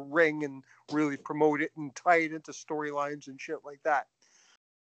in the ring and really promote it and tie it into storylines and shit like that.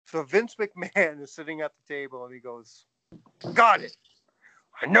 So Vince McMahon is sitting at the table and he goes, got it.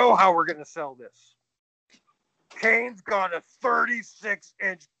 I know how we're going to sell this. Kane's got a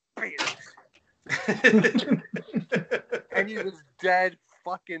 36-inch penis. and he was dead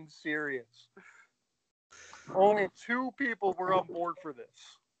fucking serious. Only 2 people were on board for this.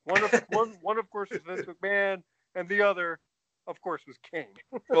 One, of course, was Vince McMahon, and the other, of course, was King.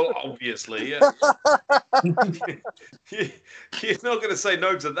 Well, obviously, yeah. You're not going to say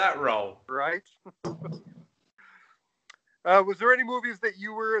no to that role. Right? Was there any movies that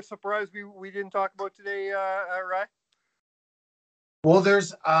you were surprised we didn't talk about today, Rye? Well,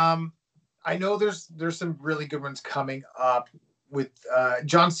 there's I know there's some really good ones coming up with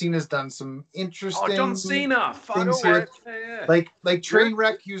John Cena's done some interesting John Cena, things here. Yeah. Like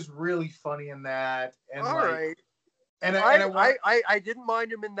Trainwreck, he was really funny in that. And all right. And I didn't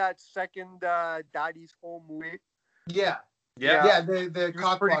mind him in that second Daddy's Home movie. Yeah. The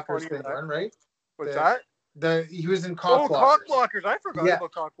cock blockers thing, right? What's that? He was in cock blockers. Cock blockers. I forgot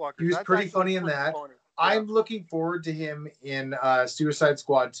about cock blockers. He was pretty funny in that. Funny. I'm looking forward to him in Suicide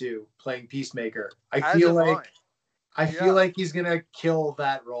Squad 2 playing Peacemaker. I feel like he's gonna kill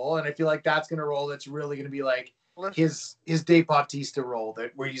that role, and I feel like that's gonna roll. That's really gonna be like his Dave Bautista role,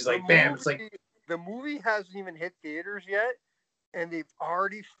 that where he's like, bam! It's like the movie hasn't even hit theaters yet, and they've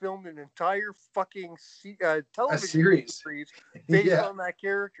already filmed an entire fucking television series based on that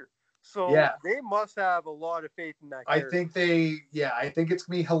character. So they must have a lot of faith in that character. I think it's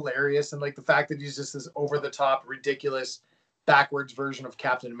gonna be hilarious, and like the fact that he's just this over the top, ridiculous, backwards version of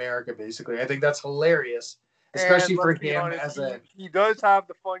Captain America. Basically, I think that's hilarious. Especially for him he does have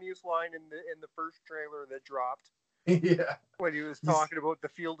the funniest line in the first trailer that dropped. Yeah. When he was talking about the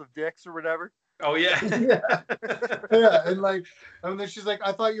field of dicks or whatever. Oh yeah. And then she's like,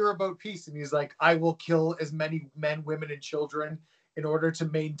 I thought you were about peace. And he's like, I will kill as many men, women, and children in order to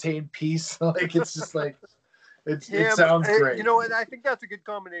maintain peace. Like it's just like it sounds great. You know, and I think that's a good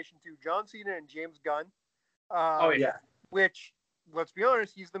combination too. John Cena and James Gunn. Which, let's be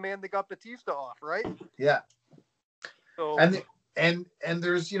honest, he's the man that got Batista off, right? Yeah. So, and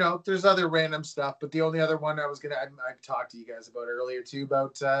there's there's other random stuff, but the only other one I talked to you guys about earlier too,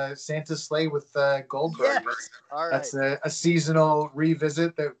 about Santa's Slay with Goldberg. Yes. That's a seasonal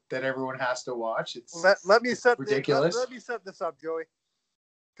revisit that everyone has to watch. It's let me set ridiculous. Let me set this up, Joey,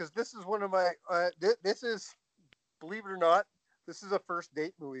 because this is one of my this is, believe it or not, this is a first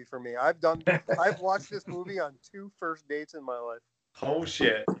date movie for me. I've watched this movie on 2 first dates in my life. Oh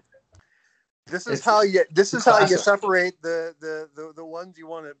shit. This is how you separate the ones you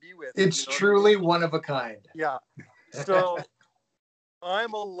want to be with. It's truly one of a kind. Yeah. So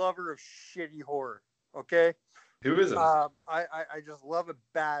I'm a lover of shitty horror. Okay. Who isn't? I just love a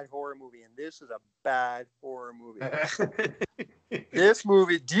bad horror movie, and this is a bad horror movie. This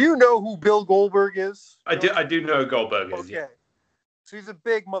movie. Do you know who Bill Goldberg is? I do know who Goldberg is. Okay. Yeah. So he's a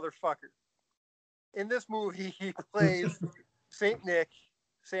big motherfucker. In this movie, he plays Saint Nick,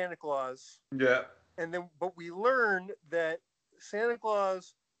 Santa Claus. Yeah. But we learn that Santa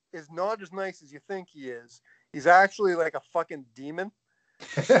Claus is not as nice as you think he is. He's actually like a fucking demon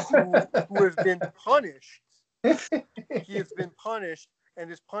who has been punished. He has been punished, and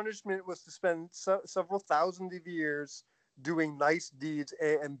his punishment was to spend several thousand of years doing nice deeds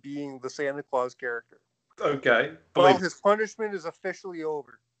and being the Santa Claus character. Okay. Well, his punishment is officially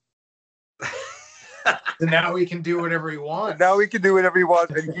over. So now he can do whatever he wants.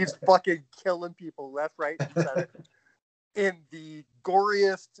 And he's fucking killing people left, right, and center in the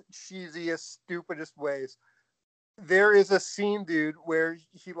goriest, cheesiest, stupidest ways. There is a scene, dude, where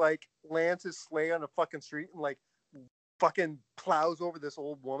he like lands his sleigh on a fucking street and like fucking plows over this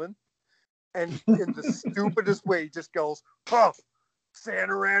old woman, and in the stupidest way, he just goes, "Oh,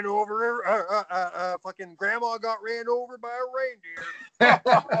 Santa ran over her. Fucking grandma got ran over by a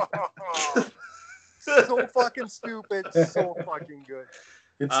reindeer." So fucking stupid, so fucking good.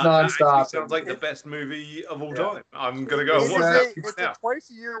 It's nonstop. Sounds like the best movie of all time. I'm gonna go watch it. It's a twice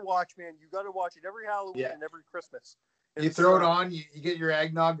a year watch, man. You got to watch it every Halloween and every Christmas. You throw it on, you get your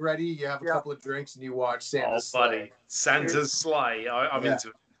eggnog ready, you have a couple of drinks, and you watch Santa's Slay. Santa's Slay. I'm into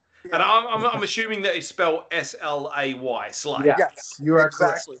it. Yeah. And I'm assuming that it's spelled S-L-A-Y, Slay. Yeah. Yes, you are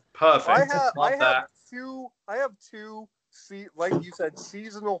exactly correct. Perfect. I have two. Like you said,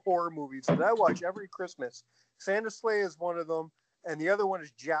 seasonal horror movies that I watch every Christmas. Santa's Slay is one of them, and the other one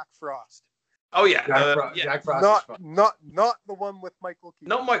is Jack Frost. Oh yeah, Jack Frost. Not the one with Michael Keaton.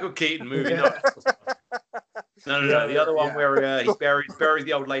 Not Michael Keaton movie. No. No. The other one where he buries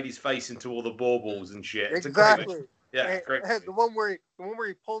the old lady's face into all the baubles and shit. Exactly. Great. The one where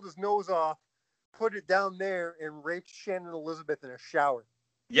he pulled his nose off, put it down there, and raped Shannon Elizabeth in a shower.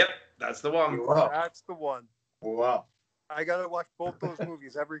 Yep, that's the one. Wow. That's the one. Wow. I gotta watch both those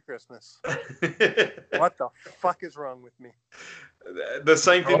movies every Christmas. What the fuck is wrong with me? The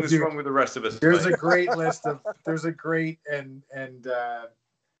same thing that's wrong with the rest of us. There's a great list of and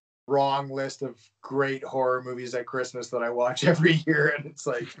wrong list of great horror movies at Christmas that I watch every year, and it's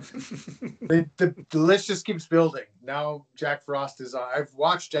like the list just keeps building. Now Jack Frost is on. I've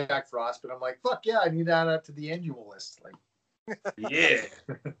watched Jack Frost, but I'm like, fuck yeah, I need to add that to the annual list. Like, yeah.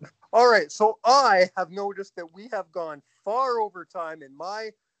 All right, so I have noticed that we have gone far over time, and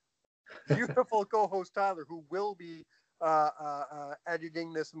my beautiful co-host Tyler, who will be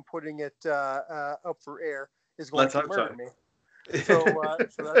editing this and putting it up for air, is going to murder me. So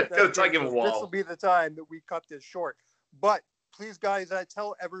that's gonna take him a while. This will be the time that we cut this short. But please, guys,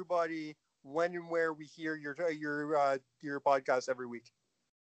 tell everybody when and where we hear your podcast every week.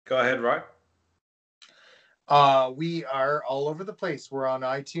 Go ahead, Ryan. We are all over the place. We're on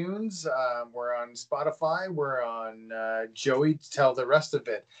iTunes. We're on Spotify. We're on Joey to tell the rest of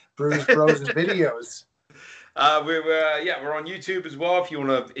it. Bruise Bros and Videos. We're on YouTube as well. If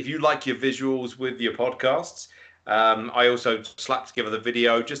you like your visuals with your podcasts. I also slapped together the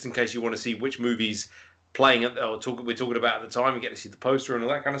video just in case you want to see which movies playing we're talking about at the time. You get to see the poster and all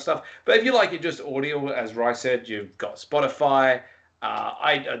that kind of stuff. But if you like it just audio, as Ry said, you've got Spotify,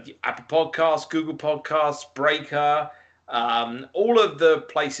 Apple Podcasts, Google Podcasts, Breaker, all of the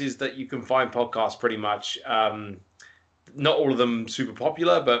places that you can find podcasts pretty much. Not all of them super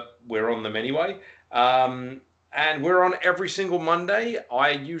popular, but we're on them anyway. And we're on every single Monday.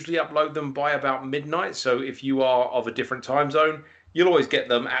 I usually upload them by about midnight. So if you are of a different time zone, you'll always get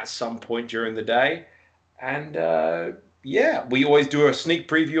them at some point during the day. And we always do a sneak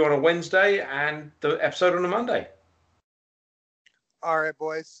preview on a Wednesday and the episode on a Monday. All right,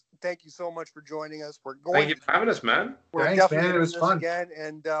 boys. Thank you so much for joining us. Thank you for having us, man. We're definitely doing this fun again.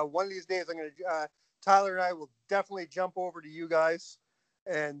 And one of these days, Tyler and I will definitely jump over to you guys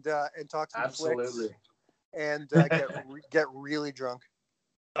and talk some Absolutely. flicks. And get really drunk.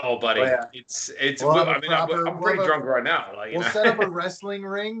 Oh, buddy, it's. I'm pretty drunk right now. We'll set up a wrestling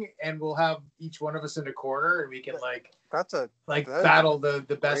ring, and we'll have each one of us in a corner, and we can battle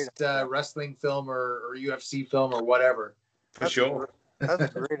the best wrestling film or UFC film or whatever. That's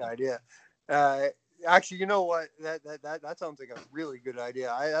a great idea. Actually, you know what? That sounds like a really good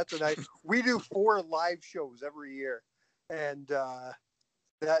idea. We do 4 live shows every year, and.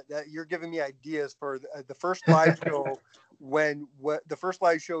 That you're giving me ideas for the first live show the first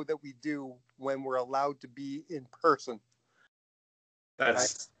live show that we do when we're allowed to be in person. I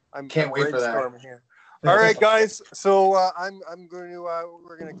can't wait for that. Here. All right, guys. So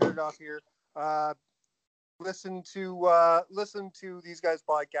we're going to cut it off here. Listen to these guys'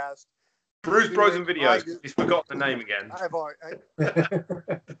 podcast. Bruise Bros and Videos. He's forgotten the name again.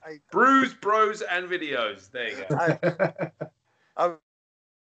 Bruise Bros and Videos. There you go. I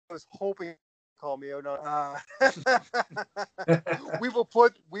was hoping to call me out on. We will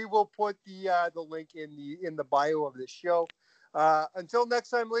put the link in the bio of this show. Until next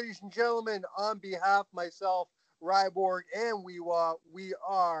time, ladies and gentlemen, on behalf of myself, Ryborg, and Weewa, we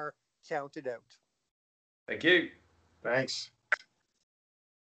are counted out. Thank you. Thanks.